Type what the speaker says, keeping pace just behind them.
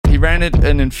ran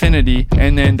an Infinity,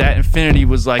 and then that Infinity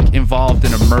was like involved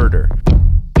in a murder.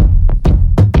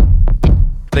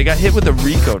 They got hit with a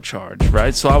RICO charge,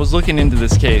 right? So I was looking into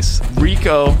this case.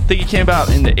 RICO, I think it came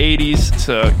about in the 80s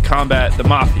to combat the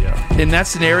mafia. In that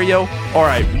scenario, all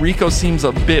right, RICO seems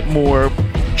a bit more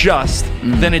just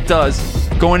than it does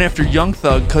going after Young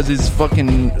Thug because his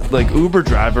fucking like Uber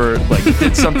driver like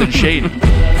did something shady.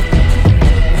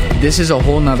 This is a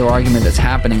whole nother argument that's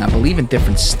happening, I believe, in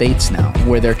different states now,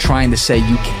 where they're trying to say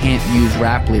you can't use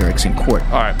rap lyrics in court.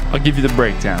 All right, I'll give you the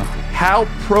breakdown. How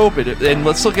probative, and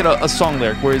let's look at a song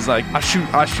lyric where he's like, I shoot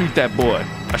that boy.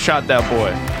 I shot that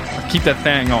boy. I keep that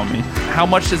thing on me. How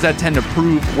much does that tend to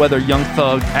prove whether Young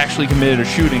Thug actually committed a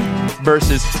shooting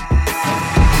versus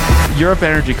Europe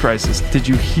energy crisis? Did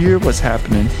you hear what's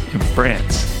happening in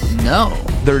France? No.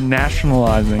 They're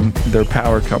nationalizing their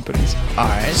power companies. All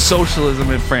right.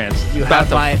 Socialism in France. You about have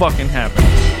to my- fucking happen.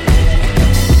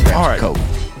 All right, Coke.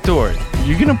 Dory,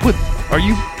 are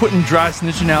you putting dry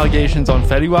snitching allegations on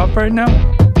Fetty Wap right now?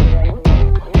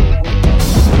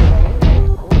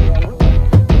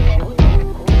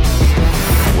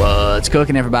 What's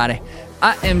cooking, everybody?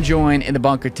 I am joined in the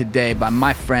bunker today by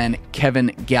my friend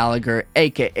Kevin Gallagher,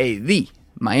 a.k.a. the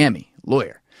Miami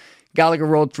Lawyer. Gallagher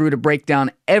rolled through to break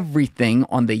down everything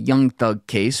on the Young Thug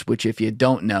case, which, if you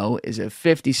don't know, is a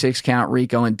 56-count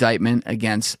RICO indictment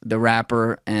against the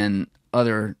rapper and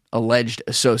other alleged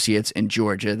associates in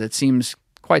Georgia that seems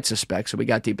quite suspect, so we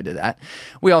got deep into that.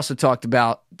 We also talked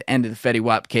about the end of the Fetty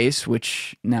Wap case,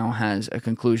 which now has a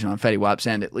conclusion on Fetty Wap's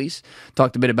end at least.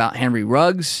 Talked a bit about Henry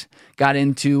Ruggs. Got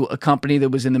into a company that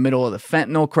was in the middle of the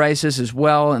fentanyl crisis as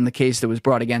well, and the case that was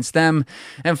brought against them.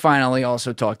 And finally,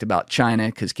 also talked about China,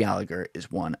 because Gallagher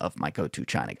is one of my go-to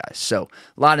China guys. So,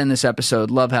 a lot in this episode.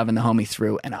 Love having the homie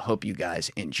through, and I hope you guys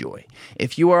enjoy.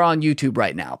 If you are on YouTube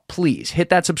right now, please hit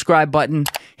that subscribe button,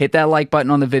 hit that like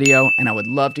button on the video, and I would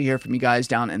love to hear from you guys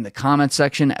down in the comment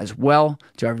section as well.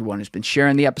 To everyone who's been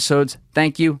sharing the episodes,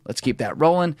 thank you. Let's keep that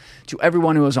rolling. To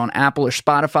everyone who is on Apple or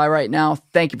Spotify right now,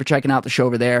 thank you for checking out the show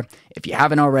over there. If you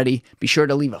haven't already, be sure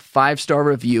to leave a 5-star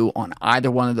review on either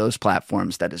one of those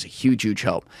platforms. That is a huge, huge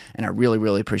help, and I really,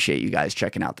 really appreciate you guys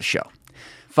checking out the show.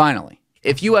 Finally,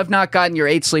 if you have not gotten your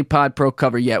 8 Sleep Pod Pro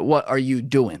cover yet, what are you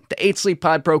doing? The 8 Sleep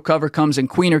Pod Pro cover comes in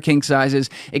queen or king sizes.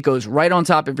 It goes right on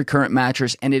top of your current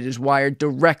mattress, and it is wired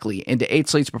directly into 8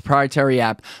 Sleep's proprietary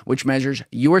app, which measures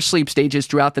your sleep stages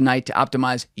throughout the night to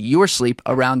optimize your sleep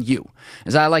around you.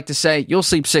 As I like to say, you'll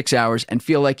sleep 6 hours and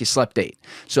feel like you slept 8.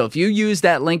 So if you use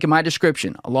that link in my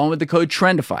description, along with the code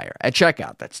TRENDIFIER at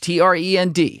checkout, that's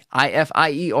TRENDIFIER,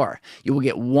 you will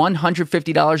get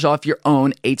 $150 off your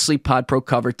own 8 Sleep Pod Pro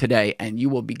cover today, and you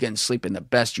will begin sleeping the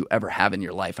best you ever have in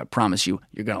your life. I promise you,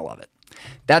 you're going to love it.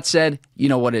 That said, you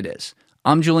know what it is.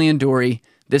 I'm Julian Dory.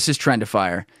 This is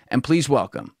Trendifier, and please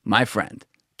welcome my friend,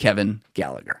 Kevin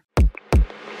Gallagher.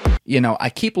 You know, I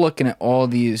keep looking at all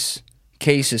these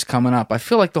cases coming up. I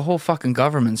feel like the whole fucking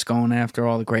government's going after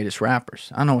all the greatest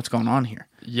rappers. I don't know what's going on here.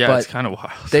 Yeah, but it's kind of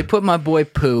wild. They put my boy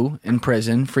Pooh in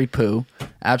prison, Free Pooh,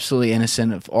 absolutely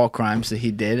innocent of all crimes that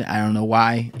he did. I don't know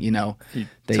why, you know,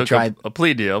 they took tried a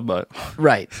plea deal, but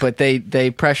right, but they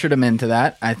pressured him into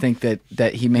that. I think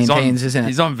that he maintains his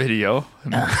innocence. He's on video,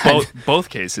 both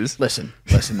cases. Listen,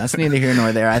 that's neither here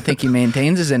nor there. I think he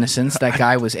maintains his innocence. That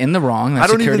guy was in the wrong. That I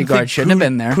don't security even guard think shouldn't have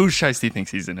been there. Pooh Shiesty thinks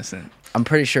he's innocent. I'm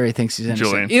pretty sure he thinks he's innocent.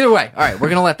 Julian. Either way, all right, we're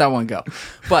going to let that one go.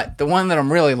 But the one that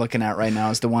I'm really looking at right now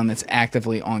is the one that's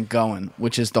actively ongoing,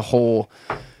 which is the whole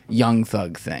Young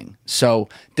Thug thing. So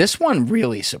this one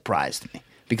really surprised me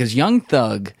because Young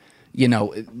Thug, you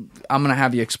know, I'm going to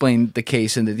have you explain the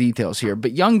case and the details here,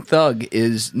 but Young Thug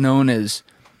is known as,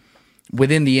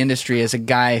 within the industry, as a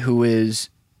guy who is,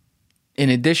 in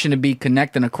addition to be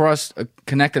connected across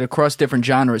different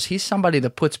genres, he's somebody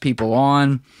that puts people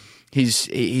on.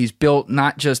 He's built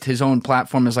not just his own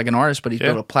platform as like an artist, but he's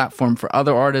built a platform for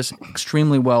other artists,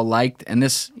 extremely well liked. And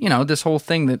this, you know, this whole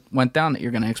thing that went down that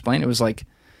you're going to explain, it was like,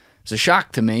 it's a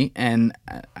shock to me, and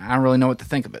I don't really know what to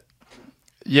think of it.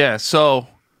 Yeah. So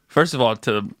first of all,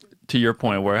 to your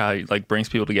point, where how he like brings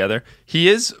people together, he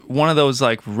is one of those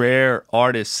like rare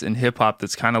artists in hip hop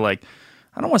that's kind of like,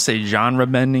 I don't want to say genre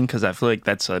bending because I feel like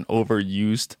that's an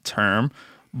overused term,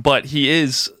 but he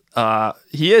is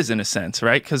in a sense,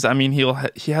 right? Because I mean,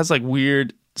 he has like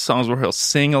weird songs where he'll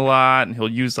sing a lot and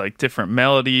he'll use like different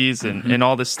melodies and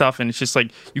all this stuff, and it's just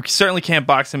like you certainly can't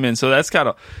box him in. So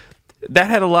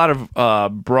that had a lot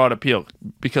of broad appeal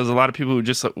because a lot of people who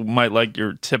just might like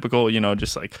your typical, you know,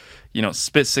 just like, you know,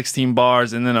 spit 16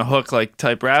 bars and then a hook like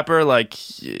type rapper. Like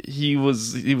he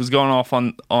was going off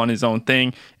on his own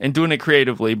thing and doing it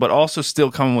creatively, but also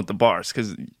still coming with the bars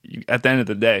because at the end of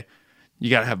the day, you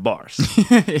got to have bars.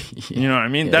 Yeah. You know what I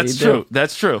mean? Yeah, That's you true. do.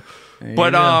 That's true. You But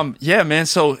do. yeah, man.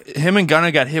 So him and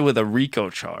Gunna got hit with a RICO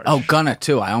charge. Oh, Gunna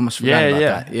too. I almost forgot about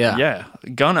that. Yeah.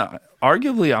 Gunna.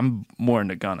 Arguably, I'm more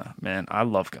into Gunna, man. I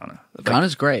love Gunna. Like,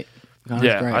 Gunna's great.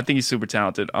 Gunna's great. I think he's super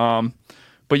talented.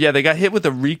 But yeah, they got hit with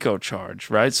a RICO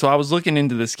charge, right? So I was looking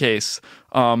into this case.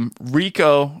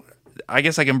 RICO, I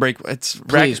guess I can break. It's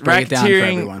Please break it down for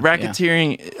everyone.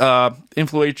 racketeering,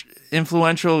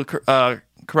 influential,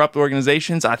 corrupt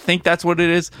organizations. I think that's what it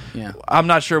is. Yeah. I'm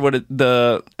not sure what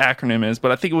the acronym is,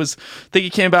 but I think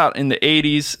it came about in the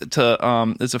 80s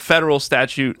to it's a federal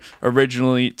statute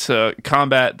originally to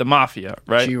combat the mafia,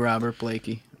 right? G. Robert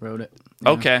Blakey wrote it. Yeah.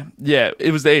 Okay. Yeah,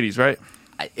 it was the 80s, right?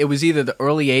 It was either the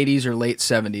early 80s or late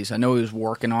 70s. I know he was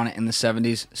working on it in the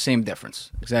 70s. Same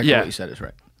difference. Exactly what you said is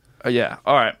right. Yeah.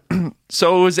 All right.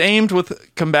 So it was aimed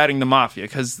with combating the mafia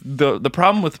because the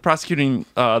problem with prosecuting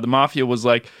the mafia was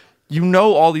like,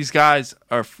 all these guys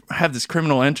have this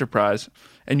criminal enterprise,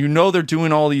 and they're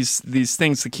doing all these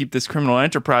things to keep this criminal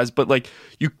enterprise, but like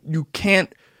you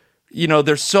can't,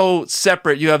 they're so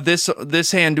separate. You have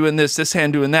this hand doing this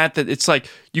hand doing that it's like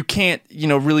you can't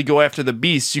really go after the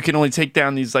beasts. You can only take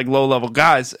down these like low level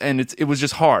guys, and it was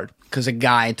just hard. Because a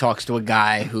guy talks to a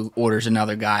guy who orders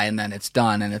another guy, and then it's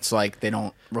done, and it's like they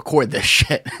don't record this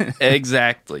shit.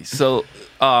 Exactly. So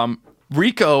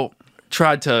RICO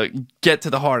tried to get to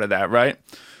the heart of that, right?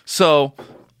 So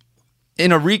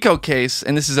in a RICO case,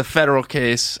 and this is a federal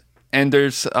case, and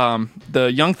there's the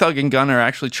Young Thug and Gunna are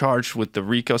actually charged with the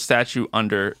RICO statute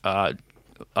under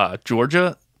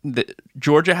Georgia.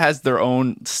 Georgia has their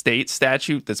own state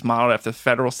statute that's modeled after the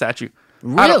federal statute.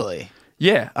 Really?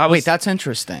 Yeah. Wait, that's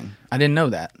interesting. I didn't know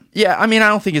that. Yeah, I mean, I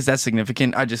don't think it's that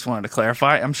significant. I just wanted to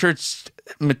clarify. I'm sure it's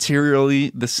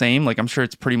materially the same. Like, I'm sure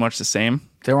it's pretty much the same.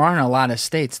 There aren't a lot of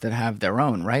states that have their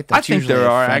own, right? I think there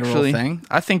are, actually. Thing.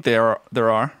 I think there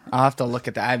are. I'll have to look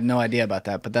at that. I have no idea about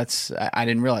that, but I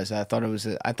didn't realize that.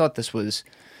 I thought this was,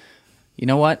 you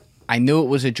know what? I knew it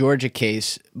was a Georgia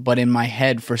case, but in my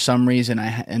head, for some reason,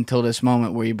 until this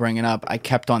moment where you bring it up, I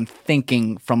kept on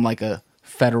thinking from like a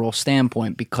federal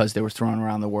standpoint because they were throwing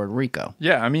around the word RICO.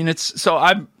 Yeah, I mean,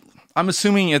 I'm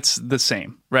assuming it's the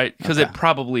same, right? Because it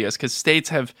probably is, because states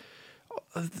have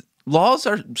laws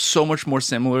are so much more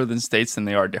similar than states than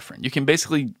they are different. You can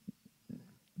basically,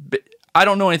 I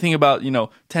don't know anything about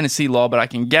Tennessee law, but I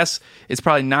can guess it's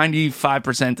probably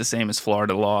 95% the same as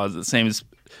Florida law, the same as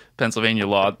Pennsylvania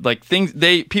law. Like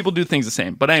people do things the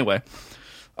same. But anyway,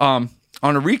 on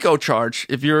a RICO charge,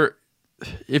 if you're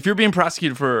being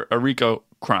prosecuted for a RICO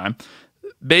crime,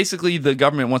 basically the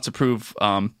government wants to prove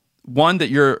one, that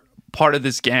you're part of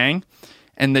this gang,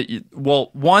 and that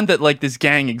one, that like this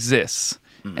gang exists,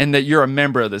 and that you're a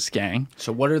member of this gang.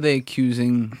 So what are they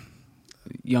accusing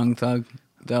Young Thug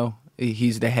though?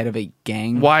 He's the head of a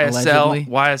gang.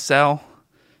 YSL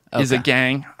is a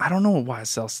gang. I don't know what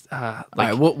YSL. All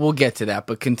right, we'll get to that,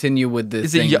 but continue with the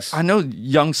things. I know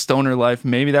Young Stoner Life.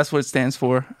 Maybe that's what it stands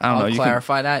for. I don't know. I'll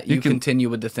clarify that. You can continue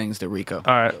with the things that RICO.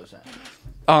 All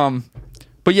right.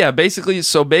 But yeah, basically,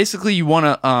 you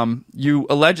want to you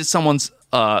allege that someone's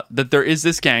that there is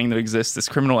this gang that exists, this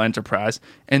criminal enterprise,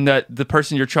 and that the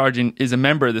person you're charging is a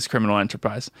member of this criminal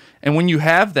enterprise. And when you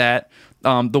have that,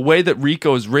 the way that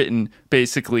RICO is written,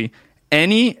 basically,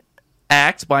 any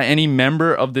act by any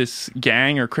member of this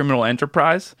gang or criminal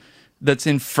enterprise that's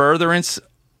in furtherance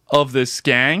of this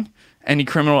gang, any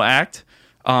criminal act,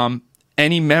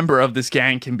 any member of this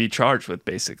gang can be charged with,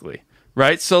 basically.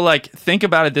 Right? So, like, think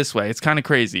about it this way. It's kind of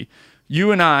crazy.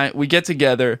 You and I, we get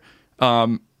together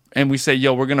and we say,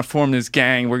 yo, we're going to form this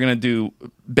gang. We're going to do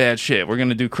bad shit. We're going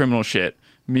to do criminal shit.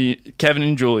 Me, Kevin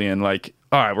and Julian, like,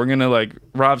 all right, we're going to, like,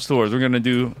 rob stores. We're going to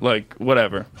do, like,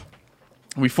 whatever.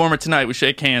 We form it tonight. We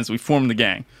shake hands. We form the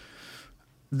gang.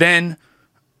 Then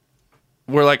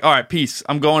we're like, all right, peace.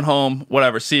 I'm going home.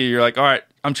 Whatever. See you. You're like, all right,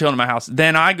 I'm chilling at my house.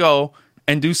 Then I go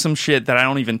and do some shit that I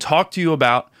don't even talk to you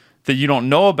about, that you don't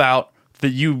know about, that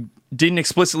you didn't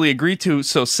explicitly agree to.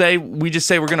 So we just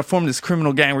say we're going to form this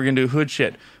criminal gang, we're going to do hood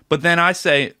shit. But then I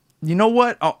say, you know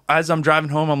what? As I'm driving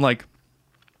home, I'm like,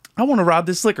 I want to rob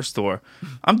this liquor store.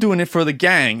 I'm doing it for the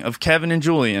gang of Kevin and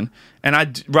Julian. And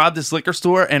I rob this liquor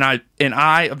store, and I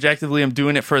objectively am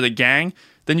doing it for the gang.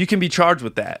 Then you can be charged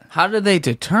with that. How do they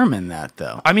determine that,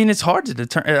 though? I mean, it's hard to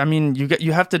determine. I mean,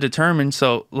 you have to determine.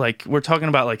 So, like, we're talking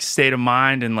about like state of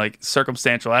mind and like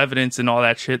circumstantial evidence and all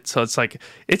that shit. So it's like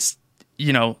it's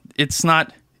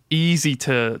not easy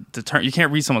to determine. You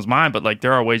can't read someone's mind, but like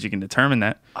there are ways you can determine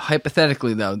that.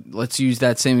 Hypothetically, though, let's use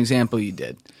that same example you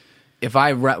did. If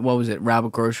I rob a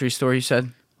grocery store, you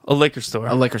said? A liquor store.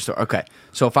 A liquor store. Okay.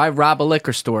 So if I rob a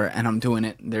liquor store and I'm doing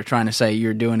it, they're trying to say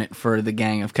you're doing it for the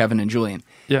gang of Kevin and Julian.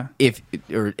 Yeah. If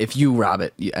you rob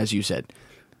it, as you said,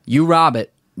 you rob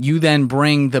it, you then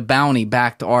bring the bounty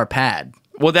back to our pad.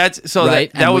 Well, that's so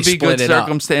right? that would be good split it up.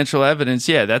 circumstantial evidence.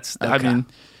 Yeah, that's. I Okay. mean,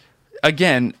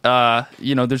 again,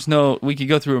 there's no. We could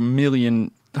go through a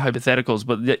million hypotheticals,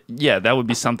 but yeah, that would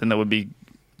be something that would be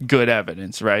good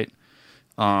evidence, right?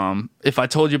 If I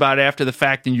told you about it after the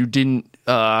fact and you didn't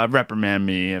reprimand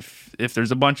me, if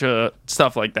there's a bunch of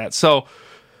stuff like that. So,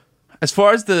 as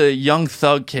far as the Young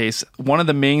Thug case, one of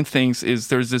the main things is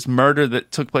there's this murder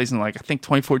that took place in I think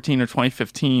 2014 or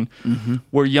 2015,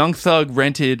 where Young Thug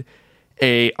rented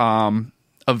a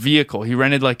vehicle. He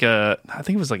rented I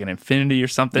think it was like an Infiniti or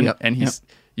something, Yep, and he's.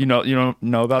 You don't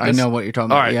know about this? I know what you're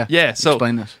talking All about. right, Yeah. So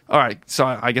explain this. All right, so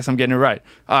I guess I'm getting it right.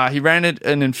 He rented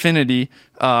an Infiniti.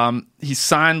 He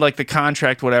signed the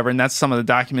contract, whatever, and that's some of the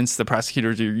documents the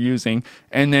prosecutors are using.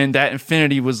 And then that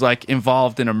Infiniti was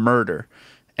involved in a murder,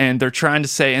 and they're trying to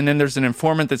say. And then there's an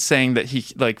informant that's saying that he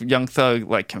Young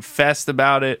Thug confessed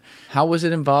about it. How was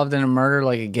it involved in a murder,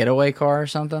 like a getaway car or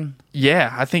something?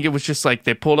 Yeah, I think it was just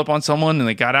they pulled up on someone and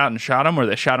they got out and shot him, or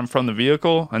they shot him from the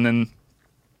vehicle, and then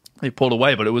they pulled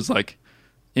away, but it was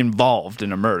involved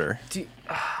in a murder.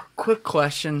 Quick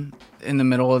question in the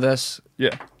middle of this.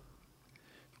 Yeah.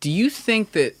 Do you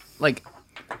think that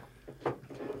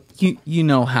you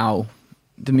know how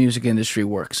the music industry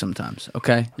works sometimes,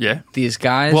 okay? Yeah. These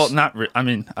guys. Well, not. I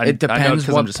mean, it depends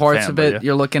what parts of it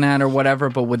you're looking at or whatever.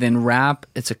 But within rap,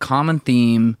 it's a common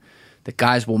theme that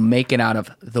guys will make it out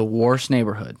of the worst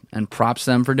neighborhood, and props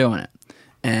them for doing it.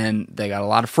 And they got a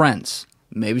lot of friends.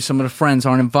 Maybe some of the friends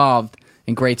aren't involved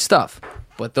in great stuff,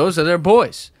 but those are their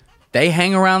boys. They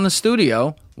hang around the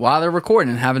studio while they're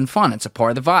recording and having fun. It's a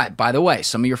part of the vibe. By the way,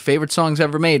 some of your favorite songs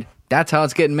ever made, that's how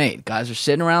it's getting made. Guys are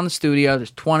sitting around the studio.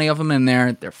 There's 20 of them in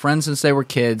there. They're friends since they were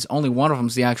kids. Only one of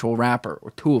them's the actual rapper,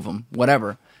 or two of them, whatever.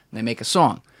 And they make a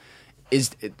song. Is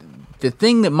the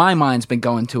thing that my mind's been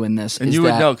going to in this. And is you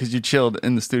would that, know because you chilled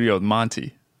in the studio with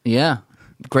Monty. Yeah,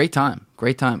 great time,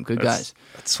 good guys.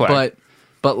 That's swag.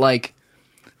 But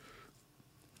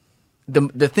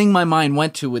the thing my mind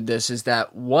went to with this is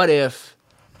that what if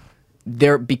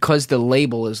because the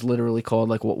label is literally called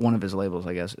one of his labels,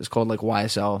 I guess, is called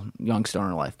YSL Young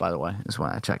Stoner Life, by the way, is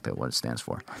why I checked what it stands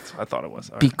for. I thought it was.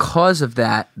 All right. Because of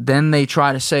that, then they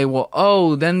try to say,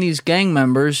 then these gang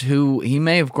members who he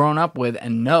may have grown up with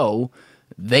and know,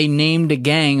 they named a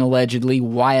gang allegedly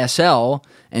YSL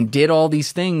and did all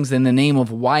these things in the name of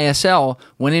YSL,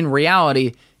 when in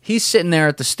reality, he's sitting there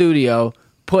at the studio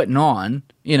putting on,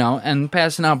 and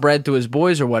passing out bread to his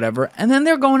boys or whatever, and then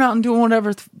they're going out and doing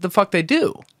whatever the fuck they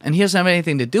do, and he doesn't have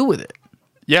anything to do with it.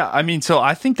 Yeah, I mean, so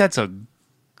I think that's a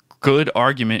good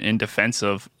argument in defense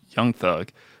of Young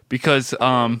Thug, because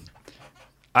I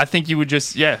think you would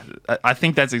just, I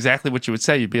think that's exactly what you would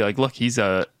say. You'd be like, look, he's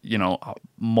a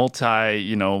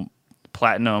multi,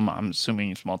 platinum, I'm assuming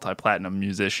he's multi-platinum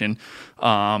musician.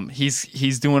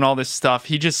 He's doing all this stuff.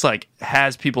 He just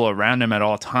has people around him at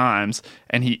all times,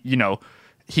 and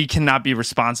he cannot be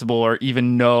responsible or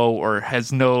even know or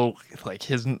has no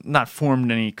has not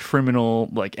formed any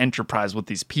criminal enterprise with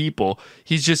these people.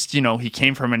 He's just he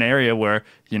came from an area where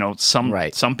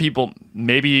some people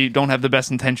maybe don't have the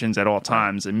best intentions at all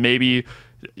times, and maybe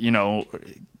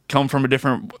comes from a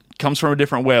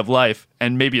different way of life,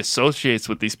 and maybe associates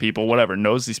with these people, whatever,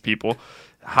 knows these people,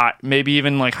 maybe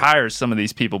even hires some of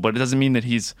these people, but it doesn't mean that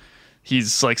he's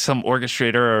some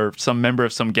orchestrator or some member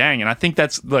of some gang. And I think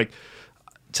that's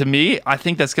to me, I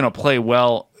think that's going to play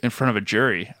well in front of a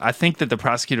jury. I think that the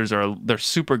prosecutors they're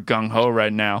super gung-ho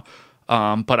right now.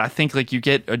 But I think you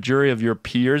get a jury of your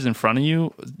peers in front of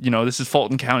you. This is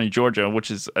Fulton County, Georgia,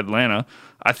 which is Atlanta.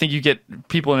 I think you get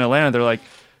people in Atlanta, they're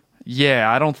yeah,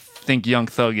 I don't think Young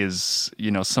Thug is,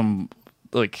 some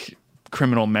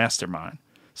criminal mastermind.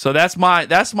 So that's my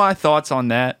thoughts on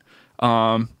that.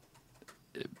 I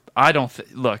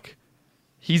don't look.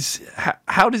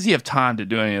 How does he have time to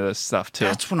do any of this stuff too?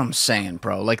 That's what I'm saying,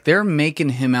 bro. They're making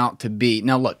him out to be.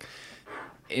 Now look,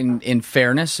 in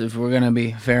fairness, if we're gonna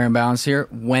be fair and balanced here,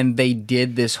 when they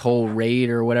did this whole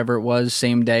raid or whatever it was,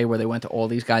 same day where they went to all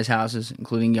these guys' houses,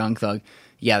 including Young Thug,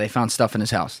 yeah, they found stuff in his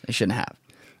house they shouldn't have.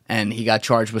 And he got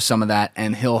charged with some of that,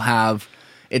 and he'll have.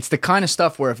 It's the kind of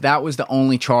stuff where if that was the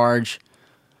only charge,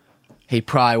 he'd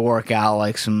probably work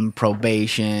out some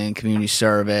probation, community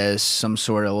service, some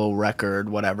sort of little record,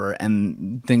 whatever,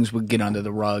 and things would get under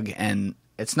the rug. And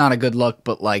it's not a good look,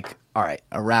 but all right,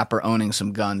 a rapper owning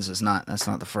some guns that's not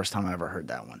the first time I ever heard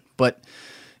that one. But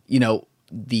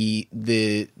they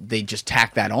just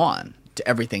tack that on to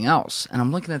everything else. And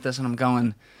I'm looking at this and I'm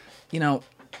going,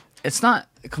 it's not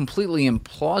completely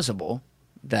implausible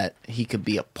that he could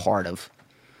be a part of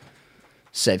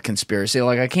said conspiracy.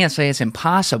 Like, I can't say it's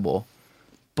impossible,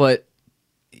 but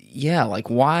yeah, like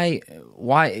why,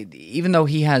 even though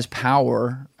he has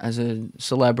power as a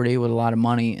celebrity with a lot of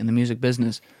money in the music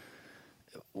business,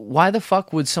 why the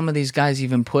fuck would some of these guys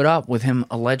even put up with him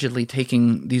allegedly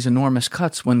taking these enormous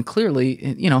cuts when clearly,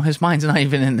 his mind's not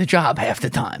even in the job half the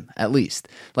time, at least.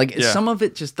 Like, some of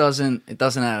it just doesn't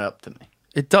add up to me.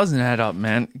 It doesn't add up,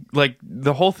 man. Like,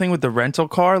 the whole thing with the rental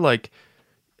car, like,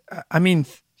 I mean,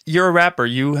 you're a rapper,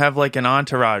 you have like an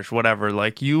entourage, whatever.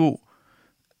 Like, you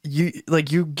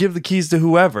give the keys to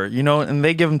whoever, and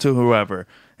they give them to whoever.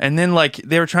 And then, like,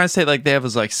 they were trying to say, like, they have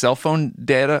his, like, cell phone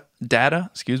data,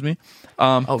 excuse me.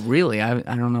 Oh, really? I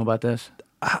don't know about this.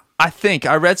 I think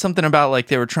I read something about, like,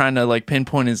 they were trying to, like,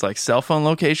 pinpoint his, like, cell phone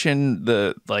location,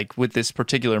 with this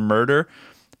particular murder.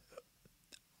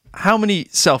 How many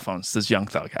cell phones does Young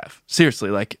Thug have? Seriously,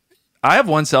 like, I have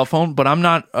one cell phone, but I'm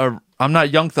not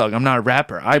Young Thug. I'm not a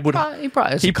rapper. He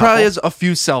probably has a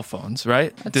few cell phones,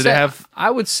 right? Do they have? I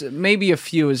would say maybe a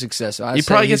few is excessive. He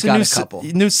probably gets a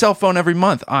new cell phone every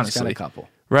month. Honestly, he's got a couple,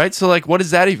 right? So, like, what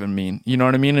does that even mean? You know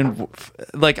what I mean? And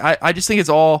like, I just think it's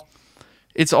all.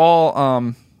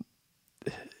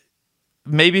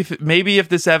 Maybe if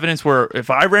this evidence were, if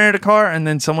I rented a car and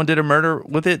then someone did a murder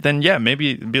with it, then yeah,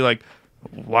 maybe it'd be like,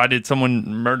 why did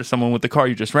someone murder someone with the car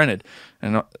you just rented?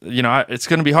 And it's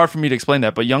going to be hard for me to explain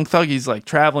that. But Young Thug, he's like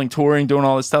traveling, touring, doing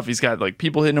all this stuff. He's got like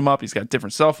people hitting him up. He's got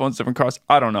different cell phones, different cars.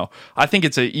 I don't know. I think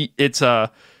it's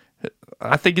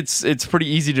pretty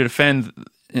easy to defend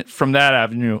from that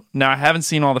avenue. Now, I haven't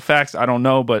seen all the facts. I don't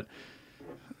know, but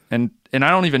and I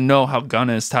don't even know how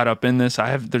Gunna is tied up in this.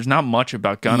 There's not much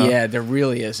about Gunna. Yeah, there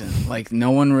really isn't. Like,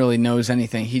 no one really knows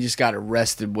anything. He just got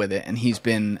arrested with it, and he's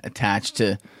been attached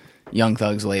to Young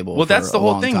Thug's label. Well, that's the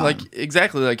whole thing. Time. Like,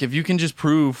 exactly. Like, if you can just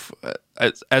prove,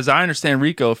 as I understand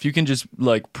Rico, if you can just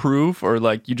like prove or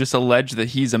like you just allege that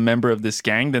he's a member of this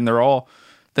gang, then they're all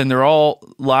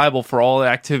liable for all the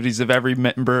activities of every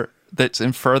member that's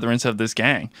in furtherance of this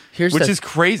gang. Which is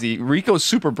crazy. Rico's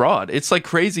super broad. It's like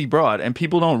crazy broad, and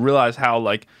people don't realize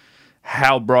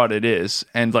how broad it is,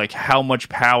 and like how much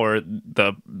power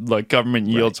the like government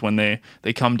yields when they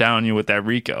come down on you with that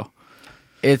Rico.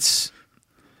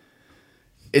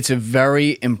 It's a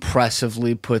very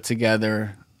impressively put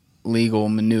together legal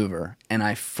maneuver, and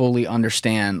I fully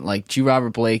understand. Like, G.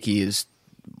 Robert Blakey is,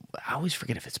 I always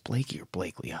forget if it's Blakey or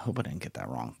Blakely. I hope I didn't get that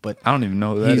wrong. But I don't even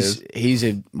know who that is.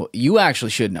 You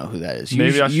actually should know who that is.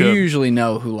 Maybe I should. You usually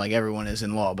know who like everyone is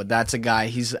in law, but that's a guy.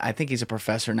 I think he's a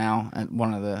professor now at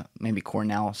one of the, maybe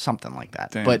Cornell, something like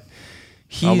that. Damn. But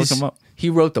I'll look him up. He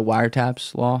wrote the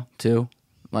wiretaps law too.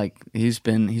 Like, he's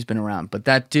been around. But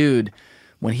that dude,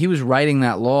 when he was writing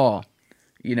that law,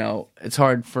 it's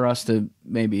hard for us to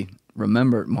maybe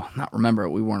remember. Well, not remember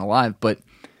it. We weren't alive, but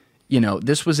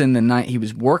this was in he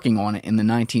was working on it in the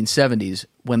 1970s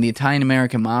when the Italian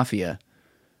American Mafia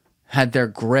had their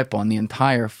grip on the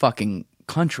entire fucking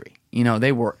country.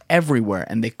 They were everywhere,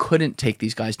 and they couldn't take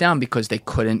these guys down because they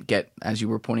couldn't get, as you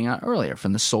were pointing out earlier,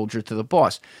 from the soldier to the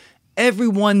boss.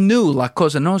 Everyone knew La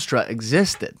Cosa Nostra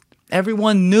existed.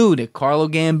 Everyone knew that Carlo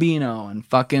Gambino and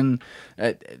fucking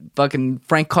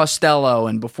Frank Costello,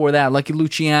 and before that, Lucky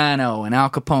Luciano and Al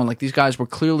Capone, like, these guys were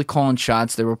clearly calling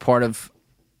shots. They were part of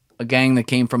a gang that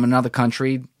came from another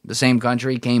country, the same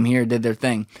country, came here, did their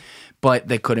thing, but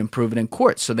they couldn't prove it in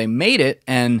court. So they made it,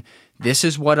 and this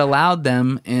is what allowed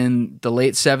them in the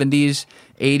late 70s,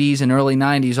 80s, and early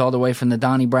 90s, all the way from the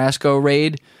Donnie Brasco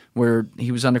raid, where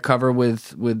he was undercover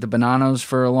with the Bananas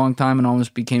for a long time and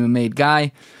almost became a made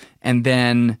guy, and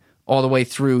then all the way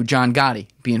through John Gotti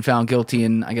being found guilty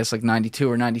in, I guess, like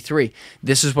 92 or 93.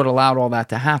 This is what allowed all that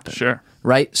to happen. Sure.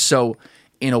 Right? So,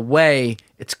 in a way,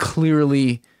 it's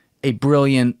clearly a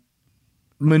brilliant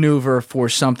maneuver for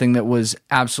something that was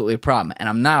absolutely a problem. And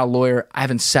I'm not a lawyer. I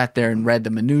haven't sat there and read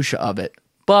the minutia of it.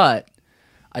 But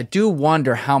I do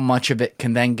wonder how much of it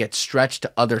can then get stretched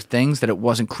to other things that it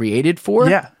wasn't created for.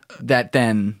 Yeah. That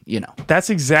then, That's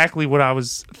exactly what I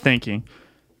was thinking.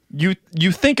 You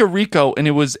think of Rico, and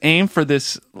it was aimed for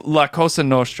this La Cosa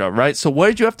Nostra, right? So what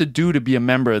did you have to do to be a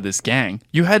member of this gang?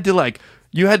 You had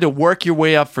to work your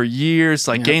way up for years,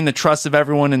 gain the trust of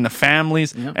everyone in the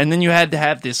families, and then you had to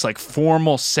have this like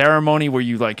formal ceremony where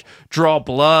you like draw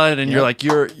blood, and you're like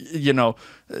you're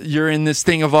in this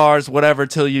thing of ours, whatever,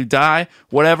 till you die,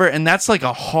 whatever, and that's like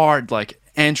a hard like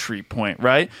entry point,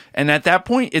 right? And at that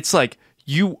point, it's like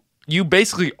you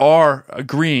basically are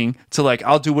agreeing to like,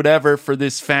 I'll do whatever for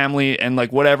this family, and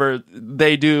like whatever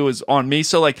they do is on me.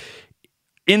 So like,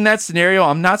 in that scenario,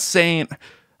 I'm not saying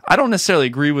I don't necessarily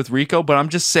agree with Rico, but I'm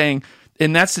just saying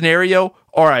in that scenario,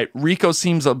 all right, Rico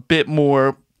seems a bit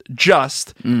more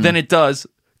just than it does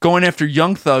going after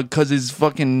Young Thug because his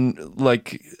fucking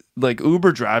like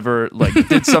Uber driver like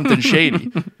did something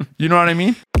shady. You know what I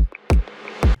mean?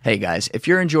 Hey guys, if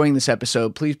you're enjoying this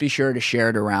episode, please be sure to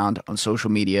share it around on social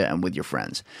media and with your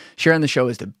friends. Sharing the show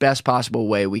is the best possible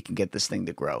way we can get this thing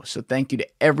to grow. So thank you to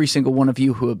every single one of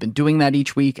you who have been doing that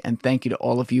each week, and thank you to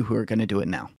all of you who are going to do it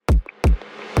now.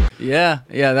 Yeah,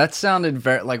 that sounded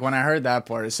very, like when I heard that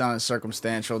part, it sounded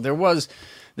circumstantial.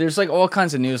 There's like all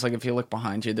kinds of news, like if you look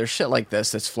behind you, there's shit like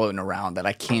this that's floating around that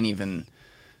I can't even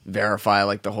verify,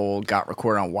 like the whole got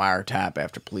recorded on wiretap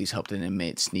after police helped an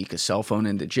inmate sneak a cell phone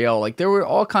into jail. Like there were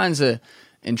all kinds of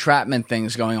entrapment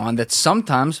things going on that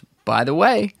sometimes, by the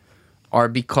way, are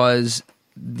because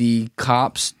the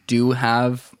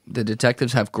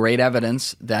detectives have great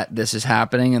evidence that this is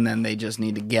happening, and then they just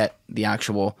need to get the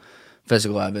actual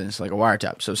physical evidence like a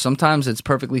wiretap. So sometimes it's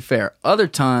perfectly fair. Other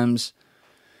times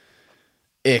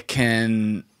it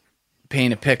can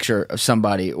paint a picture of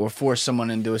somebody or force someone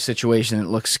into a situation that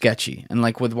looks sketchy. And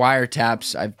like with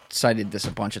wiretaps, I've cited this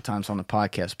a bunch of times on the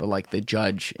podcast, but like the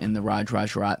judge in the Raj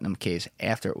Rajaratnam case,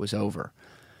 after it was over,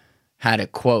 had a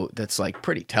quote that's like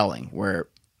pretty telling, where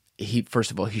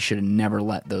first of all, he should have never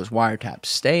let those wiretaps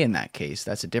stay in that case.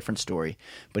 That's a different story.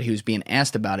 But he was being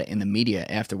asked about it in the media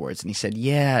afterwards, and he said,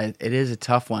 yeah, it is a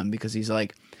tough one, because he's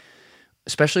like,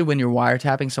 especially when you're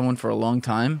wiretapping someone for a long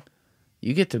time,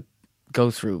 you get to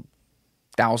go through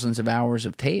thousands of hours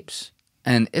of tapes.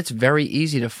 And it's very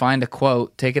easy to find a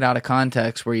quote, take it out of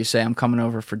context, where you say, I'm coming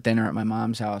over for dinner at my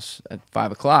mom's house at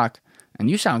 5 o'clock, and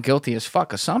you sound guilty as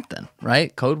fuck of something,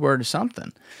 right? Code word of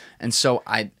something. And so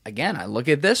I look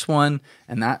at this one,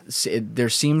 and there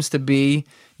seems to be,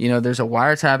 there's a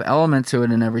wiretap element to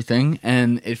it and everything,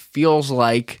 and it feels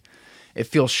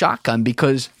shotgun,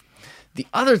 because the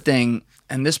other thing,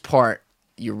 and this part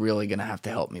you're really going to have to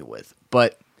help me with,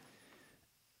 but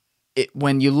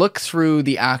when you look through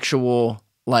the actual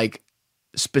like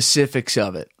specifics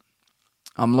of it,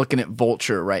 I'm looking at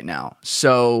Vulture right now.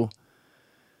 So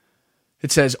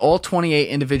it says all 28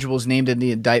 individuals named in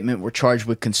the indictment were charged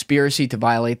with conspiracy to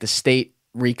violate the state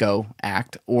RICO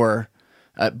Act or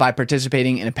by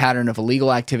participating in a pattern of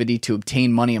illegal activity to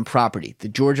obtain money and property. The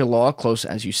Georgia law,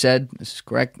 as you said, this is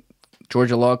correct.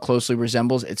 Georgia law closely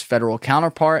resembles its federal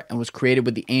counterpart and was created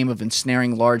with the aim of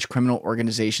ensnaring large criminal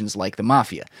organizations like the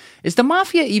Mafia. Is the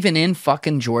Mafia even in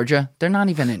fucking Georgia? They're not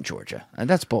even in Georgia.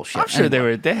 That's bullshit. I'm sure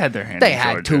they had their hand They in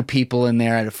had Georgia. 2 people in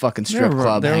there at a fucking strip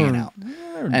club hanging out.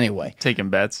 Anyway. Taking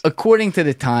bets. According to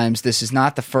the Times, this is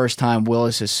not the first time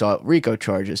Willis has sought RICO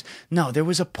charges. No, there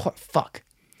was a fuck.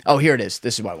 Oh, here it is.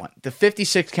 This is what I want. The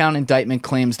 56-count indictment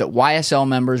claims that YSL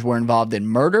members were involved in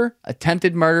murder,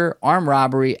 attempted murder, armed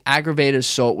robbery, aggravated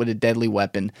assault with a deadly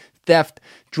weapon, theft,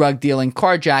 drug dealing,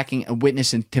 carjacking, and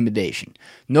witness intimidation.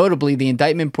 Notably, the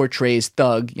indictment portrays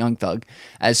Young Thug,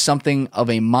 as something of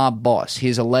a mob boss. He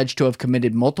is alleged to have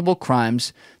committed multiple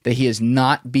crimes that he is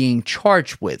not being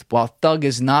charged with, while Thug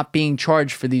is not being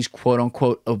charged for these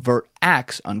quote-unquote overt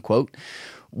acts, unquote,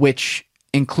 which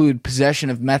include possession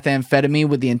of methamphetamine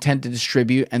with the intent to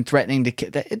distribute and threatening to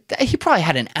kill. He probably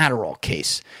had an Adderall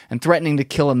case and threatening to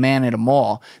kill a man at a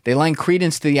mall. They lend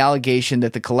credence to the allegation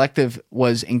that the collective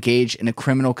was engaged in a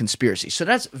criminal conspiracy. So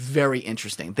that's very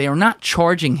interesting. They are not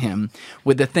charging him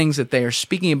with the things that they are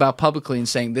speaking about publicly and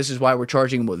saying this is why we're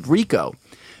charging him with RICO.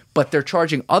 But they're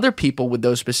charging other people with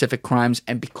those specific crimes,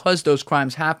 and because those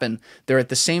crimes happen, they're at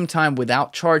the same time,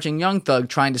 without charging Young Thug,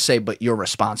 trying to say, but you're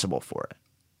responsible for it.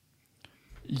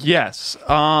 Yes.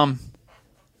 I'm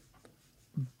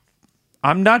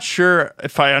not sure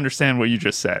if I understand what you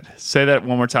just said. Say that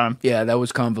one more time. Yeah, that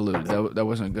was convoluted. That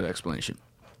wasn't a good explanation.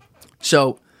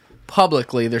 So,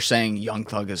 publicly, they're saying Young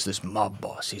Thug is this mob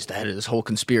boss. He's the head of this whole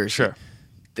conspiracy. Sure.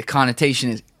 The connotation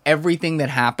is everything that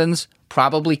happens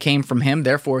probably came from him,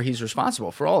 therefore he's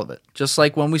responsible for all of it. Just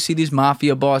like when we see these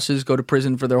mafia bosses go to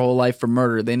prison for their whole life for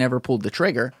murder, they never pulled the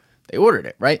trigger. They ordered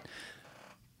it, right?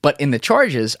 But in the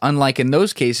charges, unlike in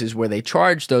those cases where they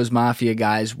charge those mafia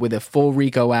guys with a full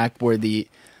RICO act where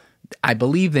I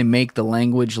believe they make the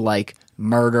language like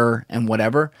murder and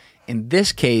whatever. In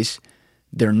this case,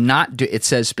 they're not, it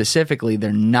says specifically,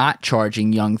 they're not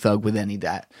charging Young Thug with any of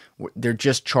that. They're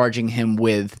just charging him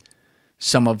with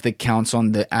some of the counts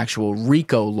on the actual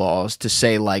RICO laws to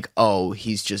say like, oh,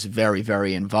 he's just very,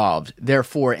 very involved.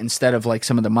 Therefore, instead of like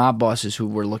some of the mob bosses who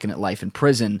were looking at life in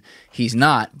prison, he's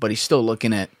not, but he's still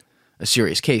looking at a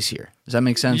serious case here. Does that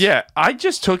make sense? Yeah, I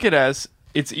just took it as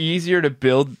it's easier to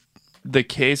build the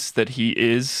case that he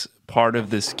is part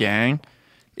of this gang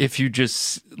if you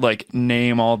just like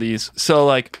name all these. So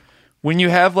like when you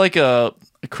have like a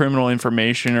criminal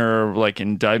information or like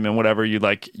indictment, whatever, you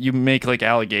make like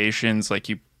allegations, like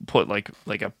you put like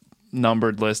a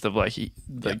numbered list of like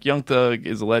Young Thug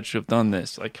is alleged to have done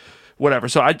this, like whatever.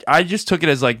 So I just took it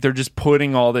as like they're just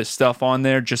putting all this stuff on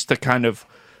there just to kind of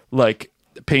like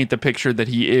paint the picture that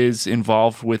he is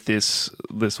involved with this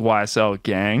YSL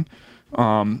gang,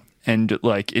 and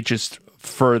like it just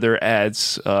further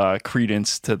adds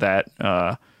credence to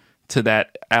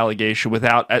that allegation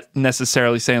without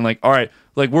necessarily saying like, all right,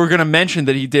 like we're gonna mention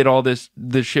that he did all this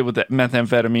shit with the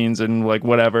methamphetamines and like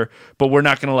whatever, but we're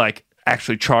not gonna like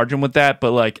actually charge him with that.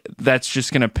 But like that's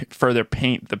just gonna further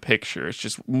paint the picture. It's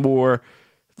just more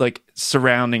like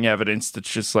surrounding evidence that's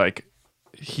just like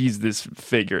he's this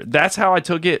figure. That's how I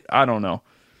took it. I don't know.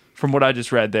 From what I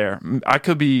just read there, I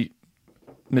could be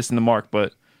missing the mark,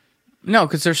 but no,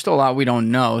 because there's still a lot we don't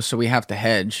know, so we have to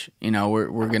hedge. You know,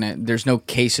 we're gonna. There's no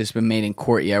case that's been made in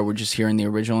court yet. We're just hearing the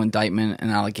original indictment and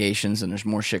allegations, and there's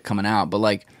more shit coming out. But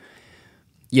like,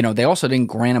 you know, they also didn't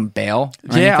grant him bail.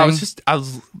 Yeah, I was.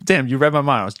 Damn, you read my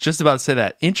mind. I was just about to say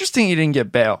that. Interesting, he didn't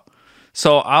get bail.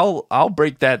 So I'll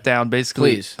break that down.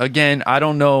 Basically, please. Again, I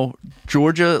don't know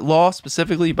Georgia law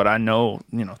specifically, but I know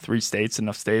 3 states,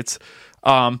 enough states.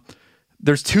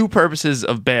 There's 2 purposes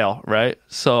of bail, right?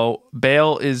 So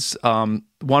bail is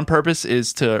one purpose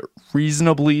is to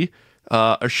reasonably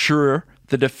assure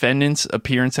the defendant's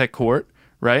appearance at court,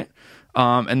 right?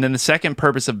 And then the second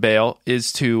purpose of bail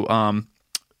is to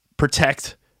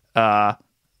protect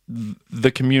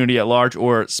the community at large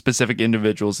or specific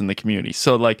individuals in the community.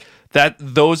 So like that,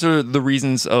 those are the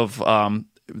reasons of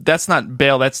that's not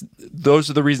bail.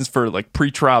 Those are the reasons for like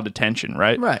pretrial detention,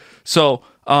 right? Right. So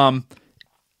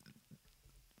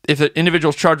if an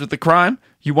individual's charged with the crime,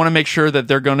 you want to make sure that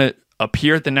they're going to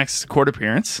appear at the next court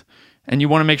appearance, and you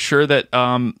want to make sure that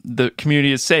the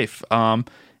community is safe.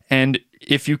 And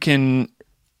if you can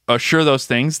assure those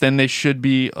things, then they should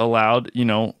be allowed,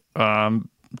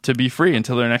 to be free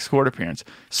until their next court appearance.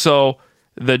 So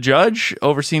the judge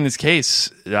overseeing this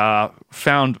case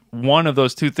found one of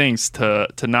those 2 things to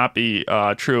not be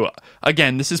true.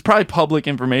 Again, this is probably public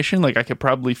information. Like I could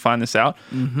probably find this out,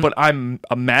 but I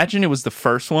imagine it was the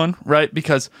first one, right?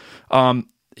 Because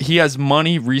he has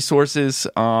money, resources.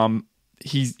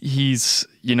 He's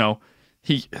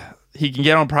he can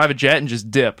get on a private jet and just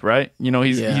dip, right?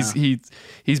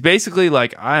 He's basically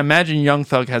like, I imagine Young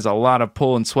Thug has a lot of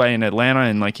pull and sway in Atlanta,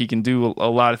 and like he can do a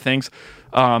lot of things.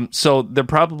 So they're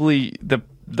probably the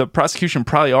prosecution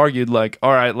probably argued like,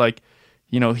 all right, like,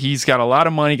 he's got a lot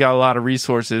of money, got a lot of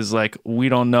resources. Like we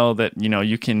don't know that,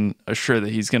 you can assure that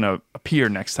he's going to appear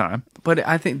next time. But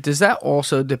I think, does that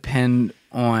also depend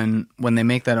on when they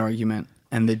make that argument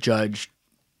and the judge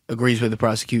agrees with the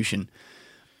prosecution?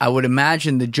 I would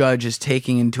imagine the judge is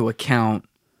taking into account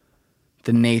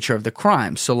the nature of the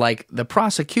crime. So like the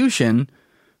prosecution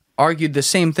argued the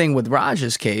same thing with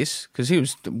Raj's case because he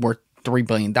was worth $3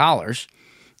 billion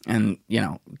and,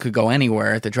 could go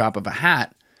anywhere at the drop of a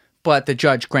hat. But the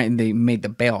judge they made the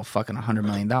bail fucking $100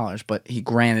 million, but he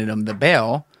granted him the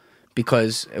bail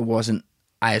because it wasn't,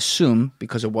 I assume,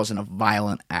 because it wasn't a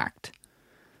violent act.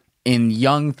 In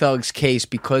Young Thug's case,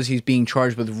 because he's being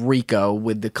charged with RICO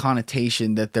with the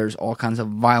connotation that there's all kinds of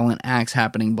violent acts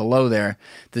happening below there,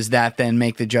 does that then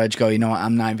make the judge go,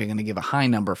 I'm not even going to give a high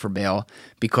number for bail?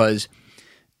 Because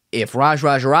if Raj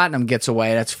Rajaratnam gets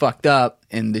away, that's fucked up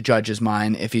in the judge's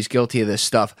mind if he's guilty of this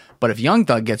stuff. But if Young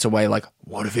Thug gets away, like,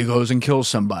 what if he goes and kills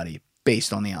somebody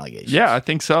based on the allegations? Yeah, I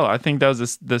think so. I think that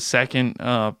was the second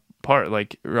part,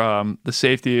 like the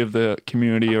safety of the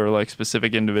community or like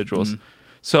specific individuals. Mm-hmm.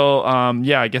 So,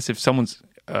 I guess if someone's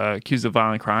accused of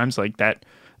violent crimes, like that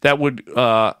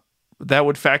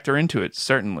would factor into it,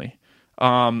 certainly.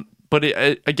 But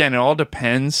it all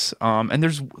depends. And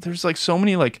there's like so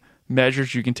many like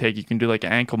measures you can take. You can do like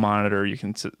an ankle monitor. You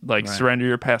can surrender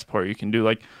your passport. You can do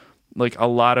like a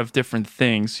lot of different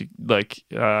things, like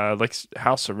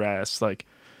house arrest. Like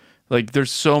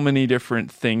there's so many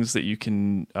different things that you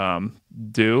can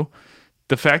do.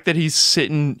 The fact that he's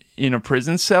sitting in a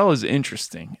prison cell is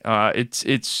interesting.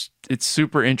 It's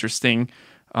super interesting,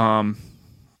 and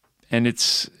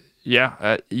it's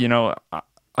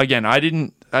again, I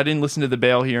didn't listen to the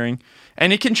bail hearing,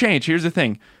 and it can change. Here's the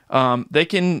thing: they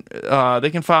can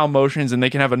file motions and they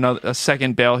can have a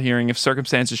second bail hearing if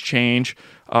circumstances change,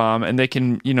 and they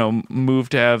can move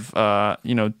to have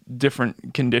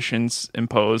different conditions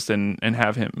imposed and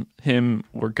have him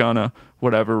or Gunna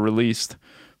whatever released.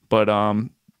 But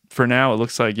for now, it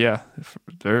looks like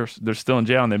they're still in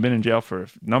jail, and they've been in jail for a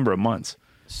number of months.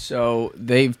 So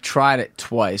they've tried it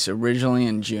twice. Originally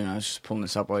in June, I was just pulling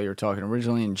this up while you were talking.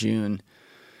 Originally in June,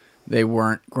 they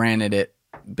weren't granted it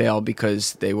bail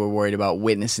because they were worried about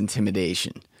witness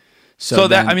intimidation. So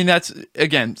that, I mean, that's,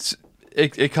 again,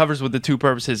 it covers with the two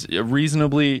purposes: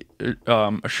 reasonably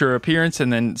assure appearance,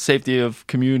 and then safety of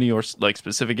community or like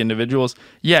specific individuals.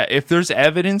 Yeah, if there's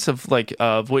evidence of like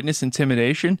of witness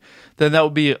intimidation, then that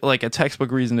would be like a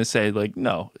textbook reason to say like,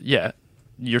 no, yeah,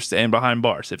 you're staying behind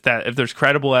bars. If there's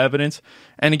credible evidence,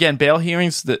 and again, bail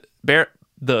hearings, the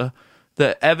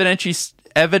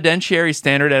evidentiary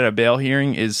standard at a bail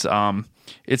hearing is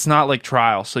it's not like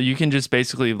trial, so you can just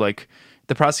basically like.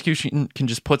 The prosecution can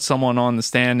just put someone on the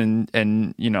stand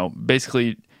and you know,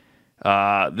 basically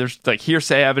there's like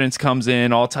hearsay evidence comes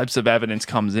in, all types of evidence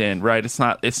comes in, right? It's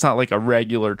not like a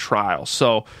regular trial.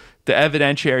 So the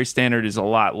evidentiary standard is a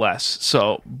lot less.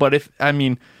 So, but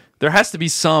there has to be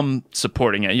some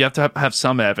supporting it. You have to have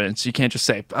some evidence. You can't just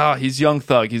say, oh, he's Young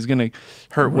Thug, he's going to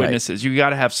hurt witnesses. You got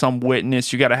to have some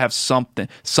witness. You got to have something,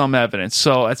 some evidence.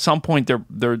 So at some point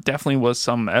there definitely was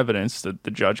some evidence that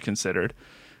the judge considered.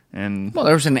 Well,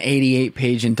 there was an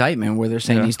 88-page indictment where they're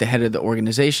saying he's the head of the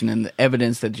organization, and the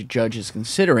evidence that the judge is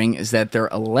considering is that they're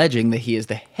alleging that he is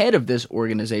the head of this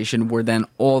organization, where then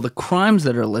all the crimes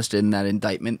that are listed in that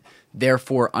indictment,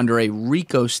 therefore under a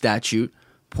RICO statute,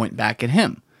 point back at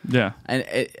him. Yeah.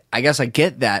 And I guess I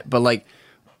get that, but like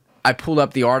I pulled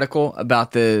up the article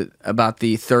about the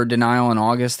third denial in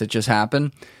August that just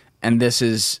happened, and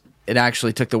it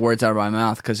actually took the words out of my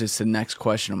mouth because it's the next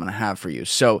question I'm going to have for you.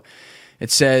 So it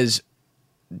says,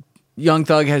 Young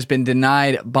Thug has been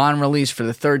denied bond release for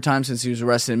the third time since he was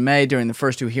arrested in May. During the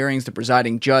first two hearings, the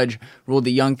presiding judge ruled that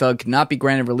Young Thug could not be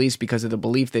granted release because of the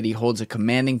belief that he holds a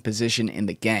commanding position in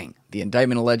the gang. The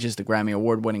indictment alleges the Grammy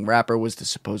Award-winning rapper was the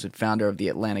supposed founder of the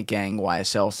Atlanta gang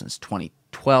YSL since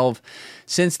 2012.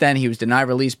 Since then, he was denied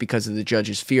release because of the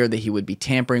judge's fear that he would be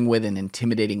tampering with and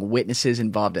intimidating witnesses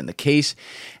involved in the case.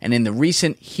 And in the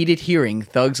recent heated hearing,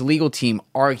 Thug's legal team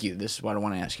argued, this is what I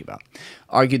want to ask you about,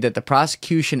 argued that the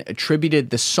prosecution attributed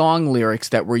the song lyrics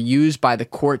that were used by the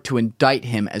court to indict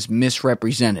him as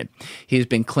misrepresented. He has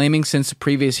been claiming since the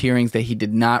previous hearings that he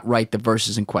did not write the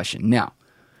verses in question. Now,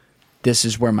 this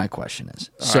is where my question is.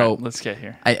 All right, let's get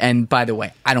here. And by the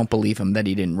way, I don't believe him that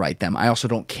he didn't write them. I also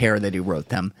don't care that he wrote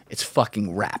them. It's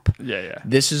fucking rap. Yeah.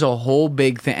 This is a whole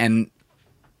big thing. And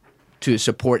to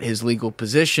support his legal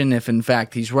position, if in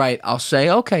fact he's right, I'll say,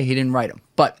 okay, he didn't write them.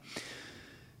 But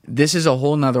this is a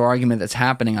whole nother argument that's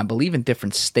happening, I believe, in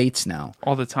different states now.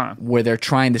 All the time. Where they're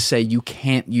trying to say you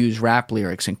can't use rap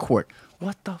lyrics in court.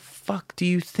 What the fuck do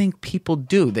you think people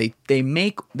do? They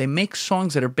make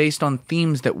songs that are based on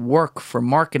themes that work for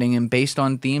marketing and based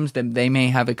on themes that they may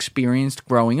have experienced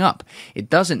growing up. It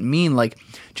doesn't mean like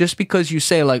just because you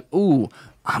say like, ooh,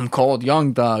 I'm called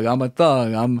Young Thug, I'm a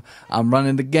thug, I'm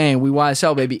running the game, we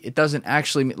YSL, baby. It doesn't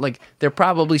actually mean, like, they're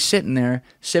probably sitting there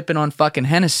sipping on fucking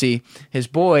Hennessy. His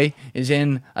boy is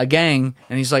in a gang,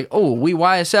 and he's like, oh, we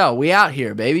YSL, we out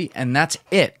here, baby. And that's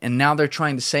it. And now they're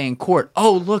trying to say in court,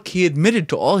 oh, look, he admitted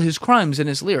to all his crimes in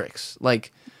his lyrics.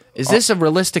 Like, is this a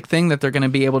realistic thing that they're going to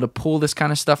be able to pull this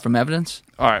kind of stuff from evidence?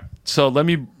 All right. So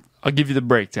I'll give you the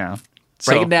breakdown.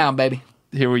 Break it down, baby.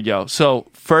 Here we go. So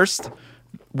first,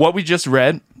 what we just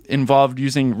read involved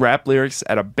using rap lyrics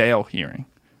at a bail hearing,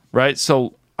 right?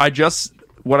 So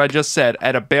what I just said,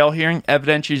 at a bail hearing,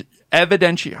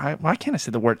 evidentiary. Why can't I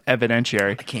say the word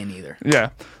evidentiary? I can't either.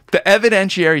 Yeah. The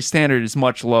evidentiary standard is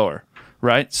much lower,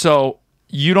 right? So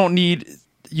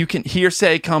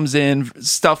hearsay comes in,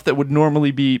 stuff that would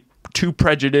normally be too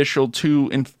prejudicial, too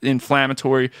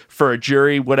inflammatory for a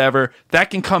jury, whatever, that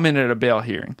can come in at a bail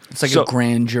hearing. It's like a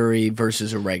grand jury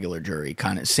versus a regular jury,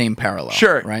 kind of same parallel.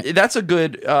 Sure, right? That's a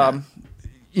good,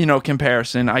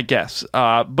 comparison, I guess.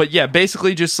 But yeah,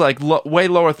 basically just like way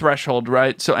lower threshold,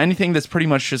 right? So anything that's pretty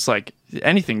much just like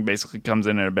anything basically comes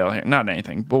in at a bail hearing. Not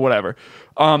anything, but whatever.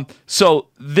 So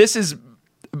this is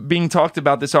being talked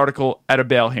about, this article, at a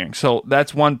bail hearing. So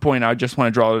that's one point I just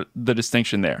want to draw the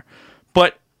distinction there.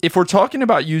 But if we're talking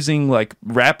about using like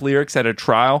rap lyrics at a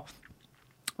trial,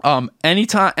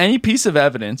 any piece of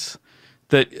evidence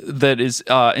that is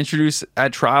introduced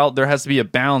at trial, there has to be a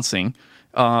balancing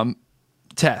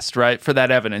test, right, for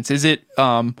that evidence. Is it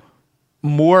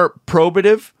more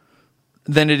probative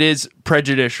than it is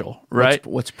prejudicial, right?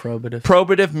 What's probative?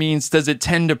 Probative means, does it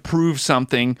tend to prove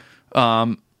something,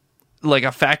 like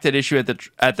a fact at issue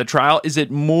at the trial? Is it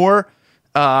more?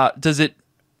 Does it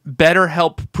better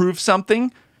help prove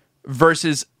something?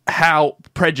 Versus how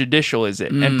prejudicial is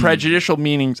it? And prejudicial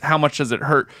meaning how much does it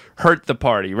hurt the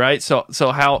party, right? So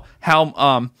how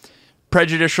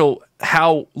prejudicial,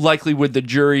 how likely would the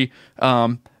jury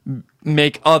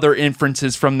make other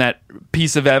inferences from that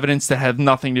piece of evidence that have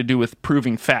nothing to do with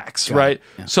proving facts, right?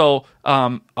 Yeah. So,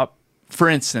 for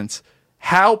instance,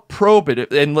 how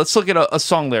probative, and let's look at a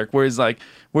song lyric where he's like,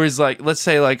 let's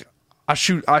say like, I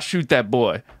shoot that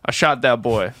boy, I shot that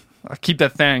boy, I keep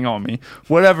that thing on me,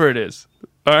 whatever it is,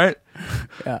 all right?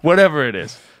 Yeah. Whatever it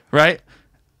is, right?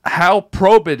 How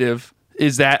probative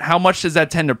is that? How much does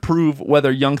that tend to prove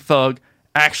whether Young Thug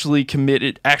actually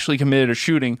committed a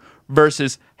shooting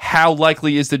versus how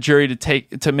likely is the jury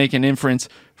to make an inference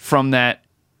from that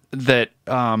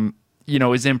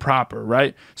is improper,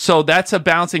 right? So that's a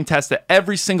balancing test that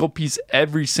every single piece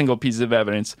of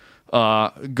evidence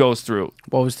goes through.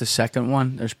 What was the second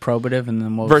one? There's probative, and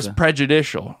then what was versus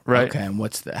prejudicial, right? Okay, and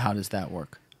how does that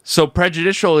work? So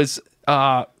prejudicial is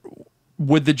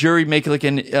would the jury make like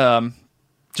an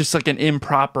just like an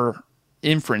improper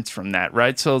inference from that,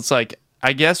 right? So it's like,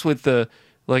 I guess with the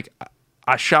like,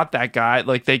 I shot that guy,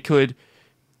 like they could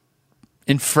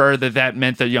infer that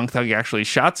meant that Young Thug actually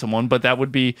shot someone, but that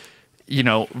would be,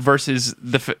 versus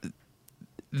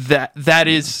that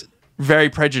is very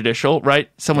prejudicial, right?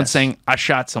 Someone saying I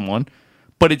shot someone,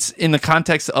 but it's in the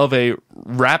context of a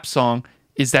rap song.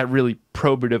 Is that really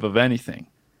probative of anything?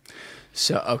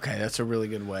 So, okay, that's a really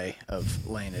good way of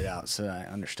laying it out. So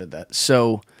I understood that.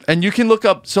 So, and you can look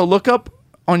up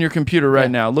on your computer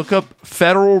right now. Look up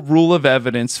Federal Rule of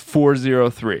Evidence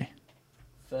 403.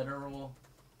 Federal.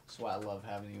 That's why I love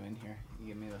having you in here. You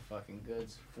give me the fucking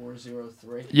goods.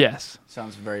 403. Yes.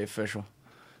 Sounds very official.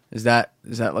 Does that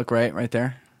look right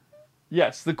there?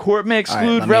 Yes. The court may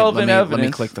exclude let relevant me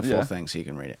evidence. click the full thing so you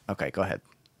can read it. Okay, go ahead.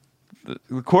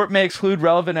 The court may exclude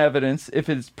relevant evidence if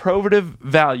its probative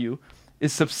value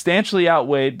is substantially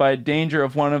outweighed by a danger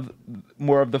of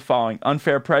more of the following: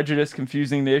 unfair prejudice,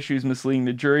 confusing the issues, misleading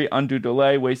the jury, undue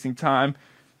delay, wasting time,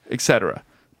 etc.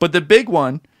 But the big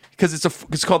one, because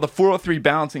it's called the 403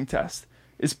 balancing test,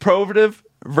 is probative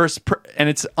and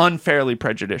it's unfairly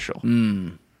prejudicial,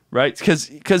 right?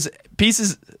 Because a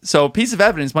piece of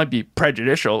evidence might be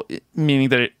prejudicial, meaning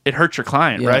that it hurts your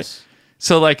client, right?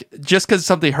 So like, just because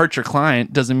something hurts your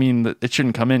client doesn't mean that it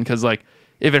shouldn't come in. Because like,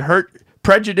 if it hurt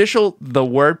prejudicial, the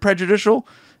word prejudicial,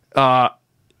 I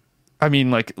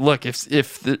mean, like, look, if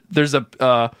there's a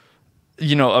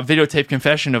videotape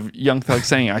confession of Young Thug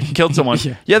saying I killed someone,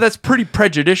 that's pretty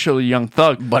prejudicial, Young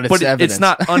Thug. But it's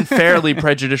not unfairly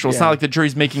prejudicial. It's not like the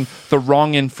jury's making the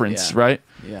wrong inference, right?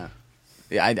 Yeah,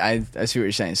 I see what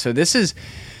you're saying. So this is.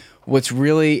 What's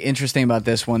really interesting about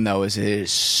this one, though, is it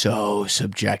is so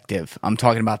subjective. I'm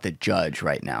talking about the judge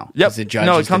right now. Yep. The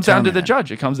judge it comes down to the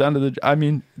judge. It comes down to the. I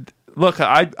mean, look,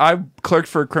 I clerked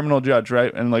for a criminal judge,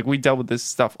 right? And like we dealt with this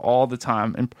stuff all the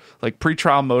time, and like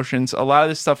pretrial motions. A lot of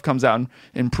this stuff comes out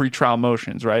in pretrial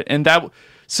motions, right? And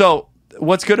so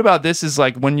what's good about this is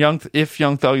like if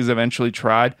Young Thug is eventually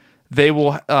tried, they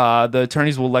will the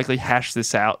attorneys will likely hash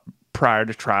this out prior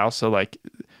to trial. So like,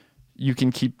 you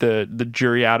can keep the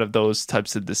jury out of those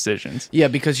types of decisions. Yeah,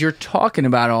 because you're talking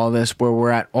about all this where we're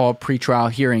at all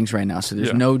pretrial hearings right now. So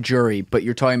there's no jury, but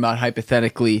you're talking about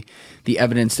hypothetically the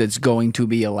evidence that's going to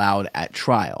be allowed at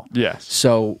trial. Yes.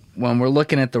 So when we're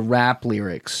looking at the rap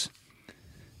lyrics,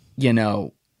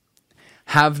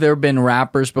 have there been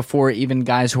rappers before, even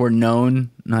guys who are known,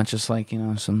 not just like,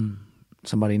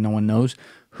 somebody no one knows,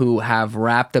 who have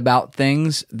rapped about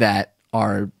things that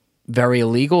are very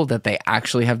illegal that they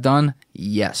actually have done?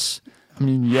 Yes. I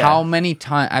mean, yeah. How many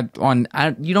times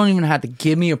you don't even have to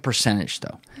give me a percentage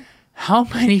though. How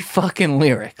many fucking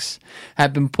lyrics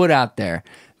have been put out there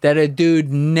that a dude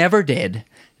never did,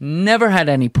 never had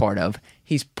any part of?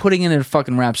 He's putting in a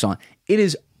fucking rap song. It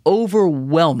is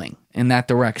overwhelming in that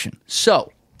direction.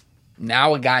 So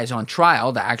now a guy's on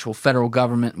trial. The actual federal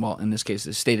government, well, in this case,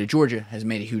 the state of Georgia, has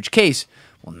made a huge case.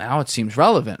 Well, now it seems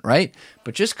relevant, right?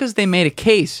 But just because they made a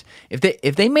case, if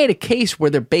they made a case where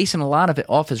they're basing a lot of it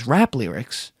off his rap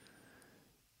lyrics,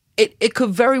 it could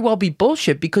very well be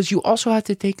bullshit, because you also have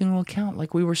to take into account,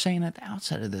 like we were saying at the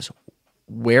outset of this,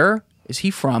 where is he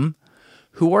from?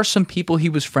 Who are some people he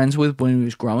was friends with when he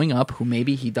was growing up who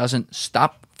maybe he doesn't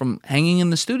stop from hanging in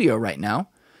the studio right now?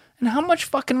 And how much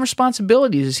fucking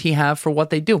responsibility does he have for what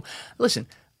they do? Listen,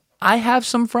 I have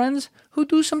some friends who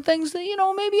do some things that,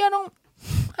 maybe I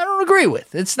don't agree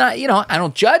with. It's not, I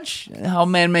don't judge how a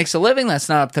man makes a living. That's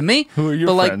not up to me. Who are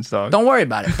your friends, dog? Don't worry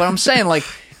about it. But I'm saying, like,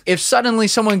 if suddenly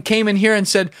someone came in here and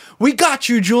said, "We got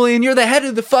you, Julian. You're the head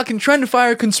of the fucking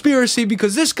Trendifier conspiracy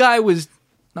because this guy was,"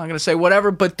 not going to say whatever,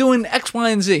 but doing X, Y,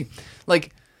 and Z.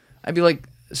 Like, I'd be like,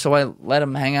 so I let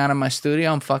him hang out in my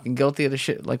studio? I'm fucking guilty of the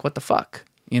shit. Like, what the fuck?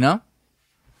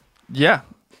 Yeah.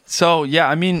 So, yeah,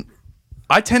 I mean,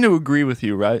 I tend to agree with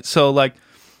you, right? So like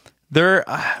there,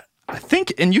 I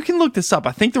think, and you can look this up.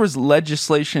 I think there was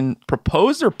legislation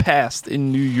proposed or passed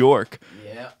in New York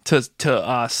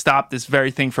to stop this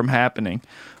very thing from happening.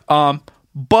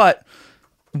 But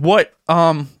what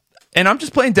and I'm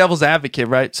just playing devil's advocate,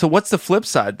 right? So what's the flip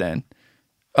side then?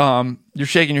 You're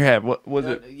shaking your head. What was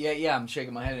it? Yeah, I'm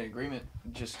shaking my head in agreement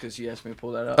just because you asked me to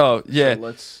pull that up. Oh, yeah. So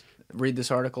let's read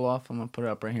this article off. I'm going to put it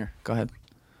up right here. Go ahead.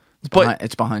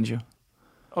 It's behind you.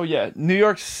 Oh, yeah. New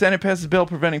York Senate passes bill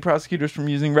preventing prosecutors from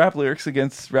using rap lyrics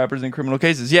against rappers in criminal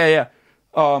cases. Yeah.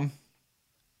 Right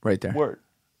there. Word.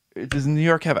 Does New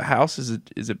York have a house? Is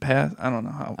it passed? I don't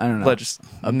know how. I don't know.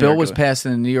 A bill was passed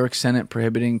in the New York Senate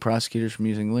prohibiting prosecutors from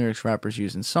using lyrics rappers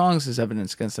use in songs as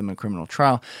evidence against them in a criminal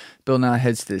trial. Bill now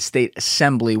heads to the state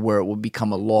assembly where it will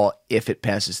become a law if it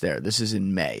passes there. This is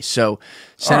in May. So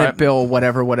Senate bill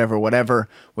whatever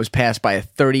was passed by a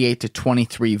 38 to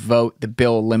 23 vote. The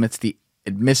bill limits the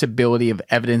admissibility of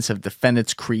evidence of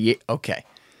defendants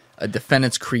a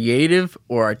defendant's creative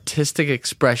or artistic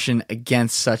expression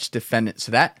against such defendant.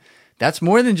 So that's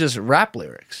more than just rap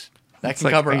lyrics. That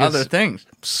can cover other things.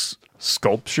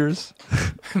 Sculptures.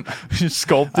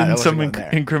 Sculpting some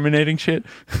incriminating shit.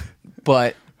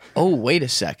 But, wait a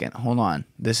second. Hold on.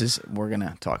 We're going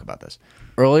to talk about this.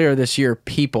 Earlier this year,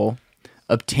 People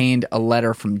obtained a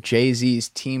letter from Jay-Z's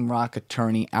Team Rock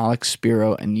attorney Alex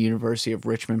Spiro and University of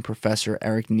Richmond professor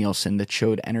Eric Nielsen that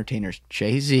showed entertainers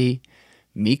Jay-Z,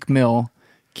 Meek Mill,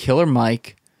 Killer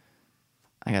Mike.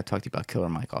 I got to talk to you about Killer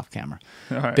Mike off camera.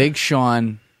 Right. Big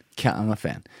Sean, I'm a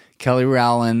fan. Kelly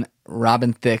Rowland,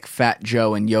 Robin Thicke, Fat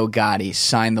Joe, and Yo Gotti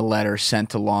signed the letter sent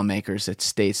to lawmakers that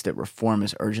states that reform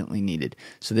is urgently needed.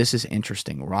 So this is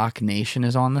interesting. Rock Nation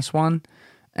is on this one.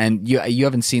 And you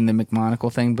haven't seen the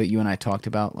McMonagle thing, but you and I talked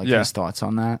about his thoughts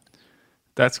on that.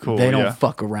 That's cool. They don't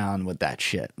fuck around with that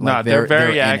shit. No, they're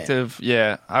very active.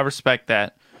 Yeah, I respect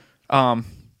that.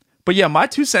 But yeah, my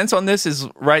 2 cents on this is,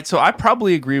 right, so I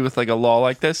probably agree with like a law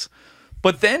like this,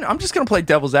 but then I'm just going to play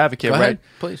devil's advocate, Go right? ahead,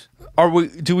 please.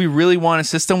 Do we really want a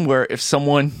system where if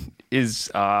someone is,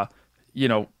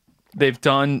 they've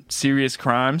done serious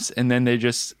crimes and then they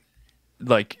just,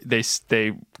 like,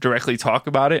 they directly talk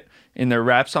about it in their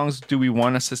rap songs, do we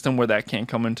want a system where that can't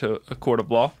come into a court of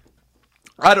law?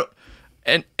 I don't.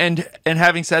 And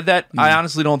having said that, I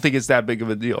honestly don't think it's that big of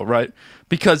a deal, right?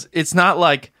 Because it's not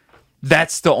like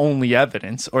that's the only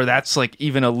evidence, or that's like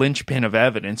even a linchpin of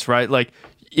evidence, right? Like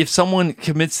if someone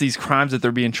commits these crimes that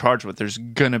they're being charged with, there's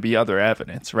going to be other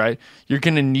evidence, right? You're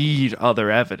going to need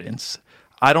other evidence.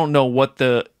 I don't know what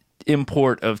the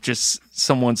import of just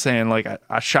someone saying like,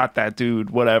 I shot that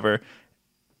dude, whatever.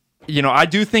 I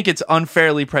do think it's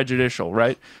unfairly prejudicial,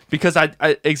 right? Because I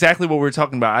exactly what we were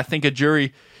talking about. I think a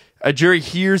jury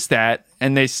hears that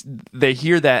and they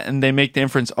hear that and they make the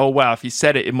inference, oh wow, if he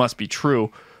said it, it must be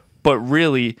true. But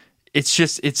really, it's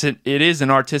just it is an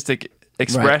artistic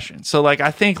expression. Right. So like I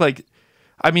think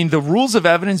the rules of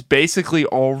evidence basically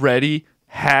already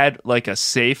had like a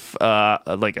safeguard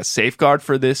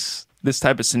for this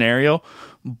type of scenario.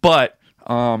 But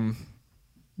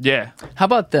yeah. How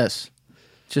about this?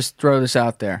 Just throw this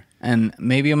out there. And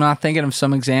maybe I'm not thinking of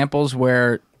some examples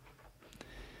where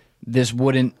this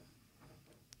wouldn't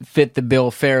fit the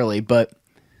bill fairly, but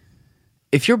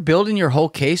if you're building your whole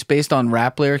case based on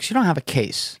rap lyrics, you don't have a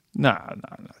case. No.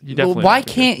 You definitely. Why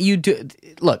can't you do?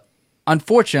 Look,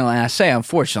 unfortunately, and I say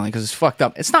unfortunately because it's fucked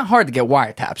up. It's not hard to get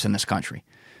wiretaps in this country.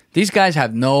 These guys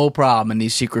have no problem in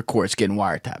these secret courts getting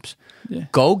wiretaps. Yeah.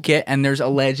 And there's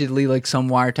allegedly like some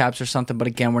wiretaps or something, but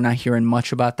again, we're not hearing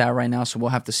much about that right now, so we'll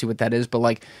have to see what that is. But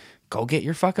like, go get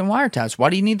your fucking wiretaps. Why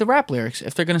do you need the rap lyrics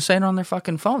if they're gonna say it on their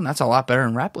fucking phone? That's a lot better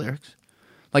than rap lyrics.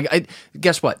 Like,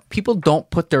 guess what? People don't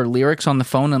put their lyrics on the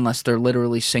phone unless they're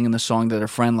literally singing the song to their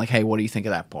friend, like, hey, what do you think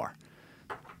of that bar?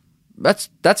 That's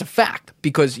a fact.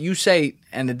 Because you say,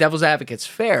 and the devil's advocate's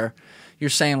fair, you're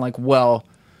saying, like, well,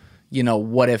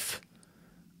 what if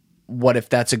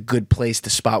that's a good place to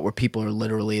spot where people are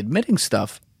literally admitting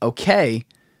stuff? Okay.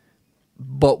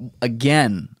 But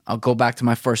again, I'll go back to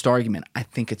my first argument. I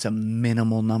think it's a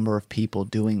minimal number of people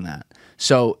doing that.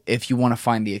 So if you want to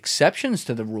find the exceptions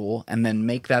to the rule and then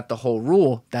make that the whole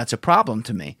rule, that's a problem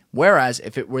to me. Whereas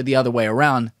if it were the other way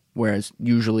around, whereas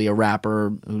usually a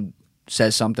rapper who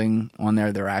says something on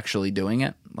there, they're actually doing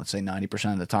it, let's say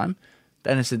 90% of the time,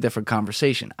 then it's a different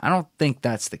conversation. I don't think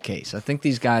that's the case. I think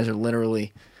these guys are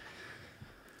literally...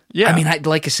 Yeah. I mean,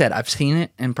 like I said, I've seen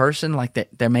it in person. Like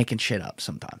they're making shit up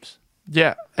sometimes.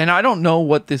 Yeah, and I don't know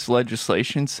what this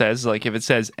legislation says. Like, if it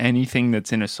says anything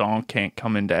that's in a song can't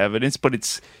come into evidence, but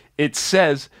it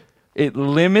says it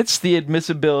limits the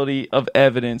admissibility of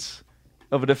evidence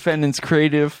of a defendant's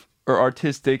creative or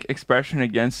artistic expression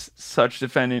against such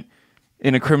defendant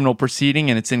in a criminal proceeding,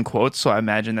 and it's in quotes, so I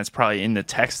imagine that's probably in the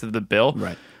text of the bill.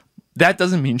 Right. That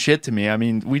doesn't mean shit to me. I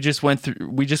mean, we just went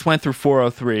through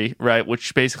 403, right,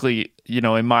 which basically,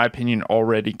 in my opinion,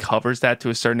 already covers that to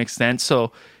a certain extent.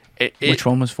 So, which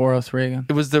one was 403 again?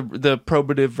 It was the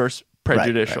probative versus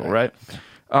prejudicial, right?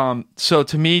 Okay. So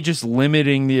to me, just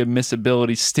limiting the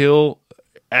admissibility still,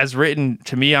 as written,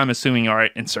 to me, I'm assuming, all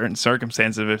right, in certain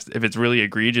circumstances, if it's really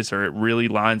egregious or it really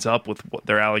lines up with what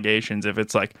their allegations, if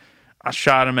it's like, I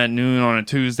shot him at noon on a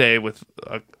Tuesday with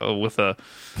a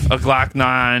Glock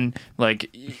 9,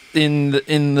 like in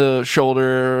the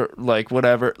shoulder, like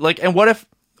whatever. Like, and what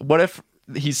if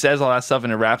he says all that stuff in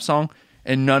a rap song,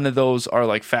 and none of those are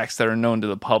like facts that are known to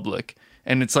the public,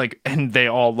 and it's like, and they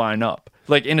all line up.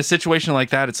 Like in a situation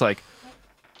like that, it's like,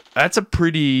 that's a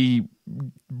pretty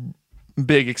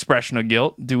big expression of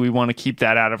guilt. Do we want to keep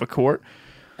that out of a court?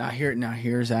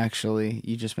 Here's actually,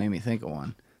 you just made me think of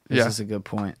one. This Yeah. is a good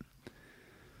point.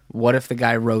 What if the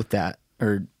guy wrote that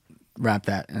or rapped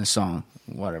that in a song,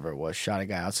 whatever it was, shot a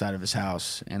guy outside of his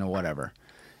house in a whatever,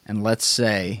 and let's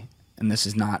say, and this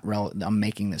is not relevant, I'm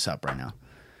making this up right now,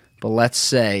 but let's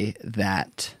say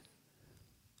that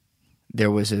there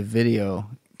was a video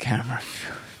camera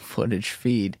footage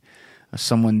feed of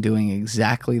someone doing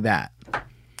exactly that,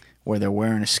 where they're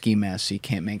wearing a ski mask so you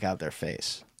can't make out their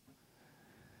face.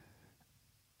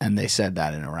 And they said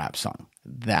that in a rap song.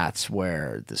 That's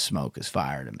where the smoke is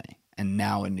fired to me. And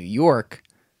now in New York,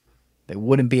 they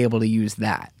wouldn't be able to use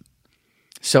that.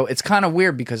 So it's kind of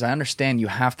weird because I understand you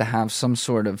have to have some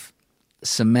sort of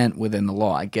cement within the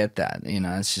law. I get that.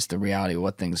 It's just the reality of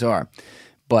what things are.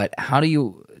 But how do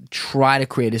you try to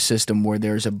create a system where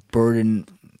there's a burden?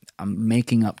 I'm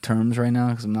making up terms right now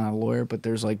because I'm not a lawyer, but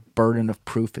there's like burden of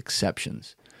proof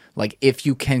exceptions. Like if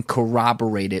you can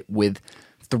corroborate it with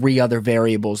 3 other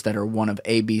variables that are one of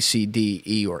A, B, C, D,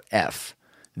 E, or F,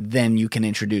 then you can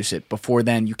introduce it. Before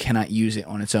then, you cannot use it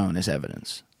on its own as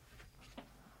evidence.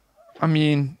 I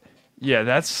mean, yeah,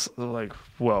 that's like,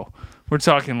 whoa. We're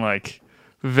talking like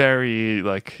very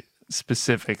like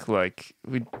specific, like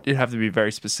it'd have to be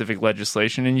very specific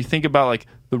legislation. And you think about like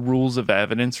the rules of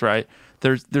evidence, right?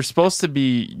 They're supposed to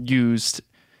be used,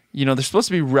 they're supposed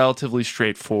to be relatively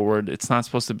straightforward. It's not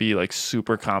supposed to be like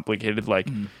super complicated. Like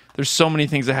there's so many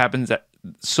things that happen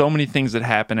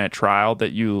at trial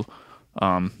that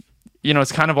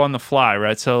it's kind of on the fly,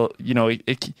 right? So,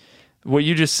 what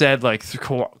you just said, like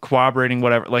corroborating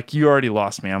whatever, like you already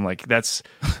lost me. I'm like, that's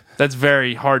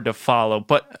very hard to follow.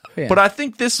 But I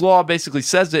think this law basically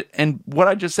says it. And what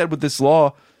I just said with this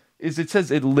law is it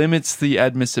says it limits the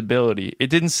admissibility.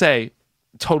 It didn't say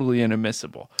totally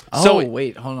inadmissible.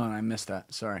 Wait, hold on. I missed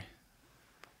that. Sorry.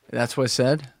 That's what it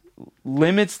said?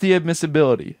 Limits the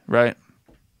admissibility, right?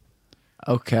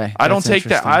 Okay. I don't take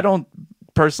that. I don't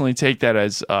personally take that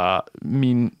as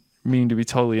mean to be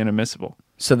totally inadmissible.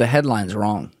 So the headline's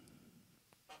wrong.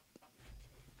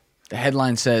 The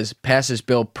headline says, passes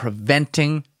bill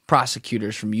preventing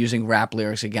prosecutors from using rap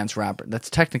lyrics against rappers. That's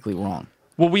technically wrong.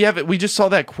 Well, we just saw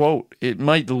that quote. It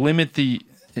might limit the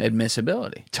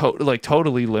admissibility.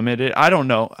 Totally limit it. I don't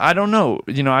know. I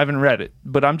haven't read it,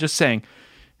 but I'm just saying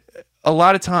a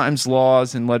lot of times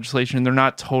laws and legislation, they're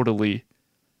not totally,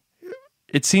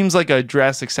 it seems like a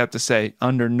drastic step to say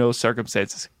under no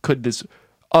circumstances could this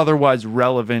otherwise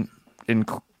relevant in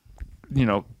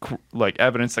like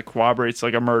evidence that corroborates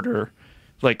like a murder,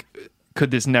 like could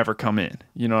this never come in?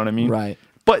 You know what I mean? Right.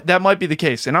 But that might be the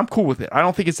case, and I'm cool with it. I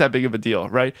don't think it's that big of a deal,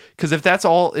 right? Because if that's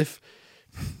all, if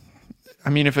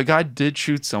a guy did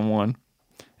shoot someone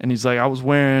and he's like, I was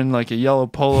wearing like a yellow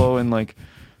polo and like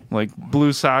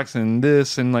blue socks and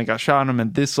this, and like I shot him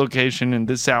at this location and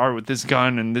this hour with this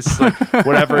gun and this like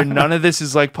whatever, and none of this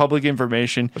is like public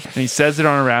information, and he says it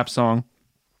on a rap song,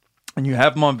 and you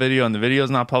have him on video and the video is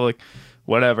not public,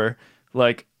 whatever,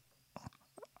 like,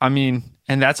 and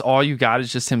that's all you got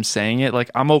is just him saying it. Like,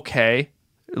 I'm okay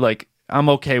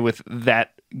with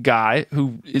that guy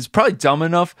who is probably dumb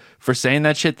enough for saying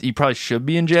that shit. He probably should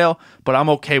be in jail, but I'm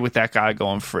okay with that guy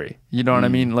going free. You know what I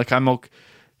mean? Like, I'm okay,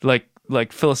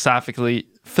 like philosophically,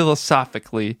 did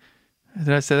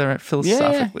I say that right?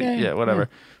 Philosophically, yeah, whatever.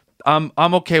 Yeah.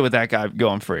 I'm okay with that guy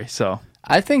going free. So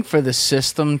I think for the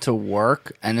system to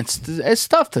work, and it's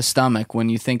tough to stomach when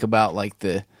you think about like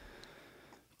the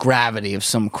gravity of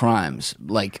some crimes.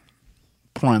 Like,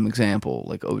 prime example,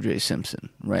 like O.J. Simpson,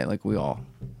 right? Like, we all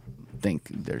think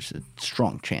there's a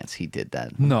strong chance he did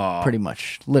that. No, pretty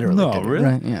much, literally. No, did it, really?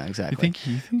 Right? Yeah, exactly.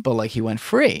 You think? But like, he went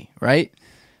free, right?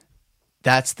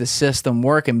 That's the system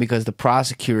working because the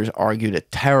prosecutors argued a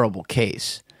terrible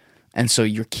case. And so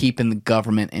you're keeping the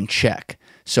government in check.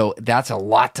 So that's a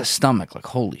lot to stomach. Like,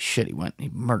 holy shit, he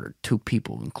murdered 2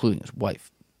 people, including his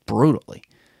wife, brutally.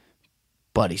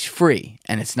 But he's free,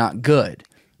 and it's not good.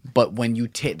 But when you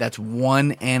take, that's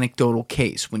one anecdotal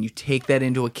case. When you take that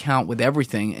into account with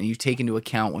everything, and you take into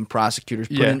account when prosecutors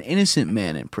put an innocent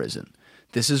man in prison,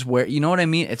 this is where, you know what I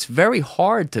mean? It's very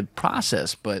hard to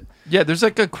process, but... Yeah, there's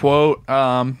like a quote,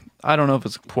 I don't know if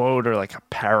it's a quote or like a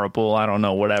parable, I don't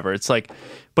know, whatever. It's like,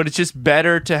 but it's just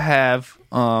better to have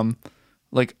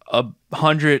like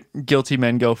 100 guilty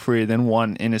men go free than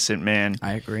 1 innocent man.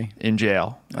 I agree. In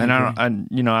jail.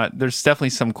 There's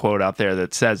definitely some quote out there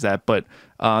that says that, but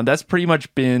that's pretty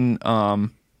much been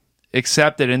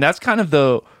accepted, and that's kind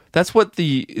of that's what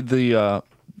the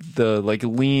like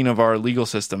lean of our legal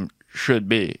system should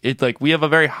be. It's like we have a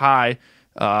very high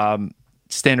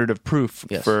standard of proof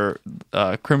for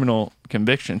criminal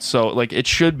convictions. So like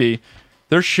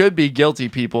there should be guilty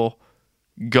people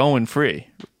going free,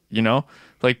 you know?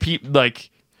 Like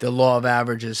the law of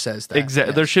averages says that. Exactly.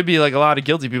 Yes. There should be like a lot of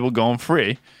guilty people going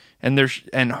free. And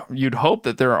you'd hope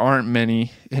that there aren't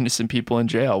many innocent people in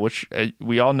jail, which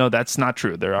we all know that's not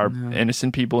true. There are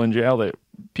innocent people in jail that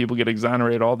people get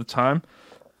exonerated all the time.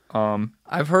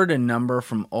 I've heard a number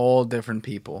from all different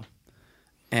people,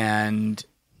 and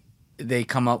they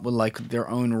come up with like their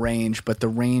own range, but the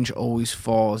range always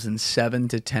falls in 7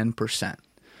 to 10%,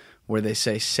 where they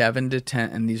say 7 to 10,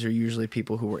 and these are usually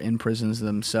people who are in prisons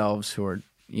themselves, who are,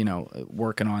 you know,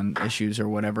 working on issues or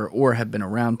whatever, or have been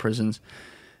around prisons.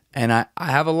 And I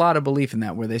have a lot of belief in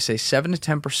that, where they say 7 to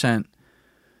 10%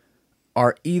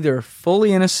 are either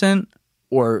fully innocent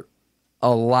or a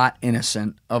lot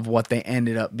innocent of what they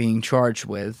ended up being charged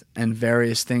with, and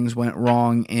various things went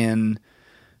wrong in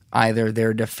either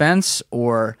their defense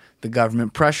or the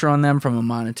government pressure on them from a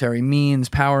monetary means,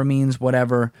 power means,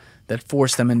 whatever, that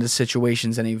forced them into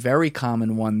situations. And a very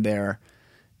common one there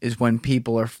is when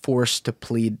people are forced to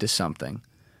plead to something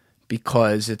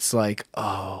because it's like,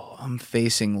 oh, I'm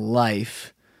facing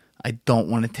life. I don't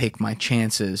want to take my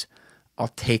chances. I'll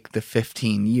take the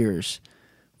 15 years.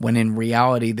 When in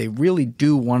reality, they really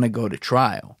do want to go to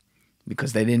trial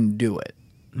because they didn't do it.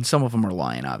 And some of them are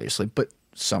lying, obviously, but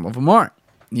some of them aren't.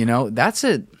 You know, that's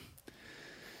it.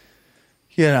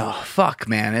 You know, fuck,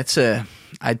 man.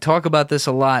 I talk about this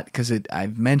a lot because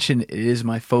I've mentioned it is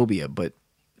my phobia, but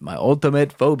my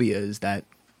ultimate phobia is that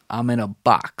I'm in a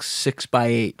box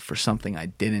 6x8 for something I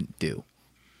didn't do.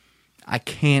 I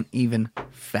can't even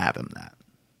fathom that.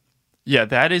 Yeah,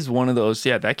 that is one of those.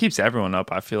 Yeah, that keeps everyone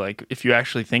up. I feel like if you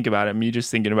actually think about it, me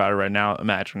just thinking about it right now,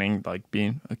 imagining like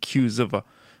being accused of a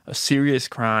serious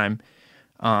crime,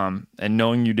 and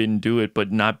knowing you didn't do it,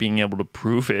 but not being able to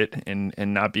prove it and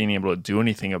not being able to do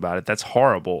anything about it. That's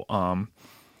horrible.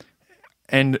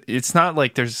 And it's not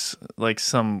like there's like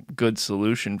some good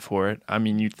solution for it. I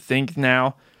mean, you think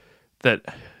now that,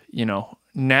 you know,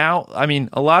 I mean,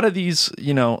 a lot of these,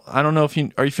 you know, I don't know if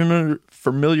are you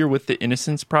familiar with the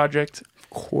Innocence Project? Of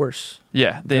course.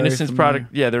 Yeah, the Innocence Project.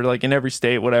 Yeah, they're like in every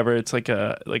state, whatever. It's like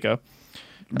a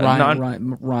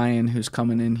Ryan, who's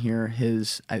coming in here.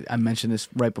 I mentioned this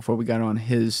right before we got on.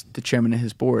 The chairman of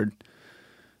his board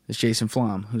is Jason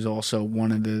Flom, who's also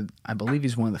I believe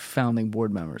he's one of the founding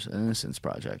board members of the Innocence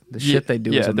Project. The shit they do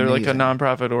is amazing. They're like a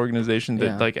nonprofit organization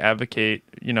that like advocate,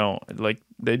 you know, like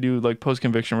they do like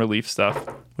post-conviction relief stuff,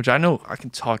 which I know I can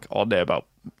talk all day about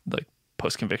like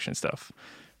post-conviction stuff.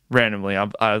 Randomly,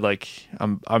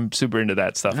 I'm super into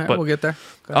that stuff. All right, but we'll get there.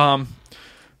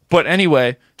 But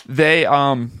anyway, they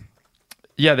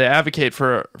they advocate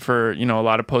for you know a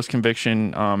lot of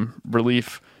post-conviction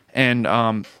relief, and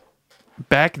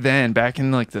back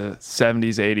in like the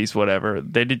 70s, 80s, whatever,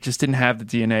 they just didn't have the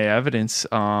DNA evidence,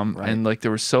 and like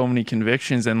there were so many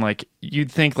convictions, and like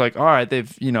you'd think like, all right,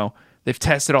 they've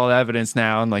tested all the evidence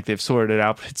now and like they've sorted it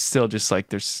out, but it's still just like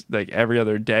there's like every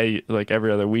other day, like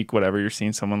every other week, whatever, you're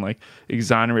seeing someone like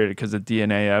exonerated because of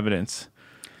DNA evidence.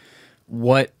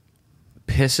 What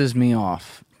pisses me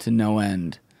off to no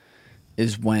end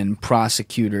is when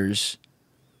prosecutors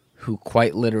who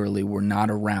quite literally were not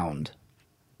around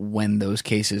when those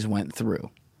cases went through,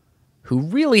 who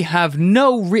really have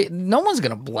no one's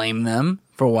going to blame them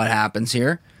for what happens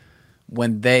here,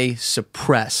 when they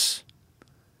suppress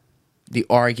the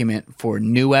argument for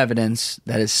new evidence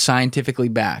that is scientifically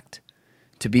backed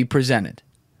to be presented.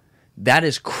 That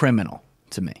is criminal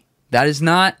to me. That is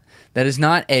not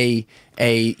a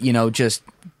you know, just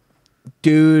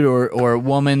dude or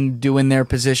woman doing their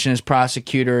position as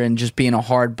prosecutor and just being a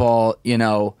hardball, you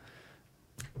know,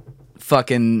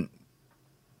 fucking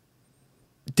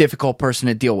difficult person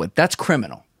to deal with. That's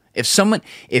criminal.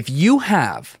 If you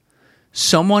have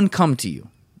someone come to you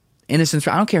Innocence,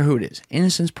 I don't care who it is,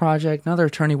 Innocence Project, another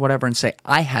attorney, whatever, and say,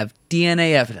 I have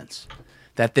DNA evidence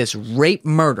that this rape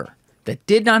murder that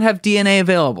did not have DNA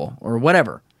available or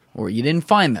whatever, or you didn't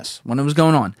find this when it was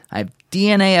going on, I have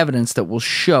DNA evidence that will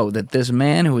show that this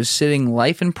man who is sitting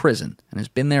life in prison and has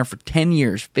been there for 10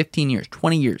 years, 15 years,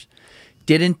 20 years,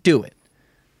 didn't do it.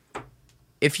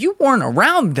 If you weren't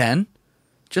around then,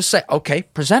 just say, okay,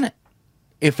 present it.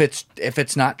 If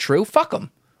it's not true, fuck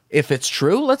them. If it's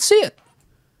true, let's see it.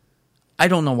 I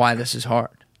don't know why this is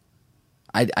hard.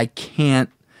 I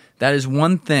can't. That is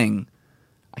one thing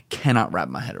I cannot wrap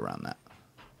my head around that.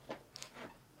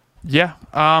 Yeah.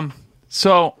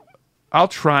 So I'll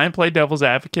try and play devil's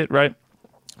advocate, right?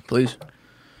 Please.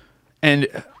 And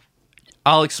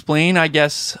I'll explain, I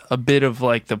guess, a bit of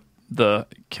like the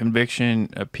conviction,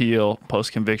 appeal,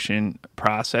 post-conviction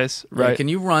process, right? Yeah, can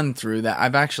you run through that?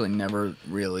 I've actually never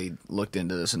really looked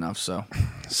into this enough, so.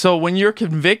 So when you're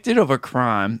convicted of a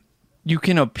crime, you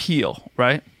can appeal,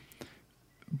 right?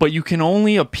 But you can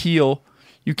only appeal.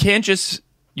 You can't just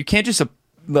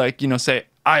like, say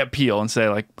I appeal and say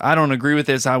like I don't agree with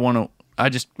this. I want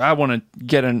to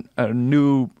get a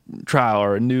new trial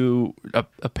or a new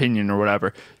opinion or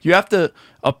whatever. You have to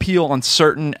appeal on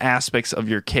certain aspects of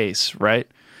your case, right?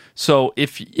 So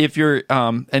if you're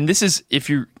and this is if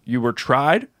you were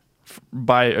tried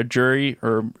by a jury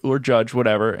or judge,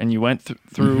 whatever, and you went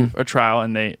through a trial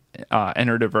and they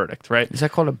entered a verdict, right? Is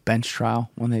that called a bench trial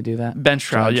when they do that? Bench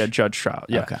trial, Judge? yeah, judge trial,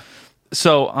 yeah. Okay.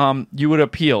 So you would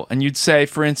appeal, and you'd say,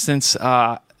 for instance,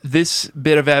 this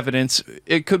bit of evidence,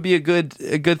 it could be a good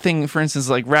thing. For instance,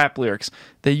 like rap lyrics.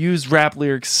 They used rap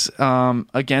lyrics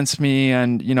against me,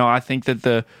 and I think that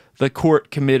the court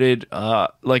committed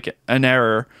like an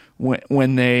error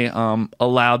when they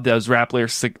allowed those rap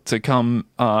lyrics to come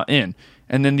in,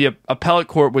 and then the appellate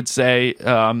court would say,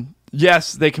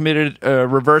 yes, they committed a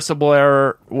reversible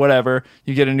error, whatever.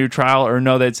 You get a new trial, or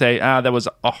no, they'd say, that was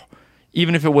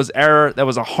even if it was error, that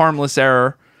was a harmless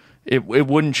error. It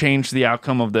wouldn't change the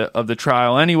outcome of the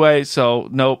trial anyway. So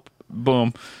nope,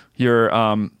 boom, you're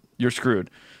screwed.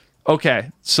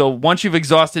 Okay, so once you've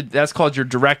exhausted, that's called your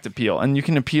direct appeal, and you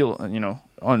can appeal,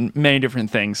 on many different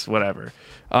things, whatever.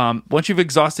 Once you've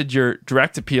exhausted your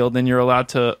direct appeal, then you're allowed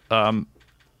to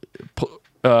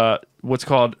what's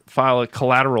called file a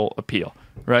collateral appeal,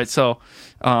 right? So,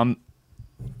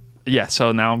 yeah.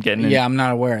 So now I'm getting I'm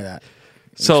not aware of that.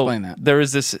 So Explain that.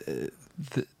 there's this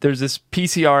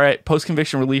PCRA, Post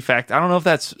Conviction Relief Act. I don't know if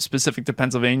that's specific to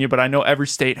Pennsylvania, but I know every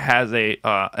state has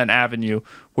an avenue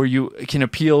where you can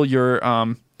appeal your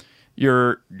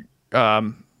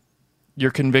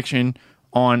conviction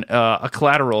on a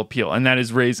collateral appeal, and that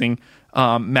is raising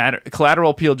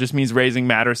collateral appeal just means raising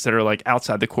matters that are like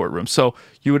outside the courtroom. So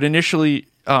you would initially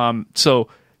so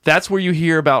that's where you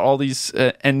hear about all these,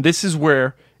 and this is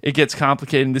where it gets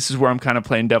complicated, and this is where I'm kind of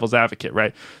playing devil's advocate,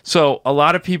 right? So a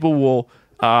lot of people will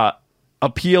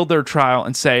appeal their trial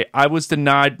and say, I was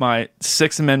denied my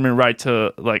Sixth Amendment right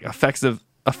to like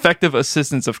effective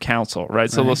assistance of counsel,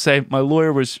 right? So they'll say my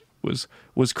lawyer was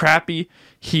crappy.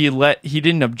 He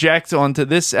didn't object onto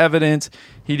this evidence.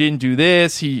 He didn't do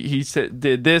this. He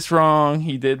did this wrong.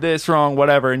 He did this wrong.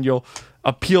 Whatever, and you'll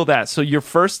appeal that. So you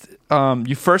first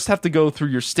have to go through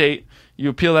your state. You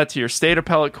appeal that to your state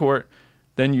appellate court.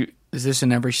 Then is this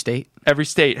in every state? Every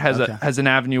state has an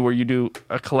avenue where you do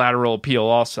a collateral appeal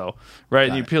also, right?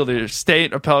 And you appeal to your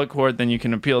state appellate court, then you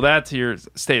can appeal that to your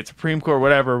state Supreme Court,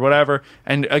 whatever.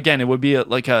 And again, it would be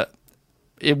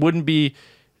it wouldn't be.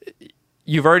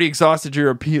 You've already exhausted your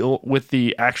appeal with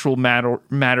the actual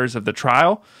matters of the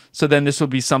trial. So then this would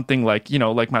be something like,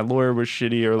 like my lawyer was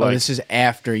shitty, or like this is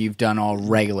after you've done all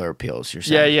regular appeals. You're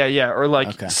saying, yeah, or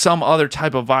like some other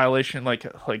type of violation, like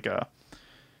a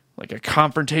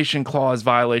confrontation clause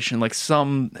violation, like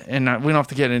some, and we don't have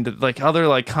to get into like other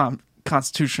like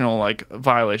constitutional like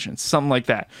violations, something like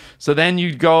that. So then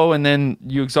you go and then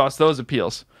you exhaust those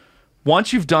appeals.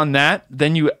 Once you've done that,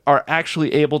 then you are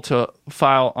actually able to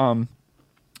file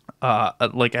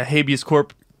like a habeas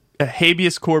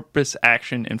corpus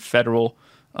action in federal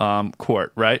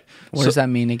court, right? What does that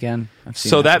mean again?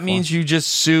 So that means you just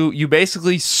sue. You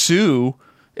basically sue.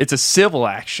 It's a civil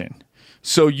action.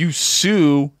 So you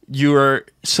sue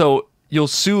you'll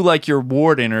sue like your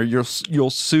warden, or you'll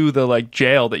sue the like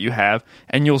jail that you have,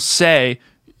 and you'll say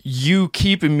you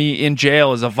keeping me in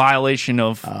jail is a violation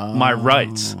of my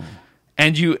rights.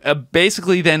 And you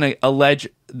basically then allege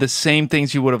the same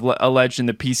things you would have alleged in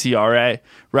the PCRA,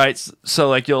 right? So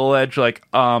like you'll allege like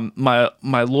my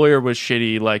lawyer was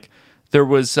shitty, like there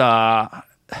was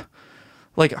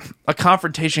like a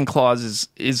confrontation clause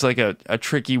is like a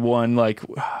tricky one. Like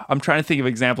I'm trying to think of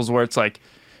examples where it's like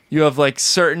you have like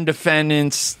certain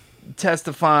defendants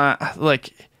testify,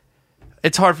 like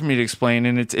it's hard for me to explain,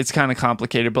 and it's kind of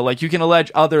complicated, but like you can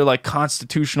allege other like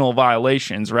constitutional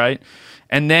violations, right?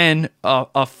 And then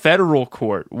a federal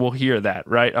court will hear that,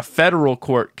 right? A federal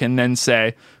court can then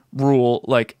rule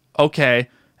like, okay,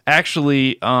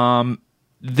 actually,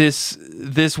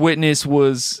 this witness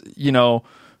was,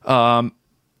 I'm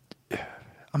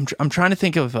trying to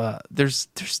think of there's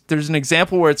an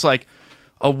example where it's like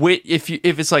if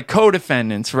it's like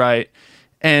co-defendants, right?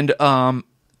 And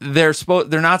they're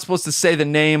not supposed to say the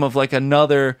name of like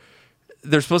another.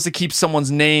 They're supposed to keep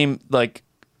someone's name like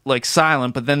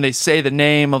silent, but then they say the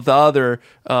name of the other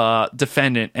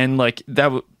defendant, and like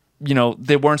that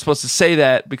they weren't supposed to say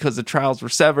that because the trials were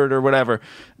severed or whatever.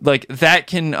 Like that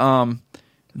can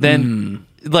then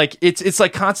like it's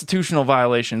like constitutional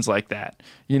violations like that,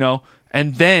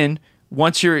 and then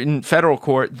once you're in federal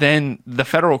court, then the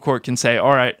federal court can say,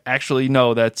 all right, actually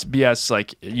no, that's BS,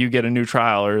 like you get a new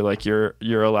trial, or like you're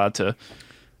allowed to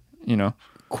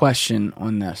Question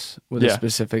on this with a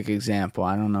specific example.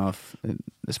 I don't know if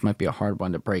this might be a hard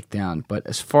one to break down, but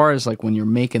as far as like when you're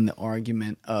making the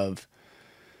argument of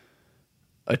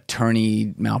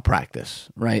attorney malpractice,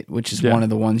 right, which is one of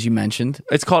the ones you mentioned.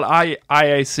 It's called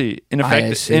IAC,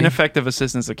 ineffective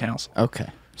assistance of counsel. Okay.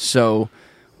 So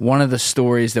one of the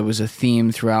stories that was a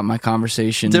theme throughout my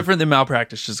conversation. Different than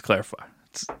malpractice, just to clarify.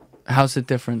 How's it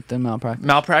different than malpractice?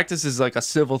 Malpractice is like a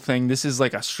civil thing. This is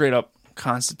like a straight up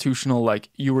constitutional, like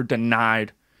you were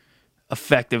denied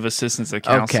effective assistance of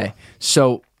counsel. Okay.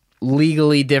 So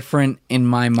legally different in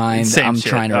my mind. Same I'm shit.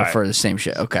 trying to refer to the same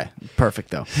shit. Okay.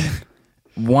 Perfect though.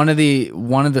 One of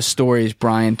the stories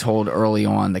Brian told early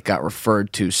on that got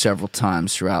referred to several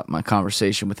times throughout my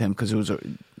conversation with him, because it was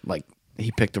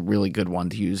he picked a really good one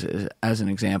to use as an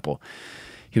example.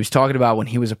 He was talking about when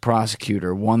he was a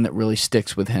prosecutor, one that really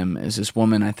sticks with him is this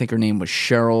woman, I think her name was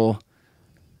Cheryl.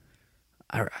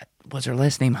 Was her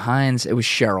last name Hines? It was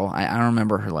Cheryl. I don't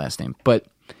remember her last name. But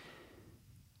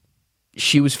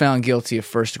she was found guilty of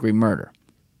first-degree murder.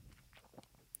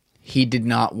 He did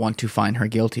not want to find her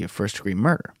guilty of first-degree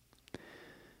murder.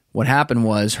 What happened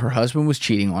was her husband was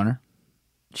cheating on her.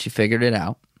 She figured it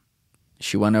out.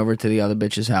 She went over to the other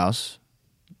bitch's house.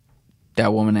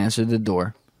 That woman answered the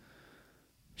door.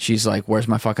 She's like, "Where's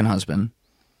my fucking husband?"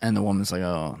 And the woman's like,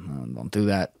 "Oh, no, don't do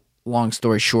that." Long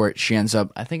story short, she ends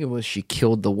up, I think it was she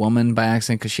killed the woman by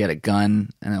accident because she had a gun,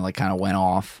 and it like kind of went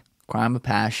off. Crime of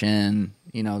passion,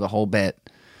 the whole bit.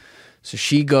 So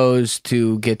she goes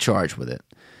to get charged with it.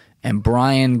 And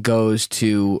Brian goes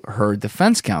to her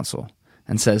defense counsel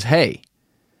and says, "Hey,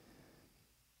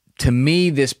 to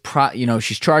me,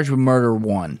 she's charged with murder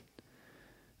 1.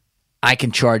 I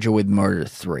can charge her with murder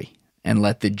 3 and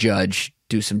let the judge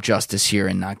do some justice here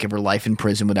and not give her life in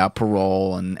prison without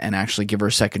parole and actually give her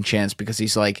a second chance," because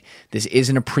he's like, this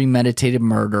isn't a premeditated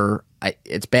murder.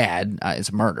 It's bad. It's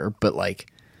a murder, but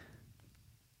like,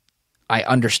 I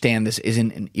understand this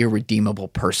isn't an irredeemable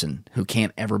person who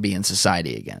can't ever be in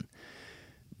society again.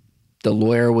 The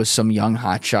lawyer was some young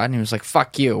hotshot, and he was like,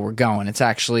 "Fuck you, we're going. It's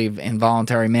actually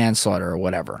involuntary manslaughter or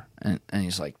whatever." And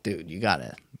he's like, "Dude,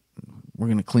 we're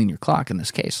going to clean your clock in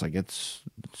this case. Like, it's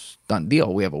done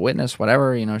deal. We have a witness,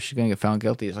 whatever. She's going to get found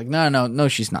guilty." He's like, no,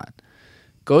 she's not.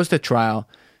 Goes to trial.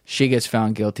 She gets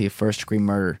found guilty of first-degree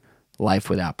murder, life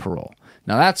without parole.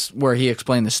 Now, that's where he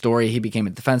explained the story. He became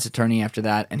a defense attorney after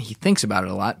that, and he thinks about it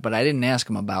a lot, but I didn't ask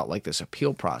him about, like, this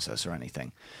appeal process or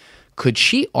anything. Could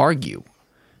she argue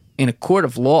in a court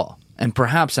of law, and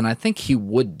perhaps, and I think he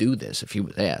would do this if he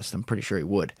was asked. I'm pretty sure he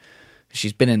would.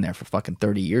 She's been in there for fucking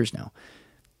 30 years now.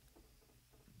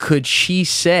 Could she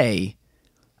say,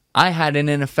 "I had an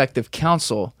ineffective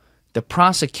counsel. The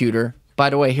prosecutor, by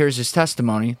the way, here's his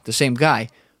testimony, the same guy,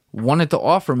 wanted to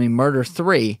offer me murder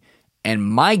 3, and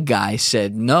my guy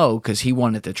said no because he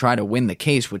wanted to try to win the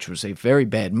case, which was a very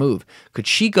bad move." Could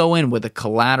she go in with a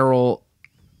collateral,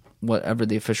 whatever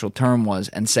the official term was,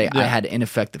 and say, "I had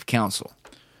ineffective counsel"?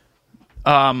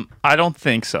 I don't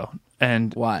think so.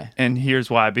 And why? And here's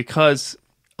why. Because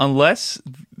unless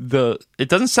it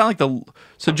doesn't sound like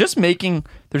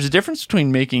there's a difference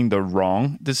between making the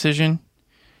wrong decision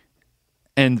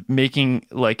and making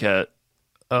like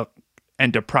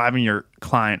and depriving your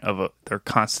client of their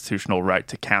constitutional right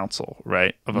to counsel,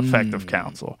 right? Of effective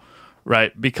counsel,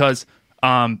 right? Because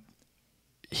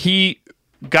he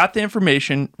got the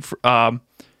information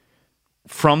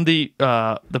from the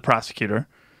prosecutor,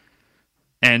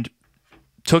 and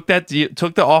took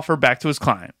the offer back to his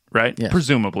client, right? Yes.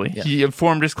 Presumably, Yes. he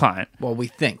informed his client. Well, we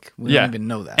think. We don't even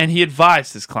know that. And he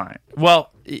advised his client.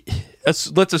 Well,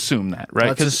 let's assume that, right?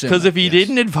 Let's assume Because if he yes.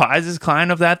 didn't advise his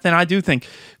client of that, then I do think.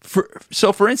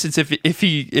 For instance, if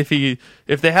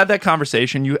they had that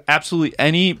conversation, you absolutely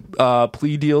any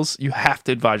plea deals, you have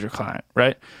to advise your client,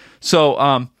 right?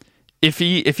 So if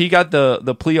he got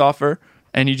the plea offer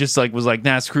and he just like was like,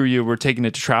 nah, screw you, we're taking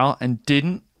it to trial, and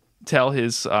didn't tell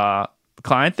his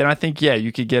client, then I think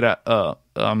you could get a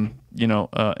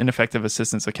ineffective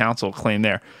assistance of counsel claim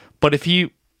there. But if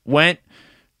he went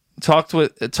talked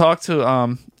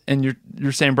to and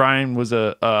you're saying Brian was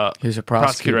a He was a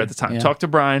prosecutor at the time. Yeah. Talked to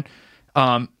Brian,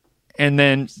 and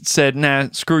then said, nah,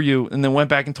 screw you, and then went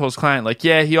back and told his client, like,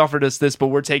 yeah, he offered us this, but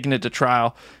we're taking it to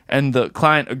trial. And the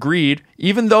client agreed,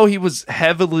 even though he was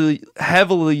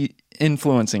heavily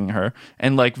influencing her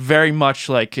and like very much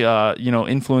like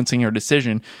influencing her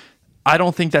decision. I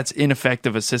don't think that's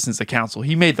ineffective assistance of counsel.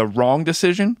 He made the wrong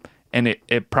decision, and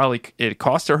it probably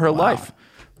cost her life.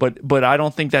 But I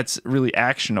don't think that's really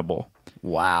actionable.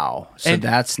 Wow. So And-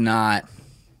 that's not.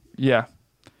 Yeah.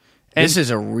 And This is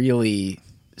a really.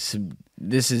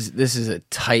 This is a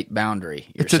tight boundary.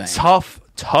 it's a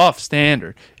tough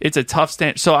standard. It's a tough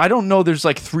standard. So I don't know. There's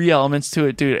like 3 elements to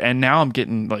it, dude. And now I'm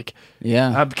getting like, Yeah.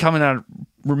 I'm coming out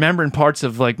remembering parts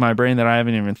of like my brain that I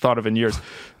haven't even thought of in years.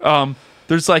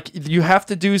 There's like, you have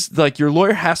to do, like, your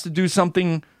lawyer has to do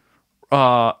something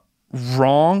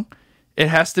wrong. It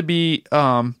has to be,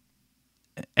 and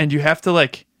you have to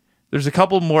like, there's a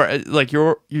couple more, like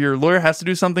your lawyer has to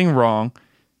do something wrong.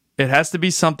 It has to be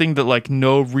something that like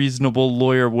no reasonable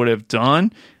lawyer would have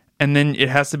done. And then it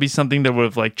has to be something that would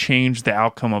have like changed the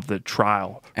outcome of the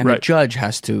trial. And the judge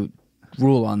has to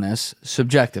rule on this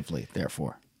subjectively,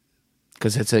 therefore,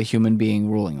 because it's a human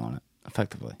being ruling on it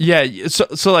effectively. Yeah,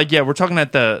 so like, yeah, we're talking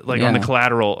at the like on the Yeah.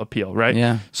 collateral appeal, right?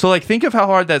 Yeah. So like, think of how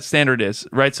hard that standard is,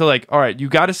 right? So like, all right, you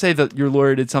got to say that your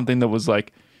lawyer did something that was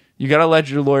like, you got to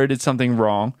allege your lawyer did something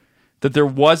wrong, that there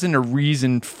wasn't a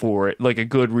reason for it, like a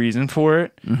good reason for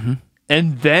it,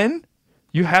 and then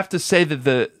you have to say that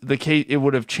the case, it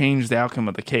would have changed the outcome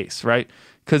of the case, right?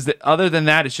 Because other than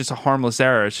that, it's just a harmless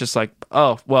error. It's just like,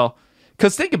 oh well,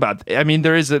 because think about it. I mean,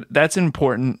 that's an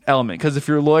important element, because if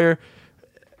your lawyer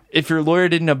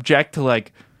didn't object to,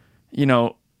 like,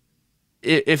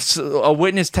 if a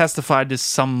witness testified to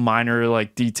some minor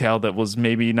like detail that was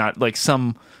maybe not like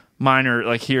some minor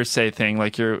like hearsay thing,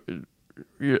 like a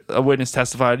witness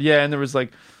testified, yeah, and there was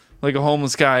like a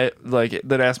homeless guy like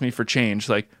that asked me for change,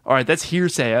 like, all right, that's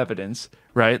hearsay evidence,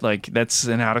 right? Like, that's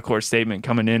an out of court statement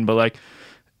coming in, but like,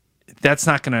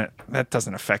 that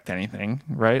doesn't affect anything,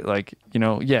 right? Like,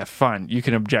 yeah, fine, you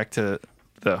can object to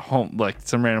like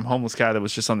some random homeless guy that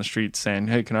was just on the street saying,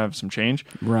 hey, can I have some change?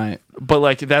 Right. But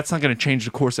like, that's not going to change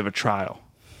the course of a trial.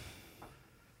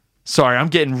 Sorry, I'm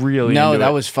getting really No, into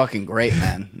that it. was fucking great,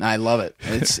 man. I love it.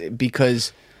 It's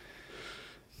because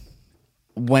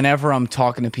whenever I'm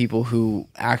talking to people who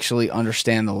actually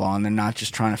understand the law and they're not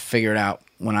just trying to figure it out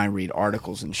when I read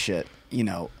articles and shit,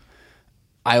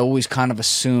 I always kind of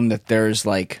assume that there's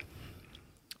like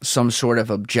some sort of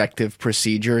objective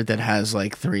procedure that has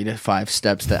like 3 to 5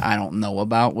 steps that I don't know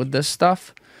about with this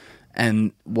stuff.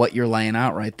 And what you're laying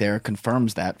out right there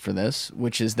confirms that for this,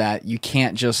 which is that you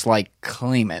can't just like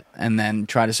claim it and then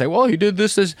try to say, well, he did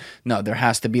this. No, there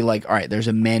has to be like, all right, there's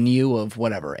a menu of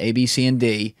whatever, A, B, C, and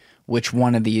D. Which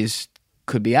one of these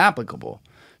could be applicable?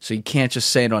 So you can't just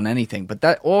say it on anything. But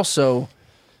that also,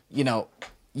 you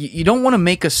don't want to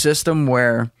make a system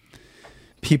where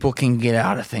people can get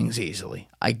out of things easily.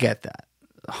 I get that.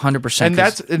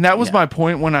 100%. And that was my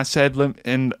point when I said,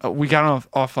 and we got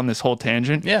off on this whole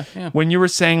tangent. Yeah. When you were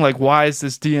saying, like, why is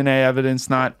this DNA evidence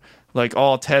not like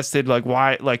all tested? Like,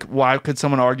 why could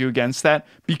someone argue against that?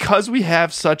 Because we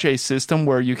have such a system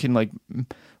where you can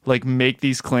like make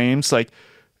these claims. Like,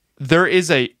 there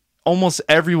is almost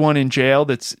everyone in jail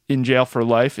that's in jail for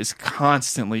life is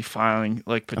constantly filing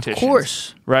like petitions. Of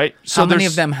course. Right? So how many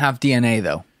of them have DNA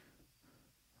though?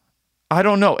 I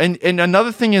don't know. And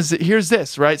another thing is that here's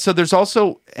this, right? So there's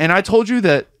also, and I told you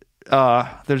that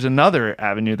there's another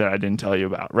avenue that I didn't tell you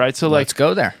about, right? So Let's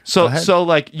go there. So Go ahead. so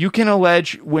like you can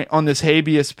allege on this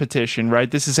habeas petition, right?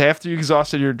 This is after you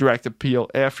exhausted your direct appeal,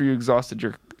 after you exhausted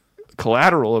your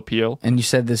collateral appeal. And you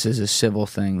said this is a civil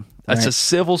thing. It's right? a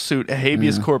civil suit, a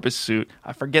habeas corpus suit.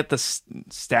 I forget the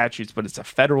statutes, but it's a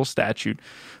federal statute.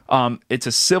 It's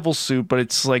a civil suit, but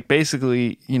it's like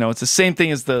basically, it's the same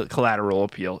thing as the collateral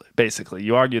appeal. Basically,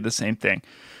 you argue the same thing.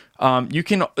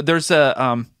 There's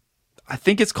I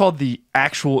think it's called the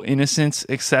actual innocence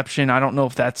exception. I don't know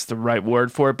if that's the right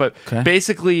word for it, but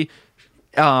basically,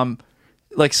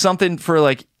 like something for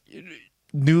like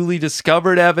newly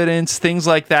discovered evidence, things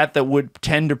like that would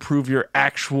tend to prove your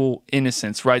actual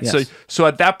innocence, right? Yes. So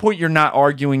at that point, you're not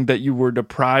arguing that you were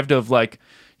deprived of like,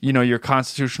 your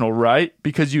constitutional right,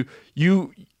 because you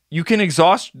can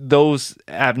exhaust those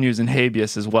avenues in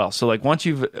habeas as well. So like once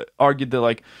you've argued that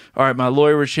like, all right, my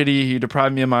lawyer was shitty, he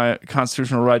deprived me of my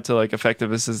constitutional right to like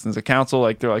effective assistance of counsel,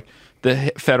 like they're like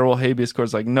the federal habeas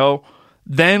court's like, no.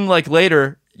 Then like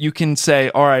later you can say,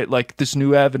 all right, like this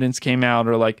new evidence came out,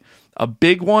 or like a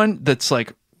big one that's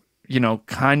like,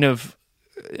 kind of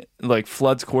like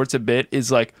floods courts a bit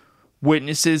is like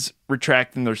witnesses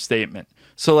retracting their statement.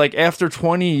 So like after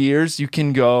 20 years, you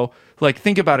can go, like,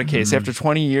 think about a case. After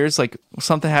 20 years, like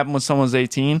something happened when someone was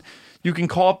 18, you can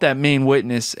call up that main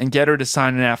witness and get her to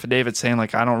sign an affidavit saying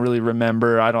like, I don't really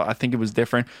remember. I think it was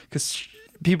different, because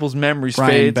people's memories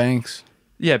fade. Banks.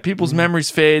 Yeah, people's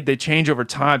memories fade. They change over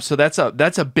time. So that's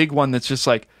a big one. That's just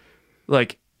like,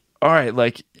 all right,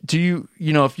 like, do you,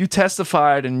 if you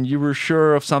testified and you were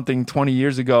sure of something 20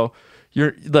 years ago,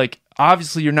 you're like,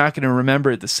 obviously you're not going to remember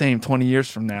it the same 20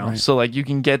 years from now. Right. So like you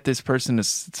can get this person to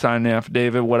sign an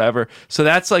affidavit, whatever. So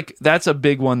that's a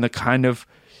big one that kind of,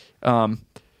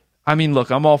 I mean,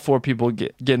 look, I'm all for people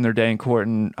getting their day in court,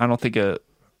 and I don't think an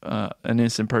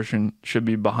innocent person should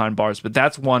be behind bars, but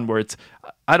that's one where it's,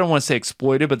 I don't want to say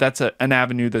exploited, but that's an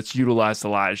avenue that's utilized a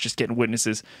lot. It's just getting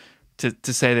witnesses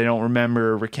to say they don't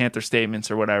remember or recant their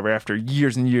statements or whatever after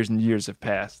years and years and years have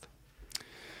passed.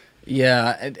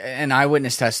 Yeah, and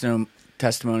eyewitness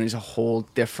testimony is a whole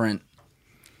different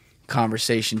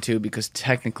conversation too, because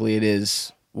technically it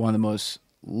is one of the most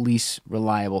least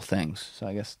reliable things. So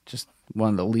I guess just one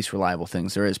of the least reliable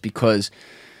things there is, because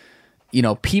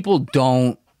people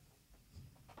don't,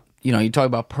 you talk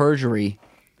about perjury.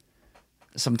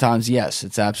 Sometimes, yes,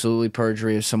 it's absolutely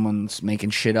perjury if someone's making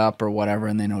shit up or whatever,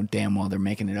 and they know damn well they're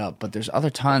making it up. But there's other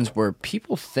times where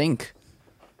people think,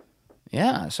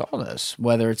 yeah, I saw this,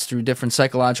 whether it's through different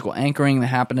psychological anchoring that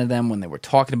happened to them when they were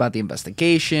talking about the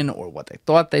investigation or what they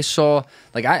thought they saw.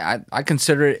 Like, I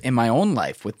consider it in my own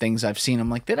life with things I've seen. I'm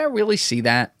like, did I really see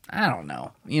that? I don't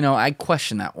know. I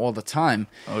question that all the time.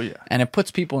 Oh, yeah. And it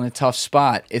puts people in a tough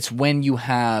spot. It's when you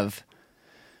have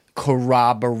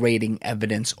corroborating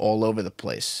evidence all over the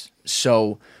place.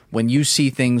 So when you see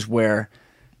things where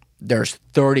there's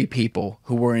 30 people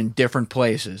who were in different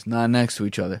places, not next to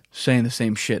each other, saying the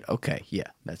same shit, okay, yeah,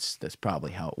 that's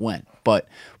probably how it went. But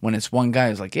when it's one guy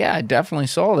who's like, yeah, I definitely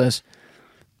saw this,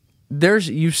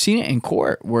 you've seen it in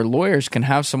court where lawyers can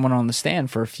have someone on the stand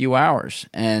for a few hours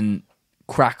and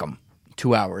crack them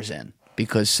 2 hours in,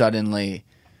 because suddenly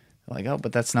like, oh,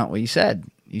 but that's not what you said.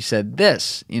 You said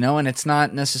this, and it's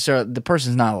not necessarily, the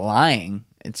person's not lying.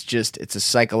 It's just, it's a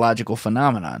psychological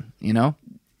phenomenon,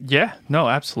 Yeah, no,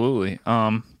 absolutely.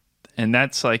 And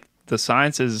that's like, the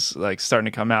science is like starting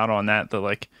to come out on that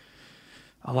like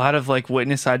a lot of like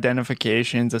witness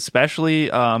identifications, especially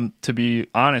to be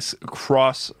honest,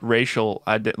 cross-racial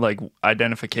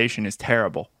identification is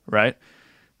terrible, right?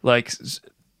 Like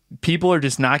people are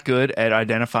just not good at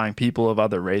identifying people of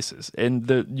other races,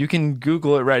 and you can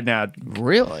Google it right now.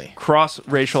 Really,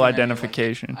 cross-racial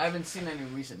identification. I haven't seen any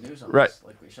recent news on right. this,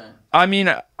 like we're saying. I mean,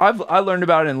 I learned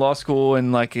about it in law school,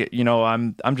 and like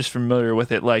I'm just familiar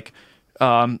with it. Like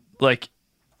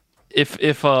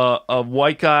if a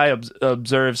white guy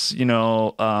observes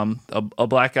a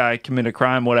black guy commit a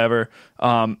crime, whatever,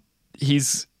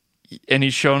 he's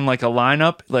shown like a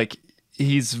lineup, like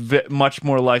he's much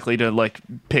more likely to like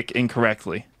pick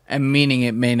incorrectly. And meaning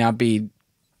it may not be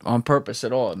on purpose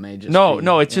at all. It may just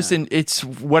it's just it's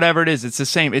whatever it is. It's the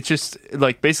same. It's just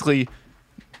like basically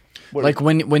like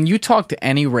when you talk to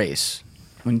any race,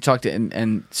 when you talk to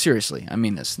and seriously, I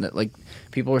mean this, like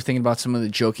people are thinking about some of the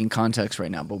joking context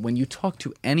right now, but when you talk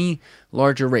to any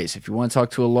larger race, if you want to talk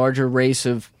to a larger race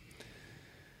of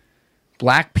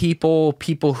black people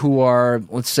who are,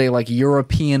 let's say, like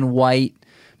European white,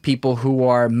 people who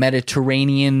are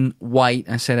Mediterranean white,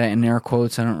 I say that in air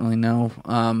quotes, I don't really know,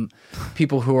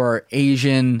 people who are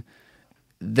Asian,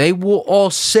 they will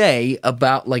all say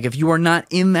about, like, if you are not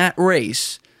in that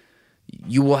race,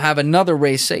 you will have another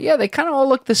race say, yeah, they kind of all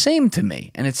look the same to me.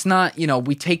 And it's not,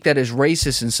 we take that as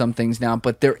racist in some things now,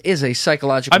 but there is a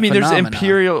psychological phenomenon.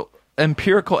 There's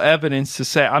empirical evidence to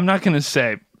say, I'm not going to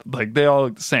say, like, they all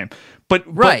look the same. But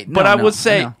I would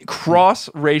say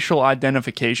cross-racial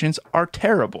identifications are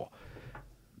terrible.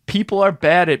 People are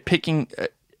bad at picking,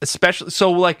 especially, so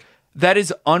like that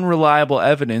is unreliable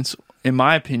evidence, in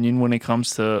my opinion, when it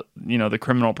comes to the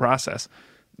criminal process.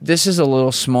 This is a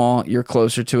little small. You're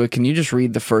closer to it. Can you just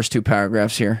read the first two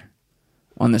paragraphs here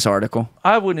on this article?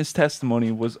 Eyewitness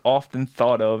testimony was often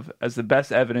thought of as the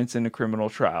best evidence in a criminal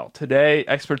trial. Today,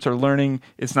 experts are learning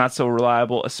it's not so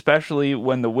reliable, especially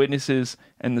when the witnesses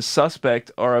and the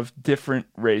suspect are of different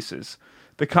races.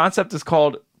 The concept is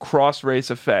called cross-race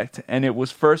effect, and it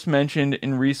was first mentioned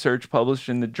in research published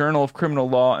in the Journal of Criminal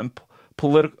Law and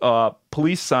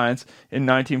Police Science in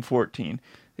 1914.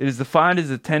 It is defined as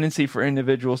a tendency for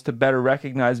individuals to better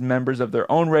recognize members of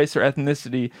their own race or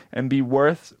ethnicity and be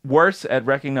worse at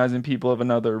recognizing people of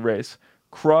another race.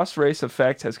 Cross-race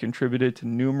effect has contributed to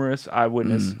numerous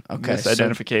eyewitness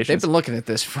misidentifications. So they've been looking at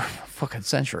this for a fucking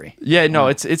century. Yeah, no,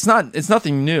 it's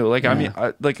nothing new. Like I mean,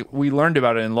 like we learned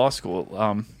about it in law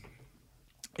school.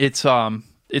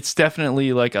 It's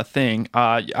definitely like a thing.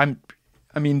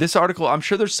 I mean, this article, I'm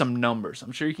sure there's some numbers.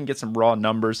 I'm sure you can get some raw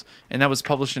numbers, and that was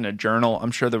published in a journal.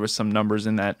 I'm sure there was some numbers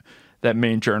in that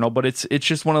main journal, but it's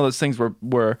just one of those things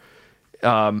where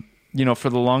you know, for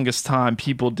the longest time,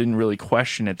 people didn't really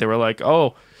question it. They were like,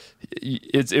 "Oh,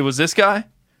 it was this guy?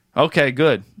 Okay,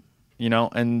 good." You know,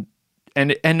 and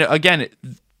again,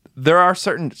 there are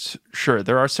certain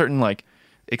like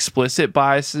explicit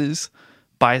biases,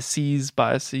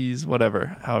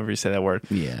 whatever, however you say that word.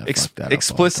 Yeah,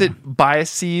 explicit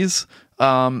biases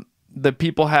that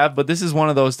people have, but this is one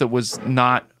of those that was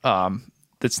not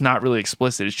that's not really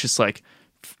explicit. It's just like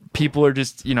people are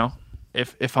just, you know,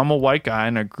 if I'm a white guy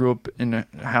and I grew up in a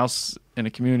house in a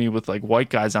community with like white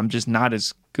guys, I'm just not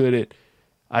as good at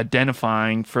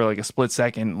identifying for like a split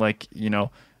second, like, you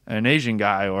know, an Asian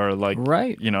guy or like,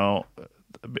 you know,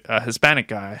 a Hispanic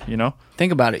guy, you know?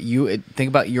 Think about it. Think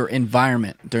about your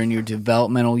environment during your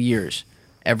developmental years.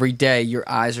 Every day, your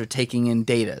eyes are taking in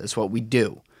data. That's what we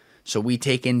do. So we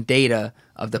take in data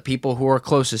of the people who are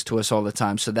closest to us all the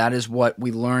time. So that is what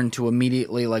we learn to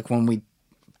immediately, like when we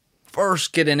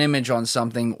first get an image on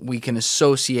something, we can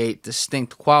associate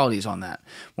distinct qualities on that.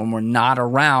 When we're not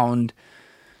around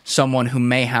someone who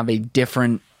may have a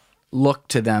different look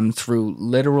to them through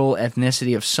literal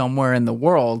ethnicity of somewhere in the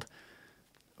world,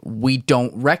 we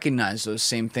don't recognize those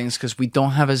same things because we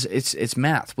don't have it's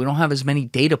math. We don't have as many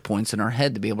data points in our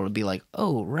head to be able to be like,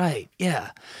 oh, right, yeah.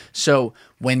 So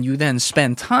when you then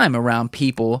spend time around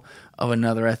people of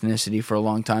another ethnicity for a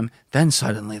long time, then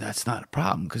suddenly that's not a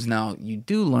problem because now you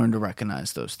do learn to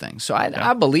recognize those things. So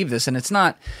I believe this, and it's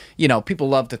not, you know, people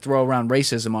love to throw around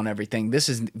racism on everything. This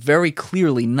is very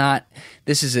clearly not,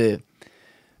 this is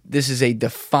a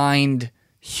defined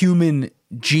human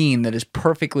gene that is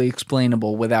perfectly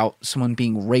explainable without someone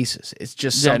being racist. It's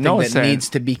just something that needs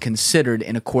to be considered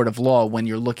in a court of law when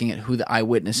you're looking at who the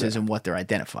eyewitness is and what they're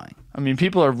identifying. I mean,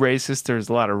 people are racist. There's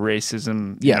a lot of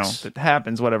racism, you know, that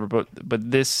happens, whatever. But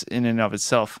this, in and of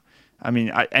itself, I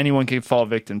mean, anyone can fall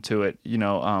victim to it, you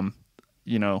know.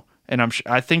 And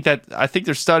I think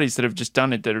there's studies that have just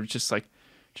done it that are just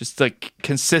like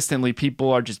consistently people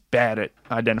are just bad at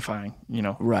identifying, you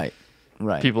know. Right.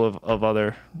 People of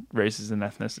other races and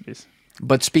ethnicities.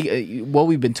 But what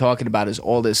we've been talking about is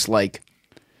all this like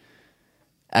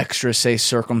extra, say,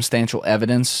 circumstantial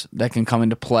evidence that can come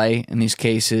into play in these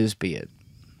cases, be it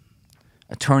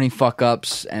attorney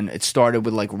fuck-ups, and it started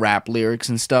with like rap lyrics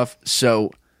and stuff.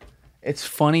 So it's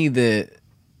funny the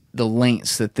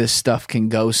lengths that this stuff can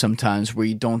go sometimes where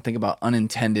you don't think about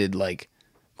unintended, like,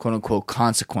 quote-unquote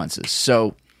consequences.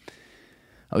 So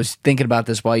I was thinking about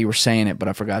this while you were saying it, but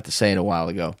I forgot to say it a while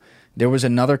ago. There was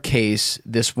another case.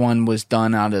 This one was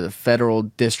done out of the federal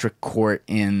district court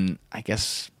in, I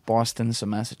guess, Boston, so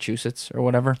Massachusetts or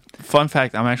whatever. Fun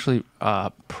fact, I'm actually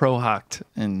pro-hocked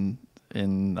in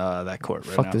that court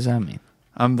right now. What the fuck does that mean?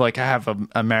 I'm like, I have a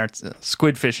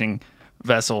squid fishing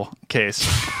vessel case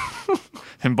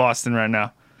in Boston right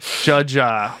now. Judge,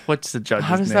 what's the judge's name?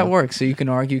 How does that work? So you can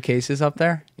argue cases up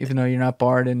there, even though you're not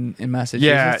barred in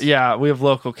Massachusetts? Yeah, we have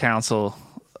local counsel.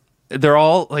 They're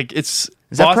all like, it's...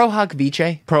 Is that Pro Hoc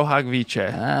Vice? Pro Hoc Vice.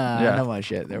 I know my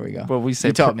shit. There we go. But we say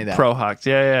you taught me that. Pro Hoc.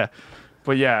 Yeah.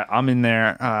 But yeah, I'm in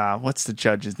there. What's the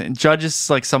judge's name? Judge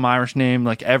is like some Irish name,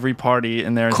 like every party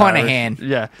in there is Carnahan. Irish.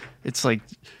 Yeah. It's like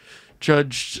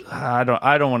Judge, I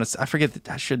don't want to, I forget,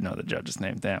 I should know the judge's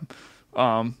name, damn.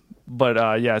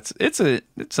 But yeah, it's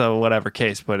a whatever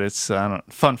case, but it's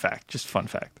fun fact, just fun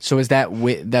fact. So is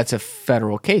that's a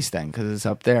federal case then, because it's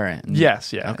up there?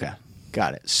 Yes, yeah. Okay,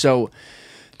 got it. So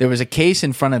there was a case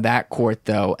in front of that court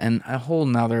though, and a whole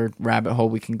nother rabbit hole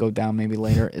we can go down maybe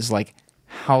later is like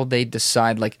how they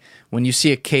decide, like when you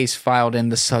see a case filed in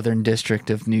the Southern District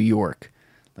of New York,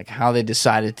 like how they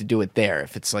decided to do it there.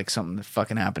 If it's like something that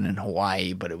fucking happened in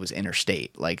Hawaii, but it was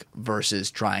interstate, like versus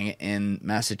trying it in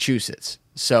Massachusetts.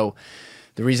 So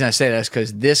the reason I say that is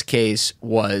because this case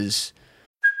was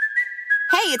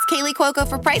Hey, it's Kaylee Cuoco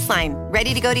for Priceline.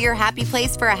 Ready to go to your happy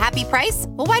place for a happy price?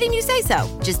 Well, why didn't you say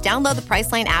so? Just download the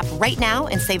Priceline app right now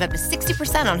and save up to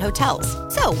 60% on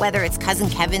hotels. So whether it's Cousin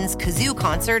Kevin's Kazoo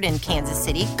Concert in Kansas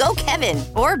City, go Kevin,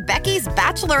 or Becky's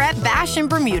Bachelorette Bash in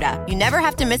Bermuda, you never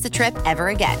have to miss a trip ever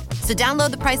again. So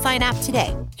download the Priceline app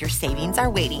today. Your savings are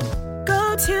waiting.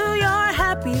 Go to your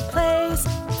happy place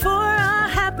for a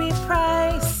happy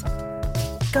price.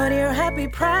 Go to your happy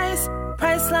price,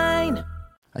 Priceline.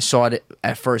 I saw it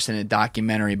at first in a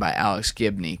documentary by Alex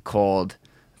Gibney called,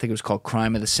 I think it was called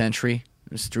Crime of the Century.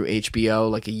 It was through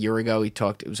HBO like a year ago.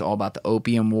 It was all about the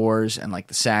opium wars and like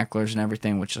the Sacklers and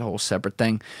everything, which is a whole separate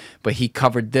thing. But he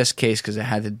covered this case because it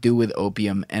had to do with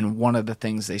opium. And one of the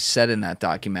things they said in that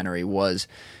documentary was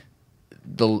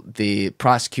the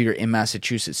prosecutor in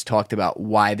Massachusetts talked about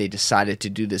why they decided to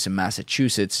do this in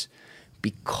Massachusetts,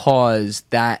 because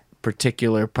that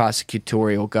particular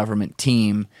prosecutorial government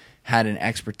team had an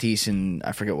expertise in,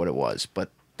 I forget what it was, but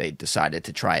they decided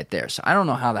to try it there. So I don't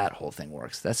know how that whole thing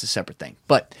works. That's a separate thing.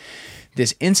 But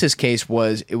this Insys case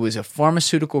was a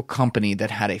pharmaceutical company that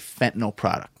had a fentanyl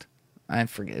product. I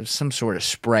forget, it was some sort of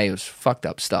spray. It was fucked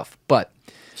up stuff. But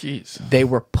Jeez. They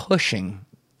were pushing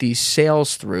these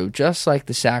sales through just like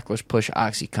the Sacklers push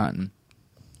OxyContin.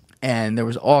 And there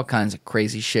was all kinds of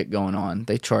crazy shit going on.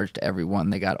 They charged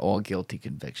everyone. They got all guilty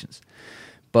convictions.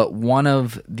 But one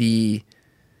of the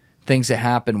things that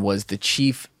happened was the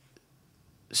chief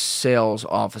sales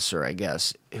officer, I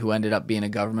guess, who ended up being a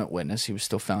government witness. He was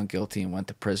still found guilty and went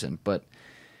to prison. But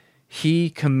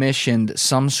he commissioned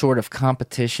some sort of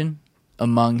competition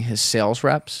among his sales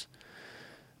reps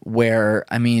where,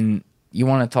 I mean, you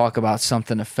want to talk about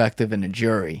something effective in a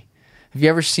jury. Have you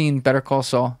ever seen Better Call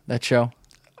Saul, that show?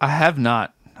 I have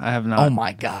not. Oh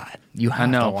my God. You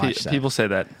have to watch that. People say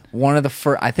that. One of the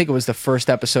first, I think it was the first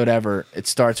episode ever. It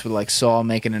starts with like Saul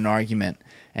making an argument,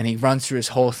 and he runs through his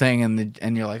whole thing,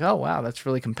 and you're like, oh wow, that's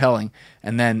really compelling.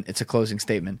 And then it's a closing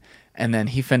statement, and then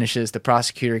he finishes. The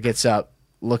prosecutor gets up,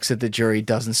 looks at the jury,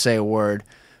 doesn't say a word,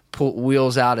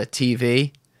 wheels out a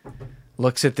TV,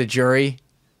 looks at the jury,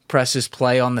 presses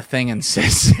play on the thing, and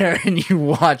sits there, and you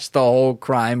watch the whole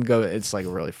crime go. It's like a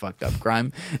really fucked up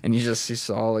crime, and you just see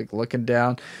Saul like looking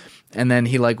down, and then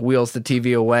he like wheels the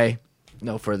TV away.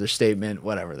 No further statement,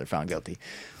 whatever, they're found guilty.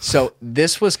 So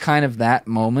this was kind of that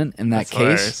moment in that case.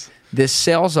 Hilarious. This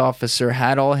sales officer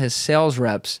had all his sales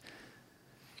reps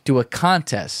do a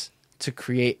contest to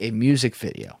create a music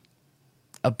video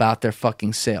about their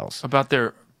fucking sales. About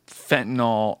their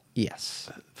fentanyl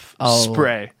Oh,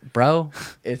 spray. bro,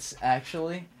 it's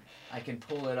actually, I can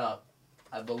pull it up.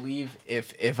 I believe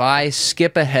if I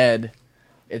skip ahead,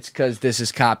 it's because this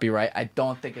is copyright. I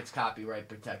don't think it's copyright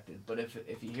protected. But if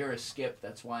you hear a skip,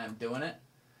 that's why I'm doing it.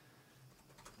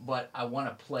 But I want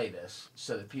to play this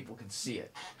so that people can see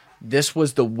it. This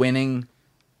was the winning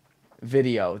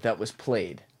video that was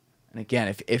played. And again,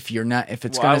 if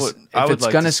it's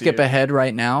gonna skip ahead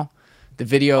right now, the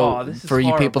video for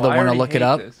you people that want to look it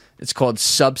up, it's called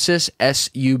Subsys,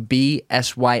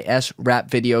 SUBSYS rap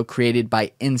video created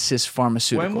by Insys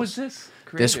Pharmaceuticals. When was this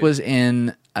created? This was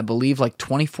in, I believe, like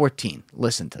 2014.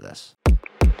 Listen to this.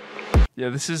 Yeah,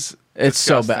 this is It's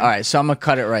disgusting. so bad. All right, so I'm going to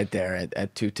cut it right there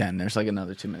at 2:10. There's like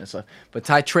another 2 minutes left. But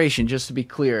titration, just to be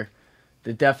clear,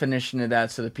 the definition of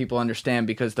that so that people understand,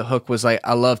 because the hook was like,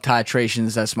 I love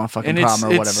titrations, that's my fucking problem, or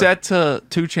whatever. It's set to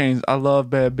 2 Chainz. I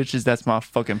love bad bitches, that's my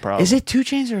fucking problem. Is it 2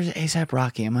 Chainz or is it A$AP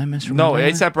Rocky? Am I misremembering? No,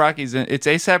 A$AP Rocky's in. It's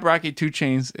A$AP Rocky, 2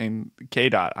 Chainz, and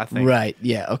K-Dot, I think. Right,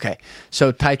 yeah, okay.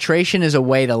 So titration is a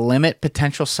way to limit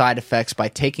potential side effects by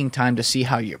taking time to see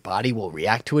how your body will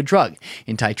react to a drug.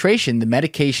 In titration, the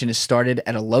medication is started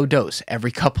at a low dose.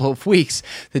 Every couple of weeks,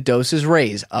 the dose is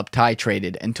raised, up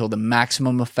titrated, until the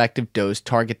maximum effective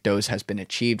target dose has been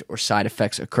achieved or side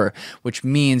effects occur, which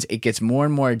means it gets more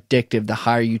and more addictive the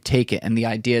higher you take it. And the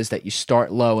idea is that you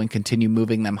start low and continue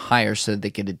moving them higher so that they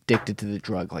get addicted to the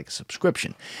drug like a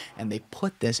subscription. And they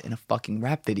put this in a fucking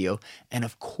rap video. And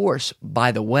of course,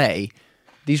 by the way,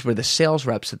 these were the sales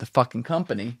reps at the fucking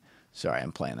company. Sorry,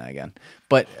 I'm playing that again.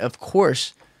 But of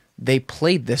course, they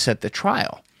played this at the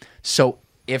trial. So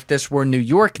if this were New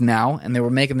York now and they were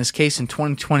making this case in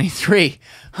 2023,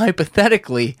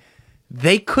 hypothetically,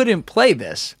 they couldn't play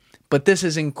this, but this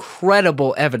is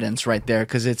incredible evidence right there,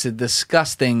 because it's a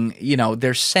disgusting,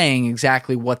 they're saying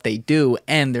exactly what they do,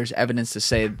 and there's evidence to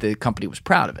say the company was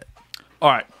proud of it.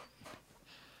 All right.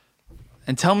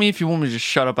 And tell me if you want me to just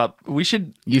shut up. You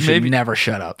should never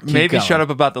shut up. Keep maybe going. shut up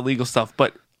about the legal stuff,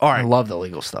 but all right. I love the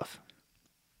legal stuff.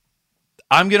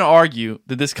 I'm going to argue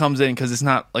that this comes in because it's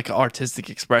not like an artistic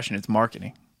expression, it's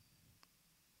marketing.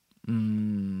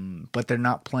 But they're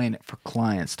not playing it for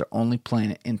clients. They're only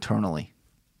playing it internally.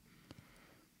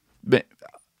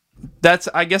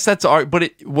 I guess that's art,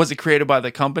 but was it created by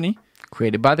the company?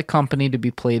 Created by the company to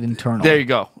be played internally. There you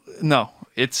go. No,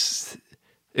 it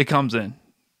comes in.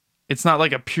 It's not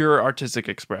like a pure artistic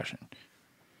expression.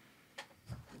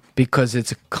 Because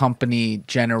it's a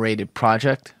company-generated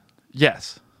project?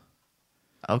 Yes.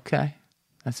 Okay.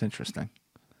 That's interesting.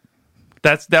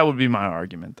 That would be my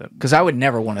argument. Because I would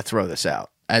never want to throw this out.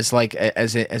 As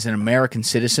an American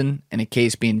citizen in a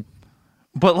case being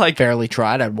fairly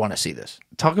tried, I'd want to see this.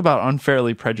 Talk about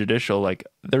unfairly prejudicial. Like,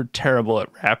 they're terrible at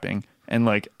rapping. And,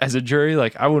 like, as a jury,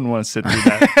 like, I wouldn't want to sit through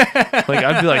that. Like,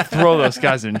 I'd be like, throw those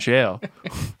guys in jail.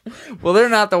 Well, they're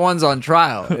not the ones on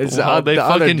trial. It's well, they the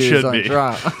fucking other dudes should on be.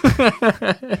 Trial.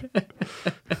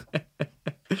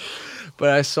 But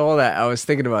I saw that. I was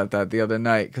thinking about that the other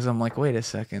night because I'm like, wait a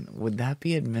second. Would that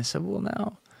be admissible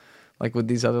now? Like, with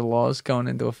these other laws going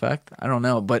into effect? I don't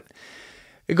know. But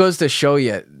it goes to show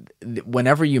you,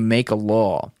 whenever you make a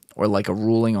law or, like, a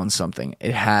ruling on something,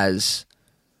 it has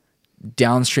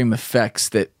downstream effects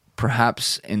that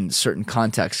perhaps in certain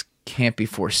contexts can't be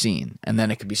foreseen. And then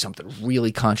it could be something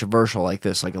really controversial like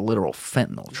this, like a literal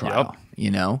fentanyl trial, you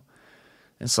know?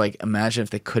 It's like, imagine if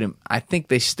they couldn't, I think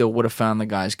they still would have found the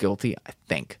guys guilty, I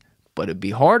think. But it'd be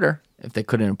harder if they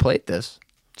couldn't have played this.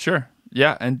 Sure.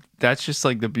 Yeah, and that's just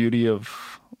like the beauty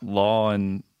of law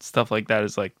and stuff like that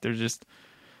is like it's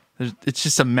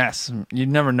just a mess. You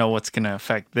never know what's going to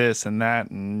affect this and that,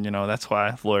 and, you know, that's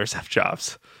why lawyers have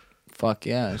jobs. Fuck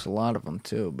yeah, there's a lot of them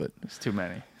too, but There's too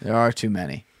many. there are too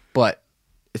many. But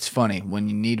it's funny, when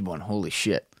you need one, holy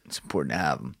shit, it's important to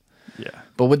have them. Yeah.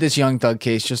 But with this Young Thug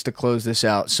case, just to close this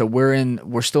out, so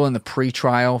we're still in the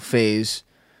pre-trial phase.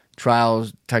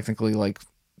 Trial's technically like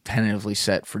tentatively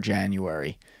set for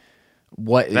January.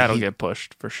 That'll get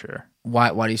pushed for sure.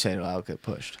 Why do you say it'll get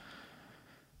pushed?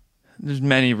 There's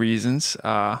many reasons.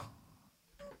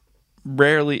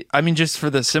 Rarely, I mean, just for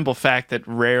the simple fact that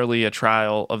rarely a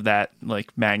trial of that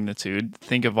like magnitude.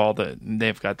 Think of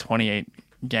they've got 28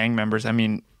 gang members. I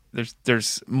mean,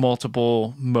 there's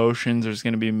multiple motions. There's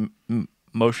going to be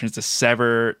motions to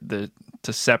sever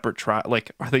to separate trial.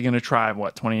 Like, are they going to try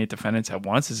 28 defendants at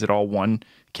once? Is it all one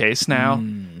case now?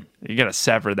 You got to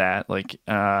sever that. Like,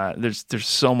 there's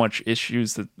so much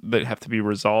issues that have to be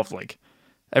resolved. Like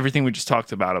everything we just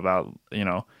talked about, you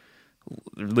know,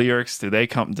 lyrics.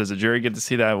 Does a jury get to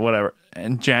see that? Whatever.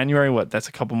 In January, that's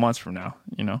a couple months from now,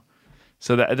 you know?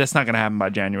 So that's not going to happen by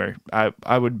January.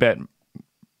 I'd bet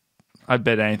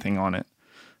anything on it.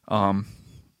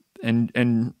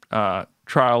 And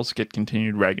trials get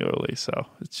continued regularly. So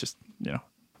it's just, you know.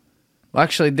 Well,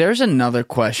 actually, there's another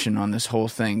question on this whole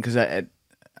thing, because I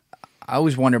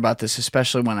always wonder about this,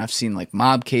 especially when I've seen like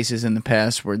mob cases in the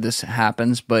past where this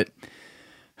happens. But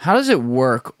how does it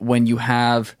work when you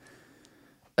have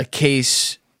a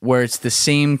case where it's the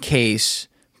same case,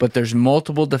 but there's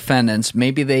multiple defendants?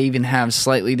 Maybe they even have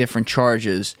slightly different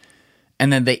charges,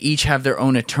 and then they each have their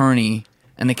own attorney,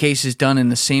 and the case is done in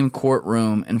the same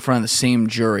courtroom in front of the same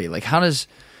jury. Like,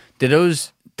 do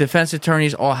those defense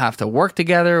attorneys all have to work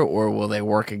together, or will they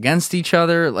work against each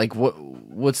other? Like,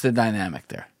 what's the dynamic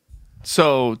there?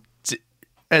 So,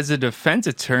 as a defense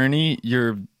attorney,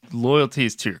 your loyalty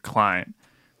is to your client,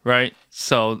 right?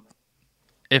 So,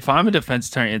 if I'm a defense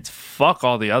attorney, it's fuck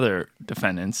all the other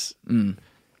defendants.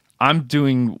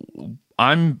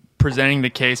 I'm presenting the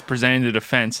case, presenting the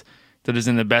defense that is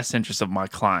in the best interest of my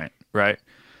client, right?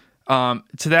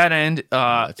 To that end,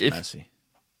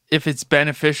 if it's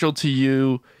beneficial to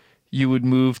you, you would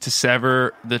move to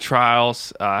sever the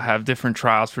trials, have different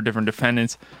trials for different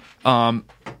defendants.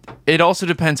 It also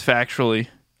depends factually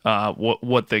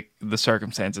what the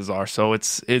circumstances are. So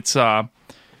it's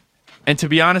and to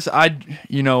be honest, I'm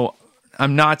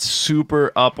not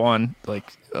super up on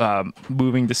like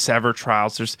moving to sever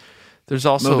trials. There's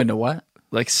also moving to what?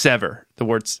 Like sever. The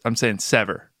words I'm saying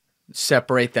sever.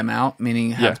 Separate them out,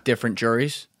 meaning have different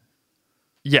juries.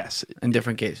 Yes, in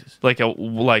different cases.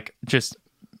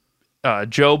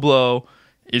 Joe Blow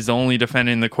is the only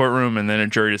defendant in the courtroom, and then a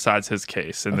jury decides his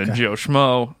case, and then Joe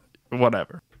Schmo,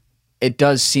 whatever. It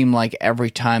does seem like every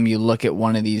time you look at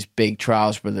one of these big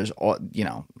trials where there's an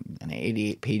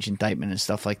 88-page indictment and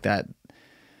stuff like that,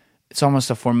 it's almost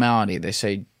a formality. They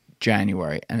say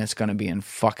January, and it's going to be in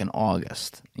fucking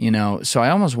August, you know? So I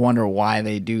almost wonder why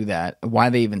they do that, why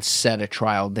they even set a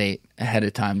trial date ahead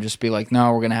of time. Just be like,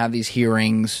 no, we're going to have these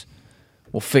hearings.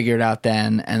 We'll figure it out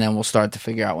then, and then we'll start to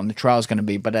figure out when the trial is going to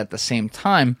be. But at the same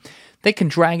time, they can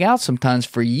drag out sometimes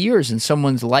for years, and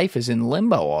someone's life is in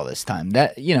limbo all this time.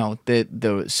 That, you know,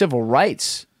 the civil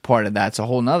rights part of that's a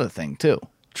whole nother thing too.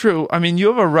 True. I mean, you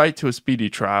have a right to a speedy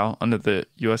trial under the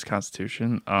U.S.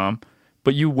 Constitution.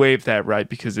 but you waive that right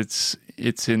because it's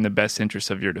in the best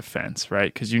interest of your defense,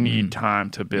 right? Because you need time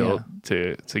to build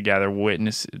to gather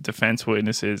defense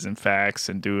witnesses and facts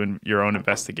and doing your own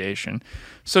investigation.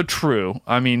 So true.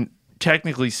 I mean,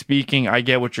 technically speaking, I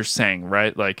get what you're saying,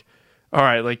 right? Like, all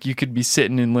right, like you could be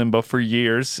sitting in limbo for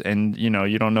years, and you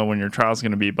don't know when your trial's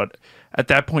going to be, but at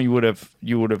that point you would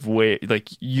have waited. Like,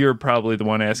 you're probably the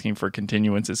one asking for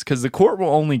continuances because the court will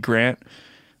only grant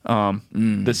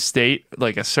the state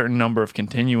like a certain number of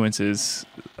continuances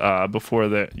before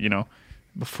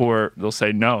they'll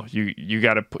say no. You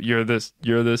got to put you're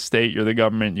the state, you're the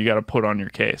government, you got to put on your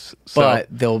case. So, but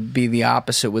they'll be the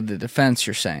opposite with the defense.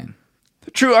 You're saying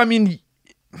true. I mean,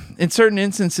 in certain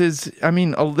instances, I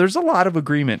mean, there's a lot of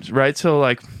agreement, right? So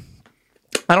like,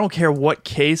 I don't care what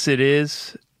case it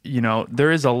is.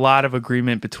 There is a lot of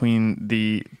agreement between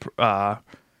the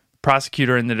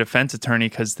prosecutor and the defense attorney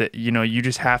because you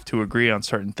just have to agree on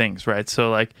certain things, right? So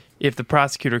like, if the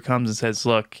prosecutor comes and says,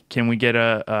 "Look, can we get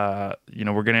we're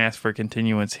going to ask for a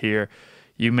continuance here,"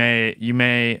 you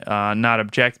may not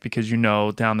object because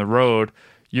down the road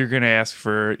you're going to ask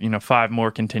for 5 more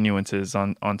continuances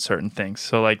on certain things.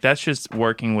 So like, that's just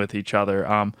working with each other.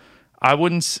 I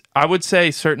would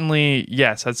say certainly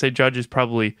yes. I'd say judges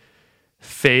probably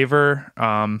favor.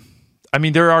 I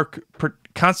mean, there are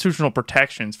constitutional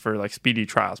protections for like speedy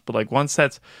trials, but like once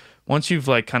you've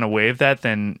like kind of waived that,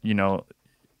 then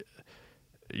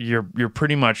you're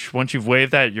pretty much, once you've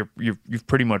waived that, you've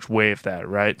pretty much waived that,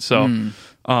 right? So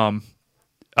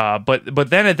but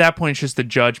then at that point it's just the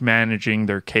judge managing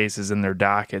their cases and their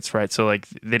dockets, right? So like,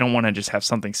 they don't want to just have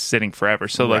something sitting forever.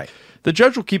 So like, the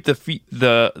judge will keep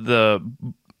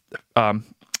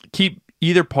keep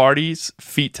either party's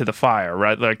feet to the fire,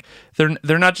 right? Like,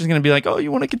 they're not just going to be like, "Oh,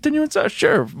 you want a continuance?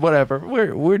 Sure, whatever.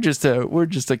 We're just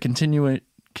a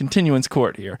continuance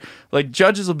court here." Like,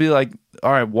 judges will be like,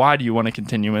 "All right, why do you want a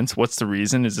continuance? What's the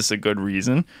reason? Is this a good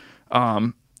reason?"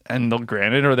 And they'll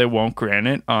grant it or they won't grant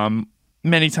it.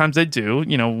 Many times they do.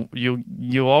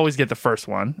 You'll always get the first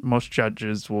one. Most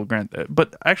judges will grant that,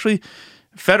 but actually,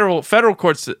 federal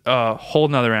court's a whole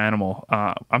nother animal.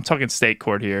 I'm talking state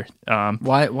court here.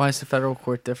 Why is the federal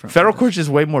court different? Federal court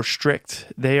is way more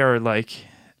strict. They are like,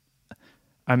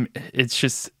 it's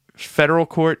just federal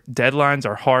court deadlines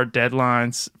are hard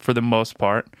deadlines for the most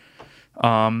part.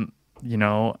 And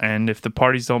if the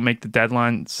parties don't make the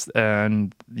deadlines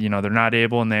and they're not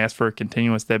able and they ask for a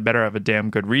continuance, they better have a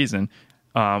damn good reason.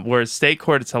 Whereas state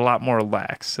court, it's a lot more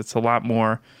lax. It's a lot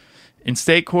more in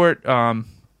state court.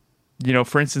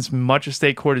 For instance, much of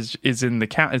state court is in the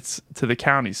county. It's to the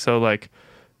county. So, like,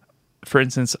 for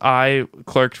instance, I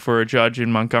clerked for a judge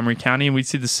in Montgomery County, and we'd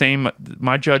see the same.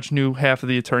 My judge knew half of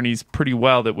the attorneys pretty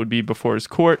well that would be before his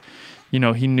court. He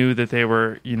knew that they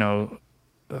were,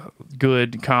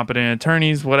 good, competent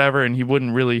attorneys, whatever, and he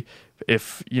wouldn't really,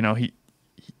 if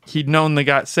he'd known the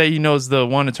guy. Say he knows the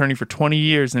one attorney for 20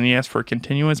 years, and he asked for a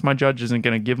continuance. My judge isn't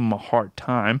going to give him a hard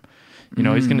time. He's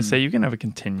going to say, "You can have a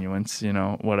continuance,"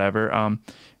 whatever.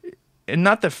 And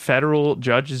not that federal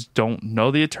judges don't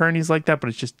know the attorneys like that, but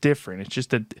it's just different. It's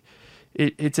just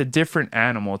it's a different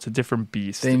animal. It's a different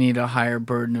beast. They need a higher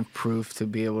burden of proof to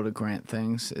be able to grant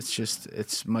things.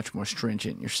 It's much more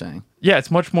stringent, you're saying? Yeah,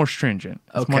 it's much more stringent.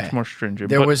 It's okay. much more stringent.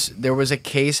 There was a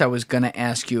case I was going to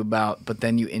ask you about, but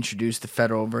then you introduced the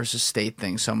federal versus state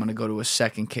thing, so I'm going to go to a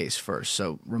second case first.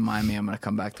 So remind me, I'm going to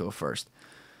come back to it first.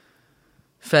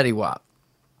 Fetty Wap.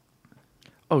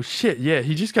 Oh, shit, yeah.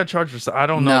 He just got charged for I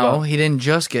don't know. No, he didn't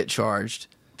just get charged.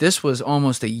 This was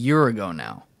almost a year ago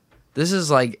now. This is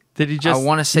like... Did he just... I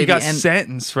want to say he got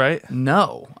sentenced, right?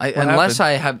 No. Unless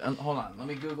I have... hold on. Let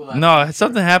me Google that. No,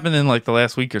 something happened in like the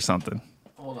last week or something.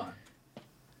 Hold on.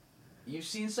 You've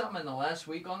seen something in the last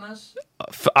week on this?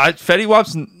 Fetty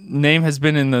Wap's name has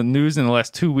been in the news in the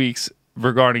last 2 weeks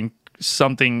regarding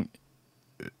something...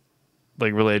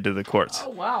 like related to the courts.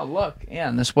 Oh, wow, look. Yeah,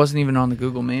 and this wasn't even on the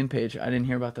Google main page. I didn't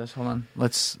hear about this. Hold on.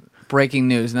 Breaking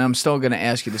news. And I'm still going to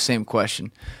ask you the same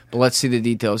question, but let's see the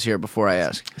details here before I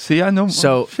ask. See, I know.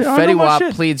 So, Fetty Wap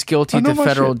pleads guilty to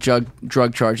federal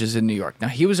drug charges in New York. Now,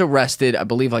 he was arrested, I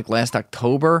believe, like last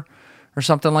October or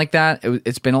something like that.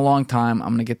 It's been a long time. I'm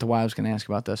going to get to why I was going to ask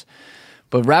about this.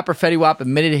 But rapper Fetty Wap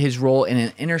admitted his role in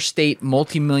an interstate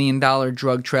multi-million-dollar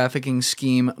drug trafficking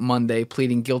scheme Monday,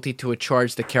 pleading guilty to a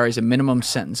charge that carries a minimum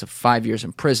sentence of 5 years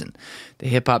in prison. The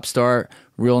hip-hop star,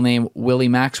 real name Willie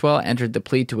Maxwell, entered the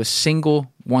plea to a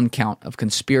single one count of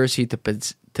conspiracy to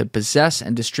possess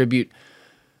and distribute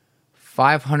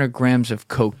 500 grams of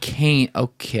cocaine.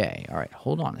 Okay, all right,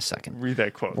 hold on a second. Read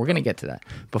that quote. We're going to get to that.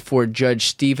 Before Judge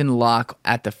Stephen Locke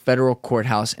at the federal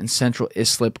courthouse in Central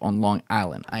Islip on Long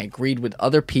Island. I agreed with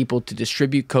other people to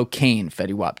distribute cocaine,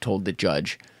 Fetty Wap told the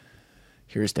judge.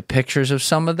 Here's the pictures of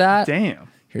some of that. Damn.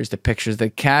 Here's the pictures of the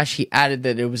cash. He added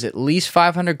that it was at least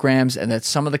 500 grams and that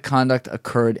some of the conduct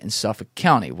occurred in Suffolk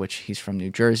County, which he's from New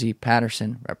Jersey.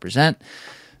 Patterson, represent.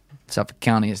 Suffolk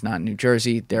County is not New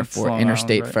Jersey, therefore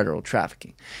interstate federal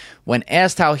trafficking. When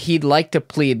asked how he'd like to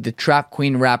plead, the Trap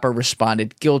Queen rapper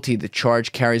responded, guilty. The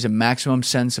charge carries a maximum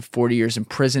sentence of 40 years in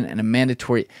prison and a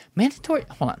mandatory,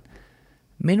 hold on,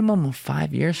 minimum of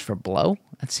 5 years for blow?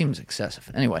 That seems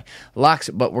excessive. Anyway,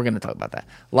 but we're going to talk about that.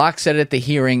 Locke said at the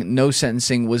hearing, no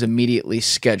sentencing was immediately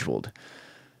scheduled.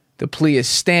 The plea is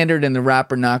standard and the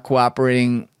rapper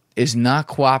is not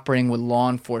cooperating with law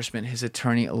enforcement. His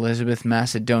attorney, Elizabeth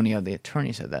Macedonia, the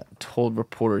attorney said that, told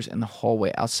reporters in the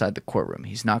hallway outside the courtroom.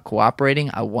 He's not cooperating.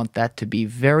 I want that to be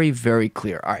very, very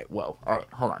clear. All right, whoa. All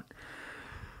right, hold on.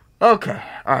 Okay,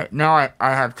 all right. Now I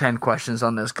have 10 questions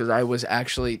on this because I was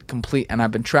actually complete, and I've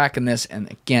been tracking this, and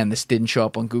again, this didn't show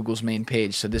up on Google's main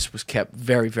page, so this was kept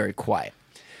very, very quiet.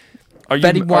 Are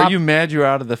you mad you're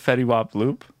out of the Fetty Wap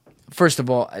loop? First of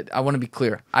all, I want to be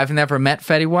clear. I've never met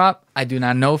Fetty Wap. I do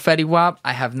not know Fetty Wap.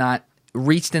 I have not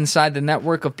reached inside the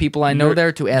network of people I know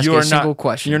there to ask a single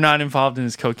question. You're not involved in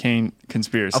this cocaine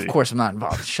conspiracy. Of course I'm not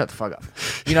involved. Shut the fuck up.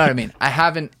 You know what I mean? I